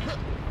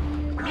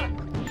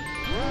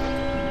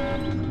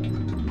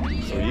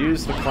 So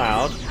use the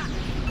cloud.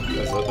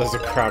 There's a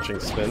crouching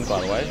spin,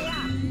 by the way.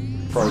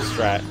 Pro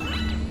strat.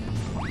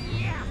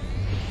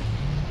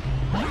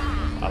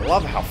 I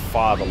love how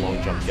far the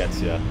long jump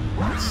gets you.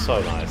 It's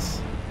so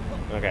nice.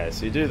 Okay,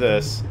 so you do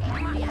this.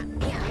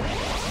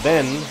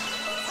 Then,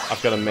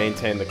 I've got to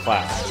maintain the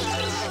cloud.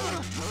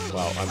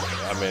 Well,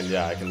 I mean,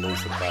 yeah, I can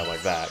lose the cloud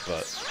like that,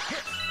 but...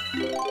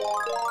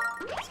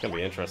 gonna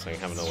be interesting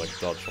having to like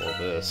dodge all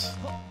this.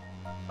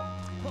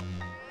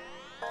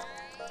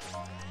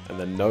 And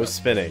then no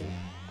spinning.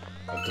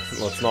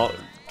 Let's not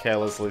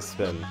carelessly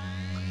spin.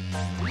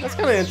 That's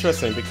kind of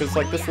interesting because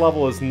like this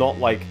level is not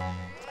like,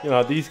 you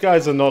know, these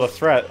guys are not a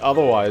threat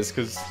otherwise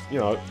because, you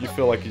know, you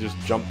feel like you just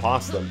jump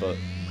past them, but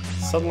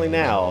suddenly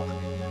now,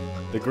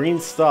 the green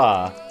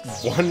star,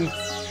 one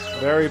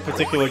very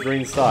particular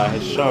green star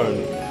has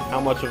shown how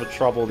much of a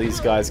trouble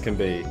these guys can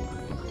be.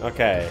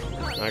 Okay,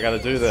 I gotta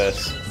do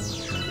this.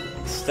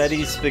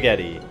 Steady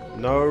spaghetti.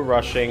 No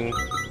rushing.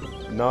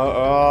 No,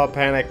 oh,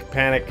 panic,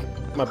 panic.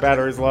 My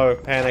battery's low,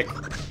 panic.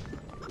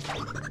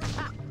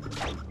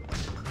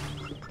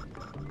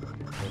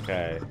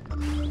 Okay,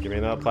 give me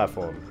another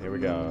platform. Here we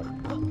go.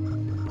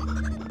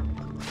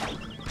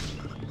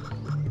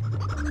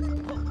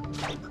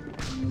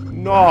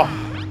 No!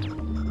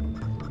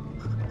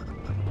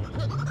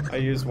 I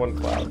used one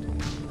cloud.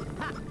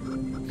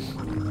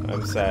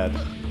 I'm sad.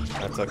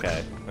 That's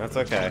okay. That's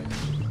okay.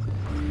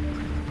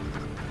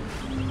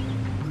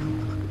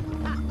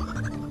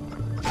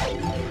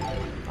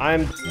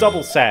 I'm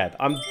double sad.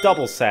 I'm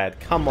double sad.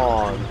 Come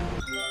on.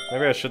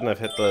 Maybe I shouldn't have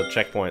hit the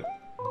checkpoint.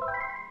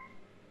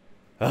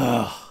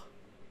 Ugh.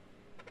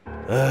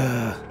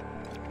 Ugh.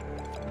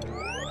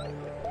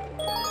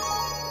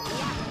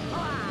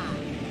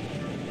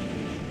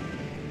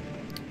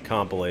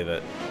 Can't believe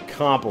it.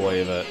 Can't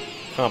believe it.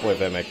 Can't believe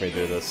they make me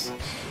do this.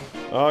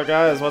 Oh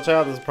guys, watch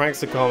out, there's a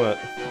prankster comet.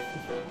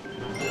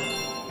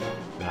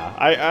 Nah,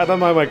 I don't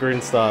mind my green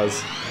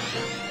stars.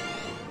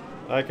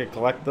 I could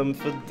collect them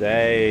for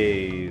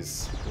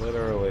days.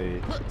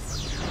 Literally.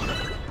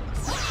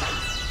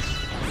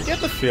 You get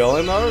the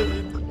feeling though,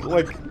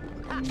 like,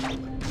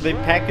 they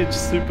packaged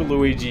Super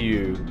Luigi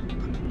U.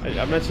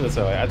 I mentioned this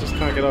earlier, I just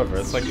can't get over it.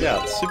 It's like,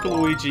 yeah, Super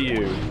Luigi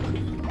U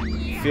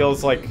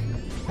feels like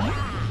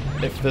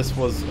if this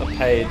was a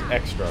paid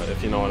extra,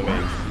 if you know what I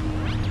mean.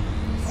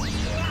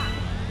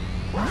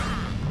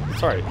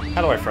 Sorry,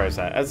 how do I phrase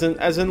that? As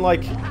in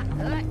like,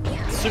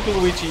 Super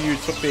Luigi U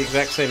took the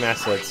exact same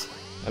assets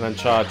and then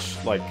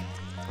charged like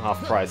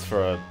half price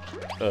for a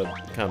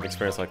kind of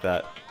experience like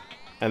that.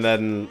 And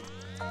then,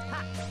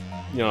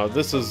 you know,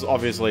 this is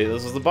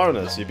the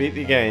bonus. You beat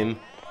the game,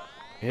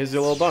 here's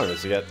your little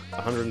bonus. You get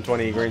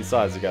 120 green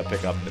stars you gotta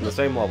pick up in the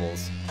same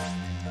levels.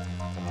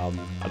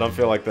 I don't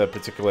feel like they're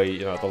particularly,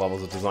 you know, the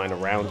levels are designed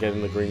around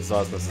getting the green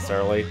stars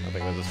necessarily. I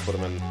think they just put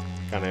them in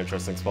kind of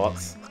interesting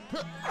spots.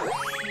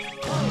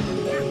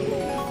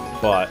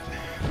 But,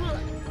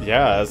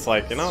 yeah, it's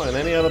like, you know, at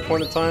any other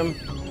point in time,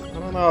 I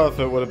don't know if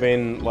it would have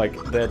been, like,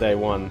 their day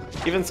one.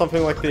 Even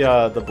something like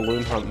the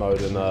balloon hunt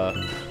mode in,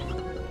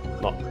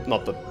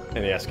 not the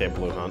NES game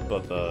balloon hunt,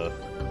 but the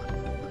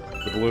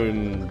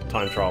balloon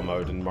time trial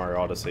mode in Mario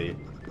Odyssey.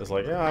 It's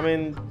like, yeah, I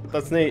mean,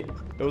 that's neat.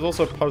 It was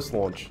also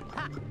post-launch.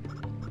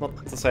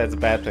 Not to say it's a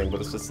bad thing, but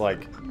it's just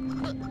like,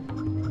 you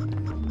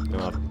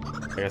know,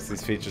 I guess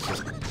these features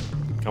just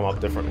come up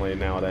differently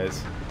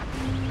nowadays.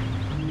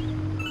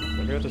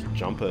 Maybe I'll just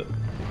jump it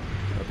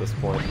at this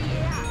point.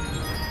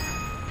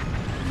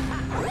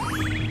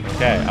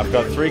 Okay, I've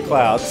got 3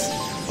 clouds.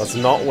 Let's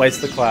not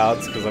waste the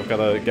clouds, because I've got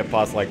to get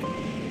past like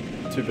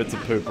 2 bits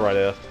of poop right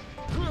here.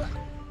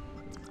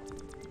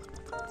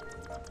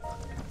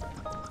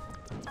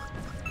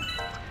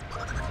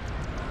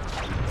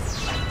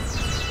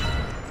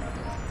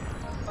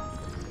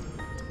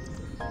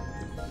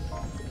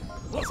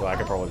 So I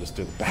could probably just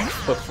do the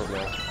backflip from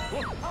there.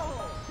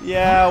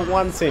 Yeah,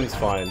 1 seems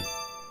fine.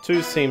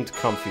 2 seemed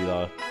comfy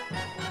though.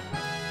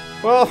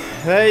 Well,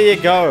 there you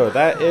go.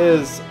 That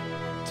is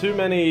too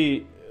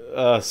many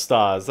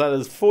stars. That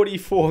is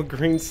 44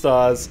 green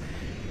stars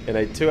in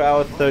a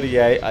 2-hour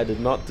 38. I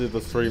did not do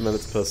the 3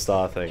 minutes per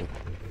star thing.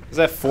 Is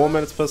that 4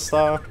 minutes per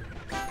star?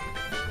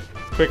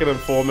 It's quicker than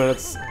 4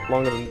 minutes,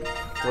 longer than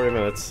 3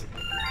 minutes.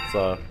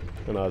 So,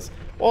 who knows.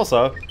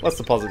 Also, let's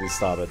deposit these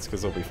star bits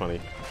because it'll be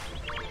funny.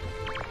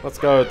 Let's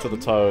go to the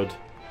Toad.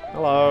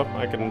 Hello,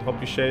 I can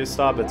help you share your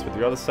star bits with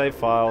your other save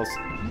files.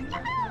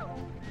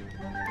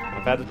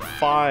 I've added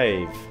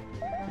 5.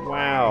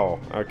 Wow.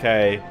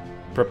 Okay.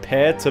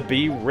 Prepare to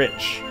be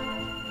rich.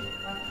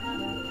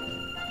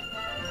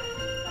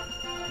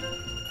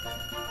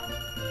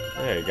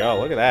 There you go.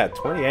 Look at that.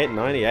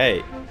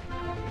 28.98.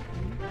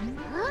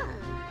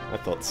 I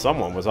thought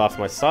someone was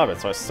after my star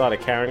bits, so I started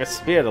carrying a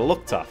spear to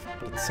look tough,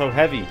 but it's so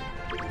heavy.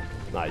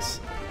 Nice.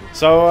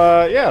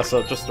 So, yeah,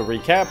 so just to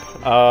recap,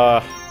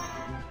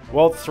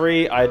 World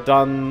 3, I'd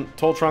done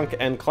Tall Trunk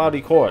and Cloudy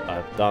Court.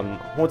 I've done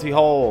Haunty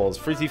Holes,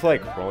 Freezy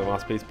Flake, Rolling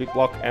Masterpiece, Big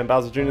Block, and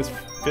Bowser Jr.'s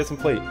Fearsome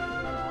Fleet.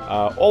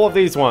 All of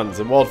these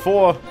ones in World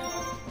 4,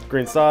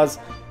 Green Stars,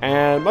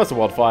 and most of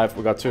World 5,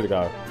 we got 2 to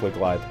go, Fleet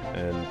Glide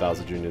and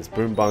Bowser Jr.'s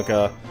Boom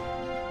Bunker.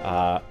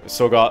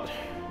 Still got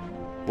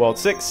World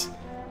 6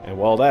 and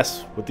World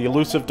S with the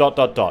elusive ...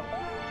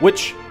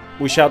 which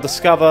we shall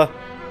discover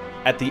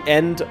at the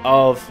end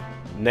of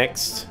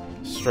next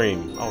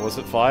stream. Oh, was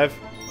it 5?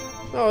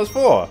 No, it was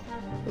 4.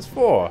 It was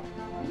 4.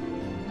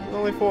 There's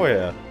only 4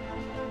 here.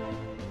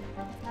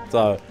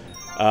 So,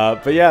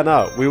 But yeah,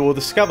 no, we will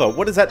discover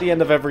what is at the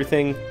end of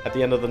everything, at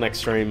the end of the next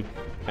stream,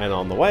 and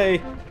on the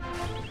way,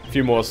 a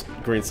few more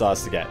green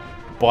stars to get.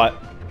 But,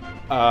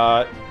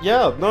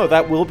 yeah, no,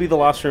 that will be the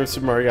last stream of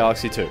Super Mario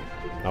Galaxy 2.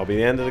 That'll be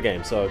the end of the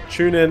game, so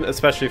tune in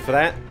especially for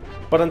that.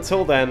 But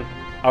until then,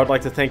 I would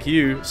like to thank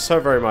you so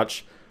very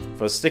much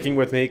for sticking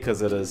with me,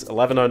 because it is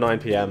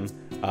 11:09 PM.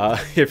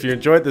 If you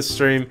enjoyed this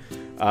stream,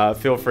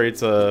 feel free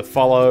to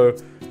follow,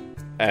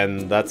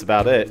 and that's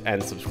about it,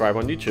 and subscribe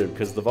on YouTube,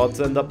 because the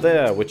VODs end up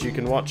there, which you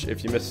can watch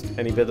if you missed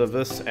any bit of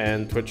this,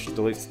 and Twitch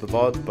deletes the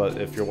VOD.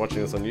 But if you're watching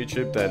this on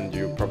YouTube, then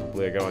you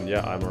probably are going,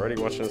 yeah, I'm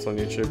already watching this on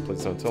YouTube,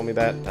 please don't tell me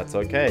that. That's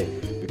okay,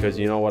 because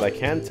you know what I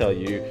can tell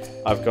you,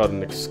 I've got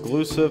an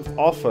exclusive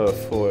offer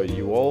for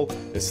you all.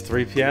 It's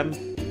 3 PM.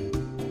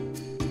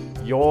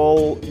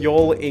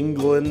 Y'all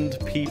England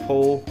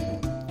people,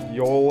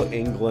 y'all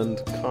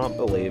England, can't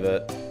believe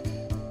it.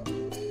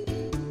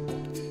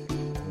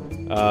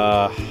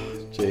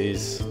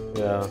 Jeez,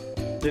 yeah.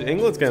 Dude,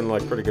 England's getting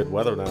like pretty good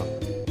weather now.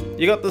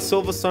 You got the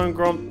Silverstone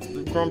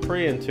Grand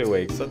Prix in 2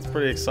 weeks. That's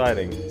pretty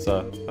exciting.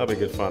 So that'll be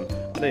good fun.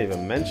 I didn't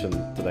even mention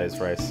today's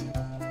race.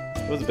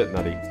 It was a bit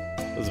nutty.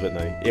 It was a bit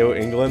nutty. Ew,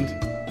 England?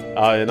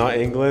 Oh, you're not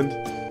England?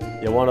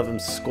 You're one of them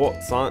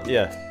Scots, aren't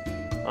you?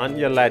 Aren't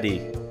you,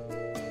 laddie?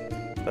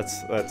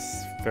 That's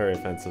very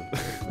offensive.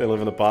 They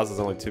live in the past. It's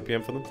only 2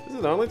 PM for them. Is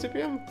it only 2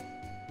 PM?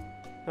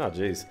 Oh,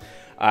 jeez.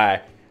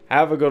 Alright.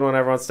 Have a good one,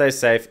 everyone. Stay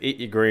safe. Eat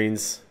your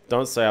greens.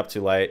 Don't stay up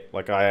too late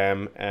like I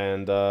am.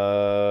 And,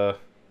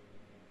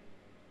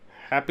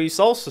 happy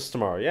solstice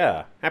tomorrow.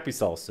 Yeah. Happy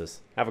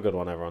solstice. Have a good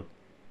one, everyone.